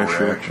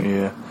pressure. Reaction.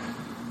 Yeah.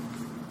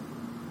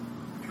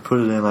 If you put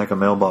it in like a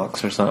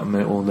mailbox or something,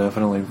 it will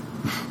definitely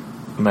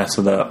mess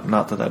it up.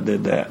 Not that I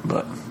did that,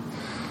 but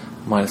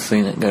might have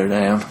seen it go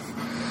down.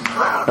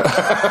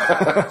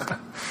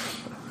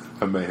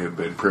 I may have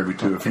been privy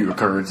to a few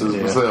occurrences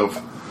myself.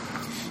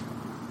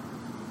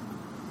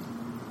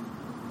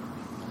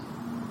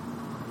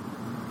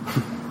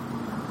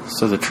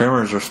 So the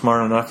trimmers are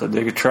smart enough to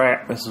dig a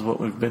trap. This is what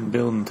we've been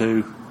building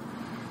to.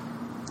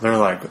 They're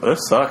like,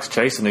 this sucks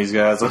chasing these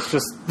guys. Let's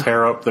just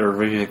tear up their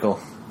vehicle.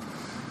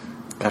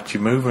 Got you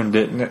moving,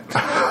 didn't it?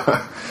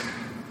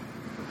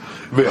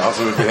 It'd be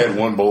awesome if you had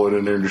one bullet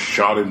in there and just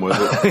shot him with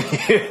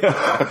it.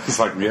 Yeah. It's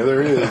like, yeah,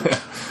 there is.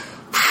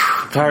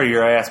 Tired of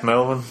your ass,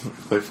 Melvin.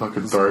 They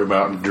fucking throw him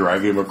out and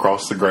drag him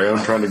across the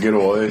ground trying to get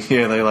away.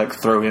 Yeah, they like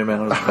throw him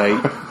out of his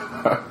bait.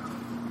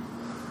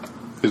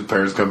 His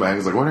parents come back.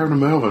 He's like, what happened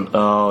to Melvin?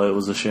 Oh, it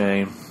was a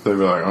shame. They'd be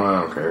like, oh,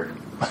 I don't care.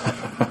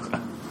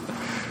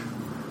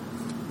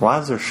 Why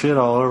is there shit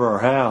all over our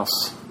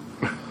house?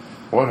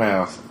 What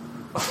house?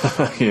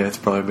 Yeah, it's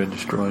probably been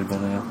destroyed by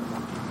now.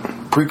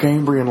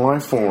 Precambrian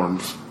life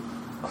forms.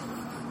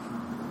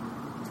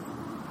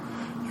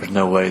 There's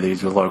no way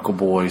these are local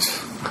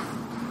boys.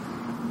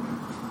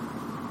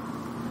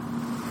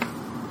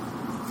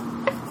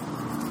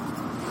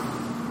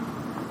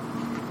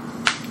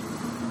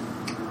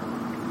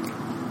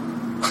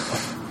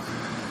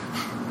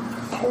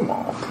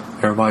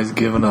 Everybody's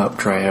giving up,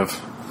 Trav.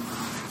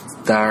 It's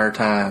dire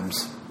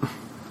times.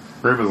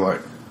 Rip is like,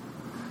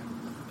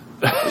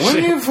 what are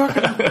you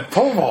fucking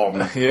pole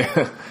vaulting?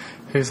 Yeah.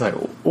 He's like,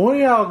 what are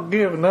y'all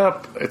giving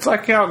up? It's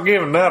like y'all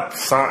giving up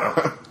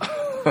something.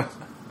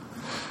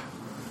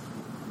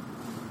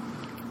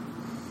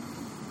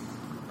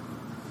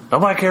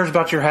 Nobody cares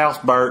about your house,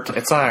 Bert.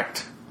 It's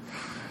act.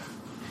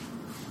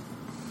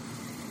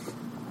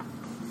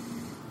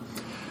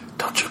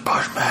 Don't you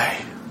push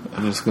me.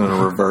 I'm just going to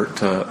revert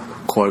to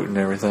quoting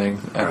everything.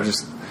 I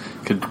just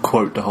could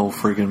quote the whole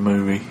freaking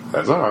movie.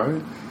 That's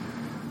alright.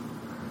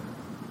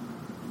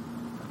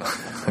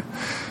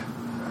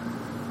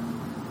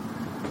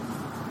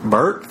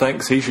 Bert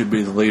thinks he should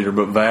be the leader,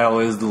 but Val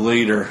is the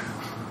leader.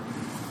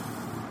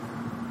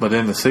 But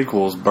in the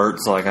sequels,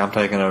 Bert's like, I'm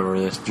taking over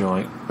this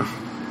joint.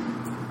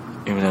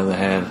 Even though they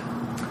had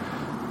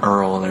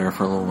Earl there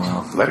for a little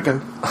while. Let it go.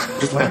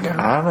 Just let it go.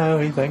 I know,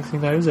 he thinks he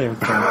knows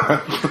everything.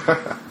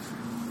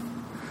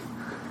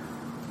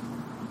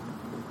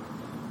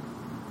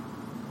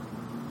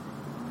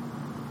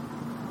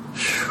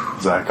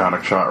 It's an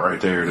iconic shot right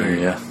there, dude.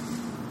 Yeah.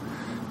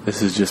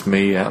 This is just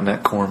me out in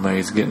that corn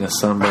maze getting a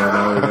sunburn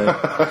all day.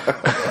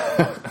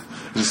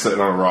 Just sitting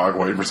on a rock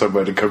waiting for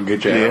somebody to come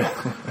get you out.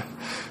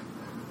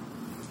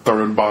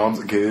 Throwing bombs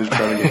at kids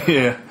trying to get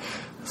Yeah.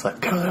 It's like,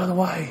 go the other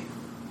way.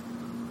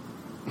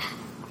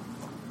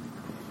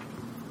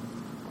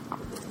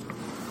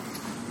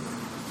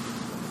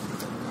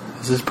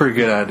 This is a pretty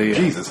good idea.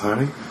 Jesus,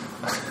 honey.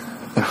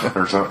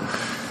 Or something.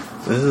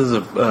 This is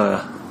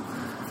a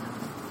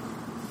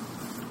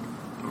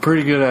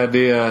pretty good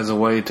idea as a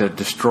way to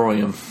destroy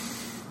him.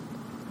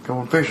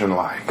 going fishing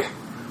like?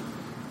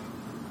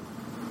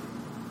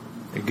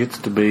 It gets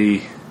to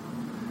be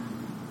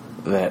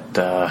that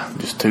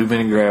just too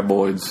many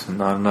graboids and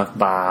not enough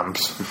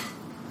bombs.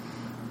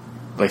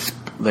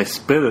 They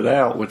spit it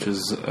out, which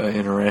is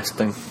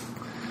interesting.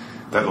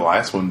 That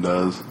last one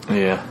does.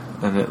 Yeah,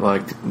 and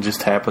it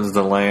just happens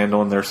to land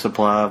on their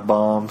supply of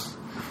bombs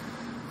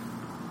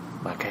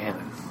by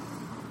cannon.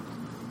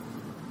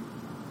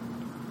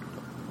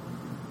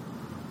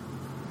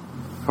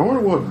 I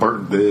wonder what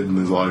Bert did in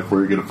his life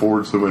where he could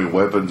afford so many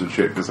weapons and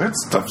shit, because that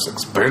stuff's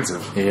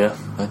expensive. Yeah,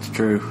 that's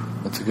true.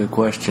 That's a good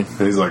question.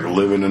 And he's like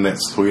living in that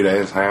sweet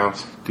ass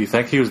house. Do you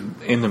think he was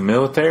in the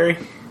military?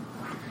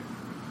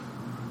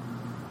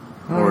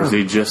 Or is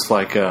he just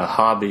like a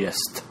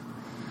hobbyist?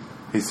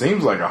 He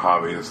seems like a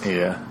hobbyist.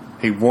 Yeah.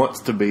 He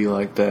wants to be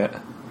like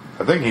that.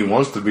 I think he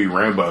wants to be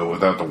Rambo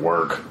without the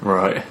work.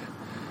 Right.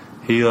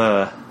 He,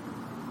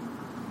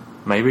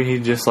 maybe he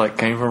just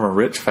came from a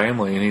rich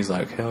family and he's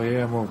like, hell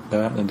yeah, I'm going to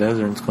go out in the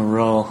desert and it's going to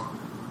roll.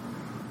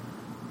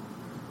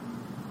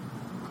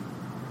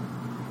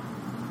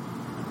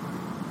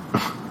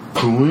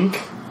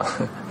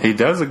 Poink. He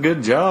does a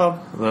good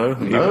job, though.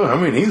 No,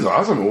 I mean, he's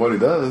awesome at what he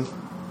does.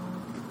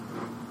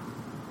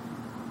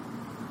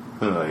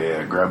 Oh,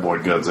 yeah,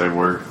 graboid guns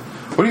everywhere.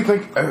 What do you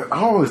think? I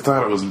always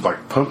thought it was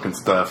like pumpkin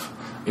stuff.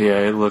 Yeah,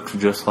 it looks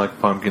just like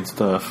pumpkin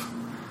stuff.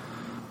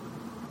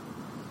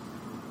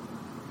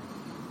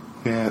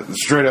 Yeah,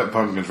 straight up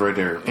pumpkins right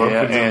there.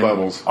 Pumpkins and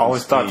bubbles. I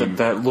always thought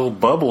that little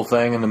bubble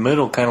thing in the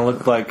middle kind of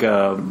looked like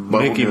a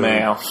Mickey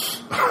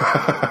Mouse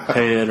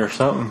head or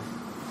something.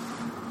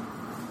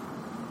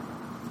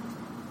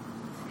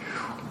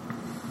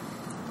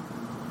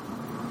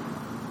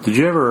 Did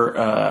you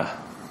ever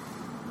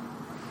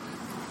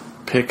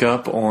pick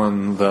up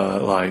on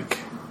the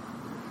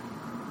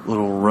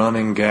little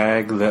running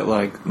gag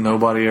that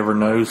nobody ever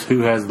knows who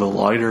has the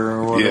lighter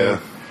or whatever? Yeah.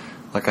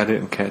 I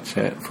didn't catch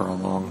that for a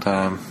long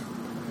time.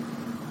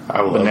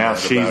 I love but now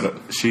that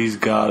she's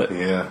got it.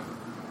 Yeah.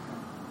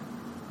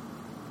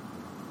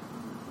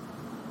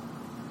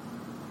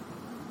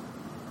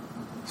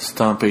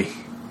 Stumpy.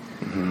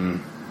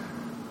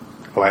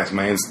 Mm-hmm. Last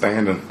man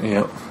standing.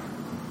 Yep.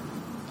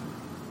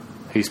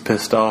 He's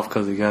pissed off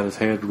because he got his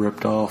head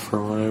ripped off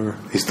or whatever.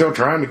 He's still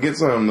trying to get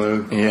some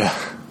though. Yeah.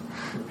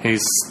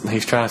 He's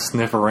trying to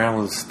sniff around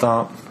with a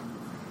stump.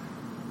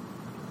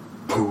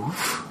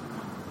 Poof.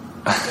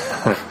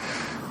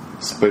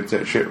 Spits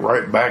that shit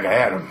right back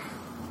at him.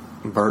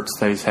 Bert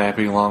stays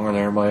happy longer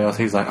than everybody else.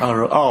 He's like,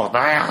 oh,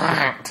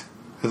 that.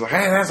 He's like,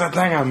 hey, that's that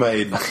thing I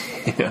made.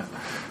 Yeah.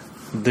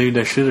 Dude,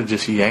 they should have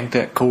just yanked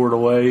that cord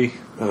away.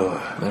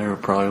 Ugh. They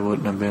probably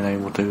wouldn't have been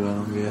able to, I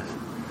don't guess.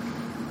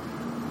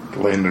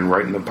 Landed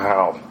right in the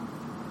pile.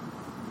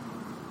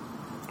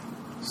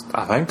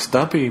 I think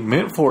Stumpy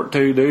meant for it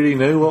too, dude. He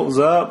knew what was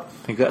up.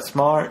 He got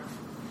smart.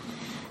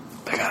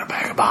 They got a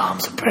bag of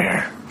bombs up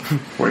there.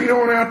 What are you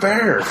doing out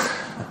there?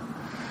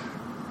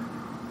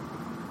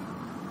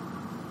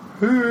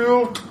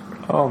 Help!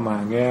 Oh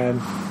my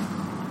God.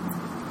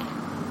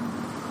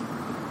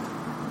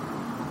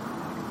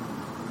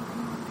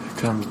 It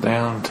comes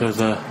down to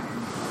the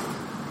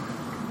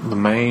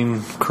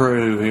main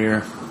crew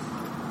here.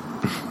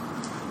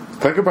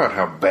 Think about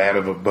how bad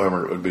of a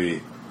bummer it would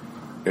be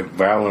if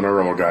Val and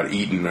Earl got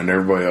eaten and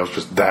everybody else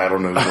just died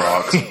on those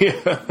rocks.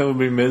 Yeah, it would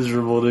be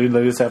miserable, dude.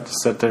 They just have to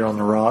sit there on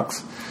the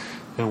rocks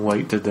and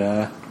wait to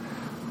die.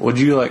 Would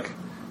you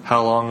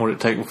how long would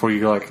it take before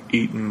you're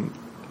eating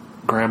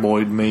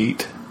graboid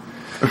meat?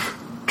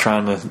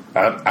 Trying to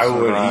I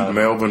would eat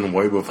Melvin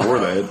way before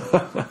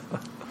that.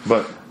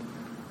 But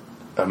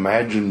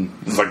imagine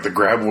the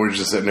graboids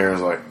just sitting there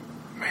and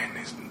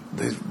man,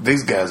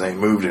 these guys ain't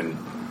moved in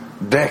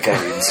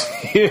decades.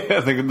 Yeah,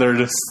 I think they're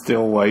just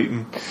still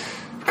waiting.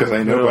 Because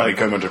ain't nobody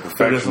coming to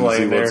perfection. They're just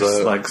laying there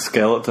up. like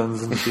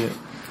skeletons and shit.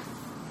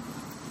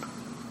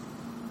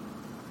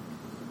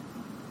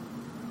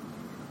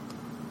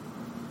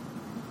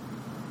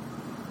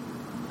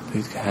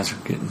 These guys are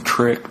getting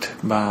tricked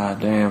by a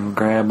damn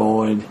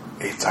graboid.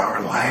 It's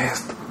our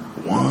last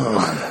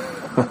one.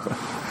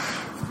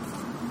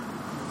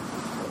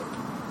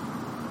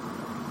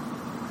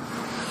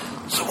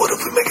 So what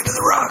if we make it to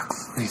the rocks?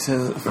 He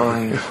says it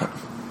funny.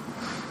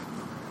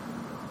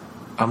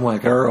 I'm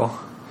like Earl.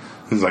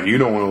 He's like, you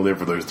don't want to live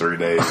for those 3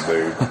 days,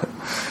 dude.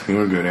 You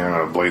want to go down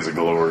on a blaze of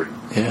glory.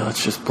 Yeah,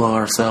 let's just blow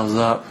ourselves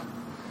up.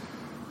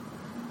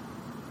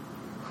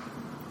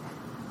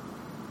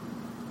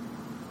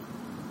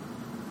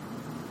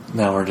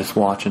 Now we're just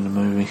watching the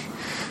movie.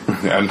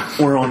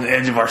 We're on the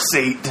edge of our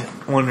seat,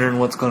 wondering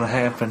what's going to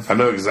happen. I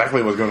know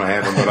exactly what's going to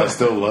happen, but I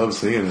still love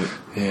seeing it.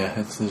 Yeah,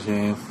 it's a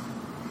shame.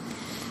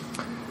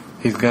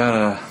 He's got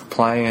a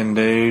plan,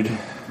 dude.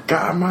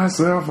 Got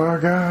myself a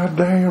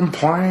goddamn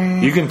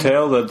plan. You can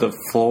tell that the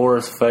floor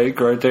is fake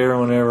right there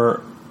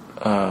whenever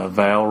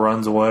Val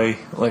runs away.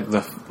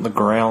 The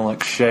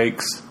ground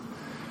shakes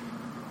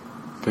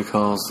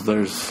because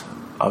there's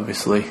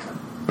obviously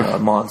a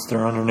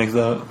monster underneath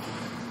that.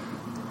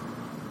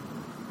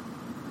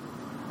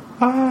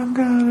 I'm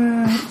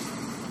gonna.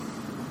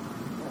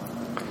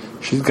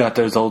 She's got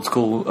those old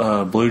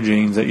school blue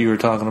jeans that you were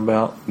talking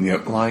about.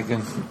 Yep.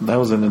 Liking. That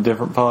was in a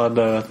different pod,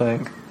 though, I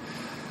think.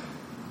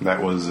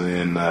 That was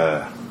in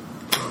the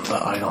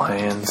Idle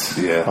Hands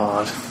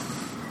pod.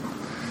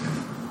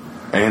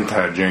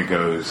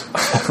 Anti-Jenkos.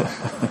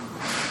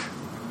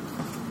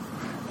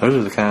 Those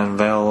are the kind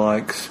Val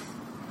likes.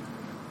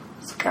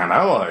 It's the kind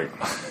I like.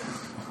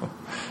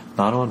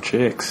 Not on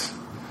chicks.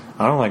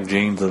 I don't like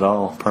jeans at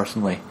all,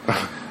 personally.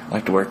 I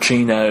like to wear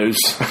chinos.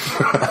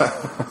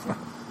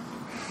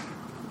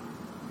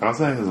 I'll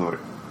say this, look.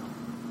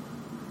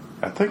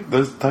 I think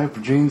those type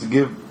of jeans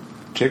give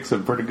chicks a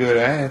pretty good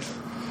ass.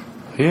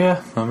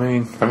 Yeah, I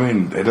mean,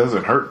 it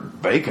doesn't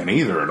hurt Bacon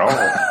either at all.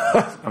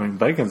 I mean,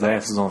 Bacon's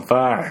ass is on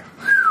fire.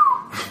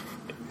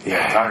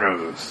 Yeah,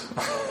 tacos.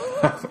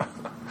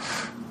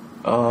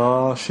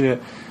 Oh,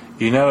 shit.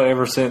 You know,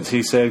 ever since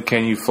he said,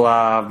 "Can you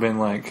fly?" I've been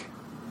like,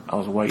 I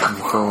was waiting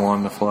for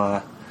one to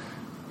fly.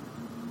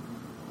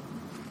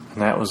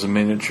 And that was a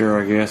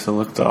miniature, I guess. It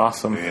looked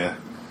awesome. Yeah.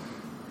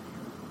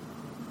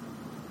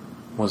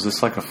 Was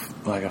this like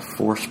a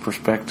forced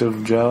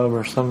perspective job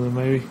or something,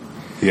 maybe?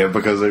 Yeah,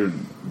 because they're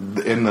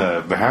in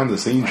the behind the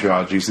scenes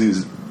shots, you see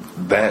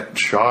that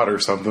shot or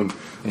something.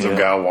 Some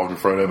guy walking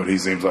in front of it. He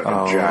seems like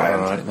a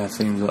giant. Right.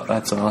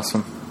 That's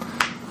awesome.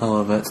 I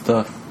love that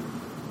stuff.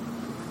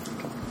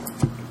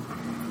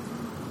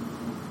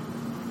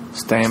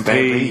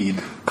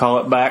 Stampede. Call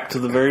it back to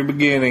the very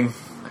beginning,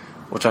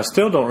 which I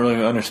still don't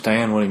really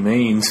understand what he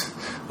means.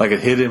 Like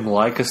it hit him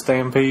like a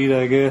stampede,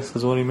 I guess,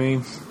 is what he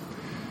means.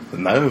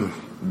 No,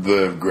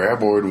 the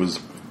graboid was.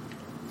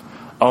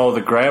 Oh,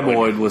 the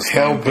graboid was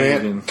hell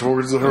bent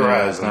towards the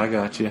horizon. Yeah, I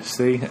got you.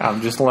 See,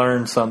 I've just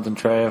learned something,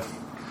 Trav.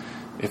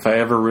 If I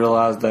ever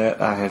realized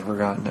that, I had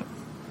forgotten it.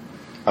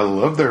 I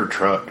love their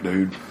truck,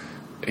 dude.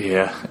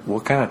 Yeah.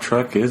 What kind of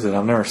truck is it?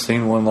 I've never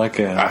seen one like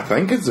that. I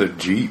think it's a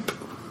Jeep.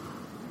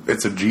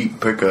 It's a Jeep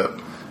pickup.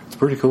 It's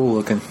pretty cool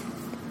looking.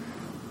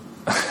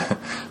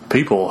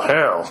 People,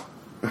 hell.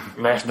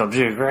 National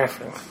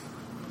Geographic.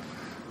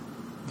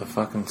 The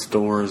fucking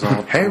store is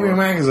all Heavy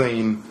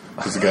magazine.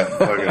 It's got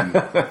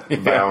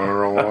fucking bow and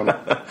roll on it.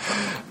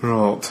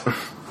 Right.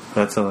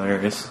 That's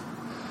hilarious.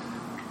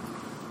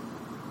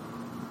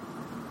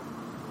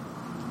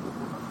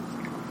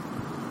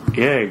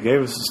 Yeah, he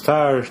gave us his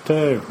tires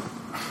too.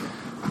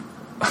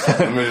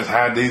 Let me just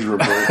hide these real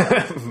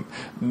quick.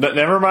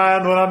 Never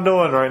mind what I'm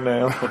doing right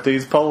now with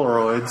these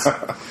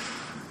Polaroids.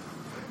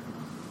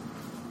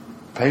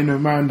 Pay no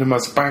mind to my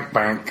spank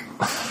bank.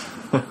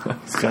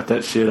 He's got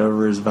that shit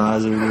over his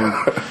visor, dude.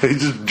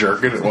 He's just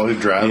jerking it while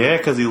he's driving. Yeah,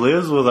 because he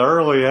lives with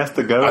Earl. He has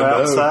to go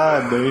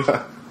outside, dude.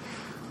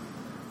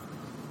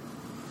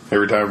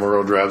 Every time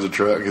Earl drives a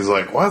truck, he's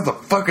like, "Why the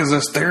fuck is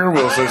this steering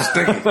wheel so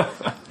sticky?"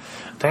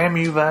 Damn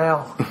you,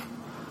 Val.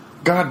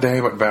 God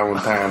damn it,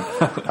 Valentine.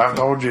 I've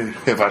told you.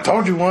 If I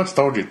told you once,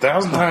 told you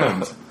 1,000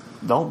 times.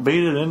 Don't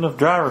beat it in the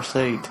driver's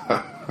seat.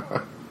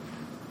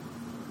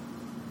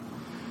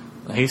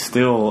 He's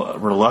still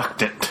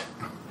reluctant.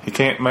 He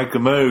can't make a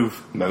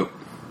move. Nope.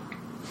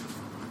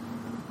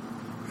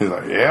 He's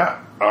like,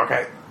 yeah,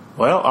 okay.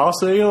 Well, I'll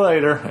see you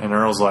later. And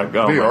Earl's like,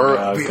 oh, my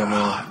God, come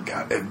on.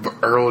 God, if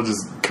Earl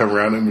just come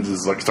around him and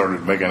just like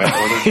started making out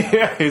with him.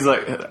 Yeah, he's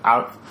like,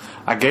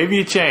 I gave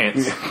you a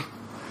chance. Yeah.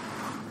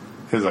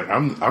 He's like,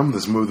 I'm the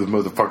smoothest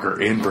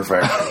motherfucker in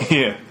perfection.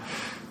 Yeah.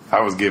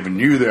 I was giving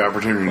you the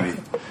opportunity.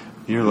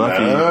 You're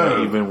lucky that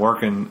you've been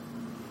working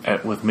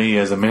with me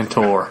as a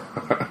mentor.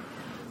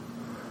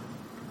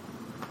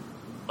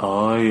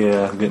 Oh,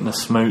 yeah, getting a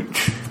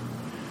smooch.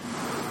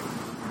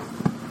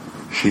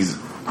 She's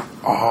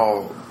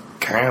all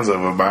kinds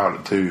of about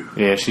it, too.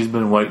 Yeah, she's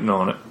been waiting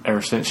on it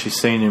ever since she's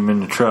seen him in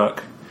the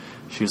truck.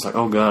 She was like,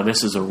 oh, God,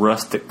 this is a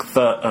rustic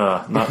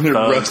thug. Not thug.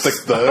 Rustic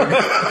thug?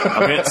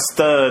 I meant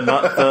stud,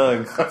 not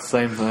thug.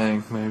 Same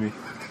thing, maybe.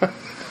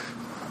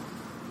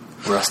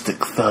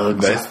 Rustic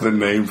thugs. That's the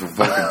name for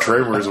fucking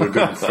Tremors. We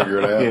couldn't figure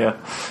it out. Yeah.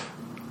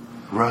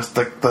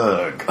 Rustic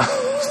Thug.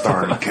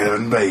 Starring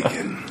Kevin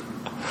Bacon.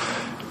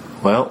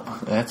 Well,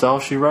 that's all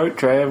she wrote,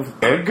 Trav.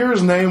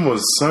 Edgar's name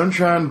was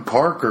Sunshine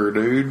Parker,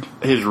 dude.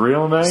 His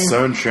real name?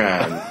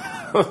 Sunshine.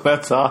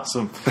 That's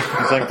awesome.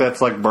 You think that's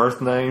like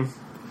birth name?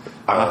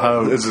 I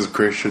hope. This is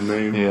Christian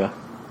name. Yeah.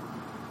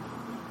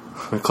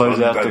 We close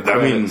out the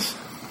credits. I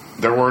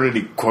mean, there weren't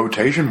any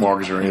quotation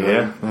marks or anything.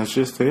 Yeah, that's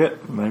just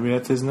it. Maybe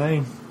that's his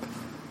name.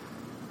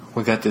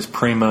 We got this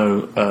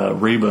Primo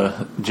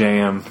Reba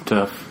jam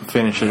to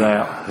finish it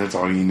out. That's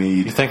all you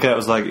need. You think that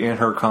was like in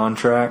her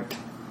contract?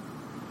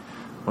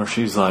 Where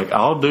she's like,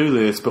 I'll do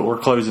this, but we're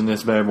closing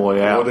this bad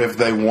boy out. What if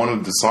they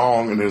wanted the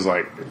song and it was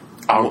like,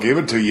 I'll give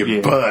it to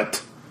you,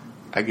 but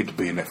I get to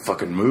be in that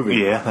fucking movie.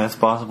 Yeah, that's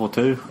possible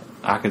too.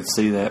 I could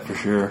see that for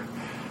sure.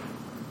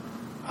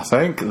 I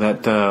think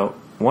that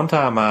one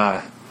time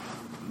I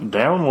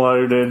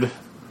downloaded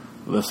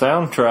the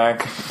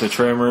soundtrack to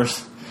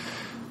Tremors,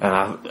 and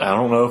I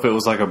don't know if it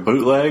was like a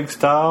bootleg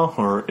style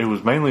or it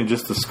was mainly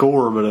just the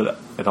score, but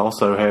it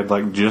also had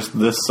like just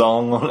this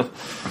song on it.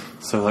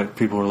 So like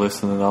people were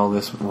listening to all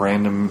this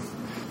random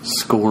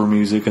score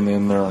music, and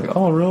then they're like,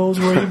 "Oh, Rose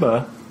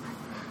Reba."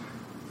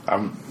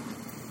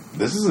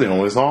 This is the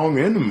only song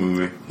in the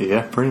movie.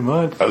 Yeah, pretty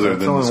much. Other That's than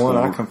the only the one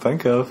I score. can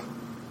think of.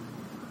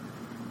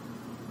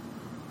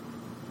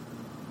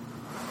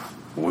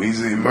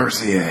 Wheezy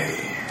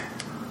Mercier.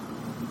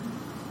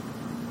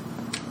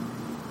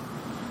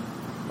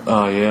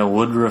 Oh yeah,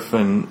 Woodruff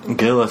and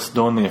Gillis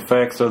doing the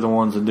effects are the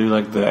ones that do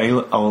like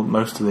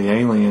most of the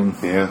alien.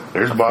 Yeah,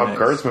 there's Bob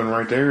effects. Kurtzman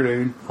right there,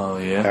 dude. Oh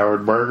yeah.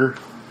 Howard Berger.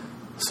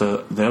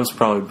 So that was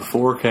probably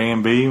before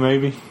K&B,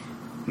 maybe.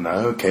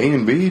 No,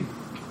 K&B.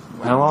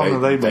 How long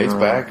have they been Dates around?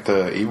 back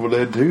to Evil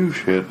Dead 2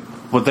 shit.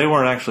 But they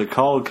weren't actually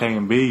called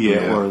K&B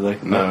yet, were they?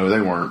 No,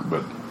 they weren't.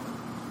 But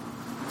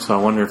So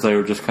I wonder if they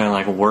were just kind of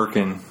like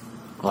working,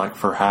 like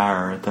for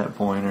hire at that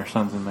point or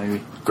something,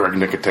 maybe. Greg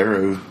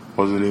Nicotero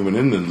wasn't even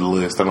in the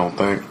list, I don't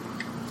think.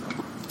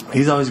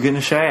 He's always getting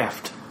a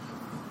shaft.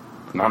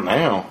 Not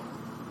now.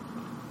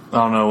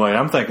 Oh no, wait!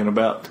 I'm thinking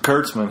about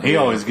Kurtzman. He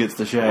always gets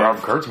the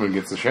shaft. Rob Kurtzman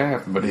gets the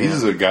shaft, but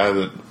he's a guy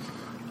that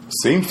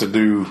seems to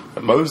do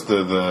most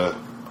of the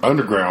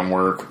underground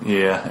work.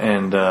 Yeah,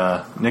 and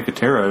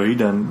Nicotero,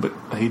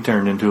 he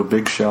turned into a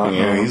big shot.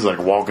 Yeah, now. he's like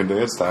Walking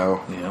Dead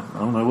style. Yeah, I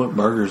don't know what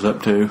Berger's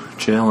up to,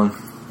 chilling.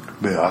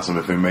 Be awesome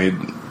if he made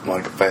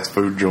like a fast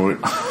food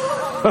joint.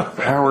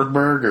 Howard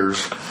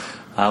Burgers.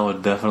 I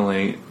would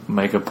definitely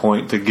make a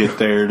point to get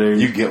there, dude.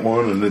 You get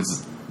one and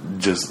it's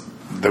just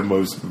the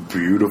most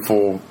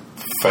beautiful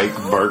fake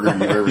burger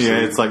you've ever seen. Yeah,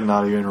 it's like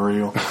not even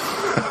real.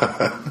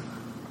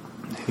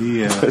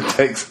 It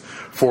takes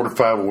 4 to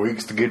 5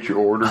 weeks to get your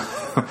order.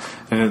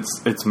 And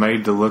it's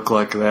made to look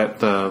like that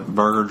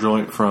burger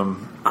joint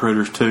from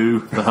Critters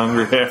 2, The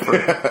Hungry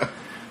Heifer.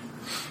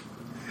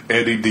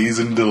 Eddie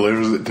Deason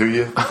delivers it to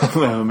you. That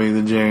would be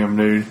the jam,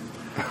 dude.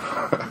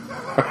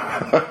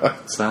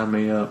 Sign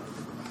me up.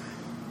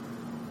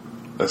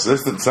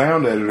 Assistant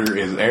sound editor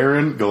is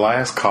Aaron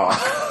Glasscock.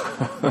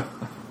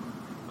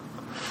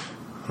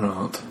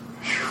 Right.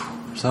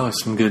 There's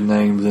always some good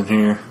names in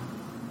here.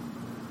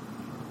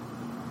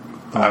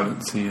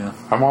 Let's see.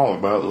 I'm all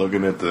about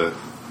looking at the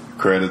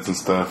credits and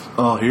stuff.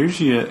 Oh, here's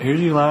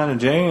your line of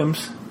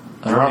jams.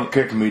 Drop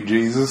kick me,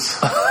 Jesus.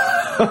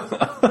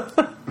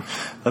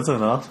 That's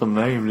an awesome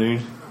name,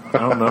 dude. I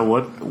don't know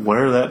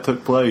where that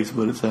took place,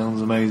 but it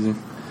sounds amazing.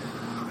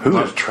 Who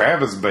is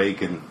Travis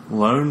Bacon?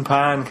 Lone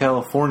Pine,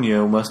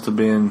 California must have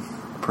been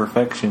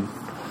perfection.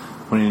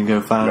 We need to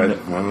go find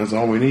it. Well, that's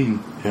all we need.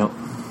 Yep.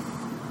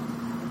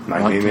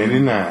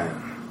 1989.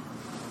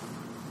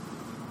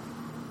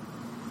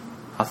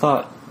 I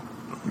thought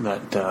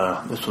that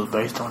this was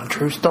based on a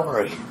true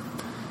story.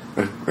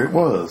 It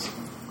was.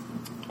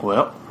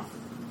 Well,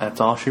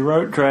 that's all she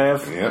wrote,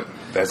 Trav. Yep.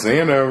 That's the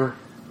end of her.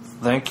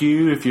 Thank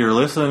you if you're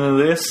listening to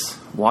this,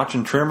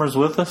 watching Tremors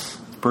with us.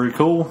 It's pretty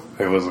cool.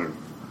 It was a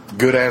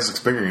good-ass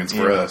experience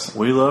for us.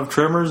 We love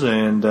Tremors,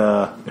 and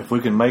if we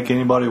can make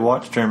anybody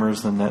watch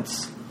Tremors, then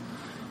that's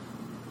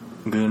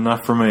good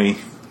enough for me.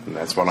 And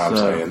that's what I'm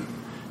saying.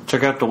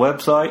 Check out the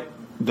website,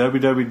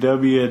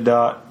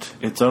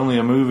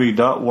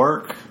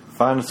 www.itsonlyamovie.work.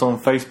 Find us on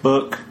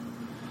Facebook.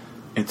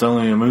 It's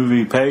Only a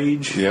Movie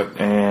page. Yep.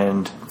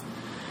 And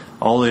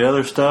all the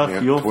other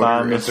stuff, you'll Twitter,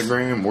 find us.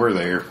 Instagram, we're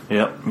there.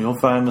 Yep, you'll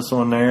find us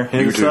on there.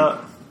 Hit us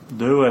up.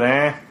 Do it,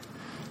 eh?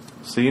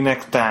 See you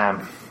next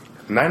time.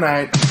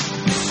 Night-night.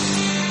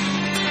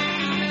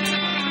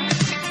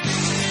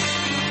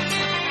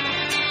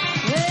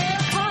 Well,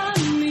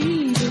 pardon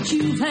me, but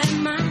you've had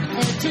my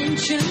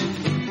attention.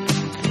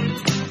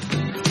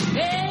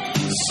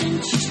 Ever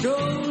since you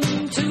strolled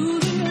into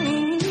the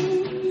room,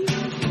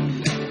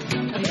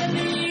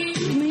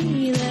 believe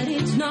me that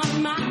it's not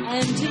my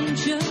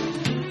intention.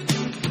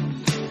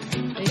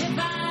 If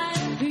I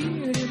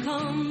appear to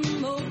come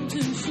home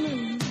too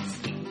soon,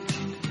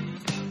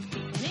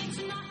 it's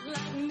not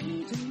like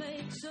me to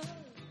make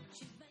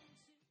such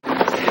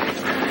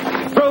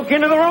advances. Broke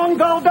into the wrong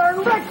gold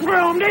darn rec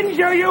room, didn't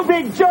you, you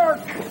big jerk?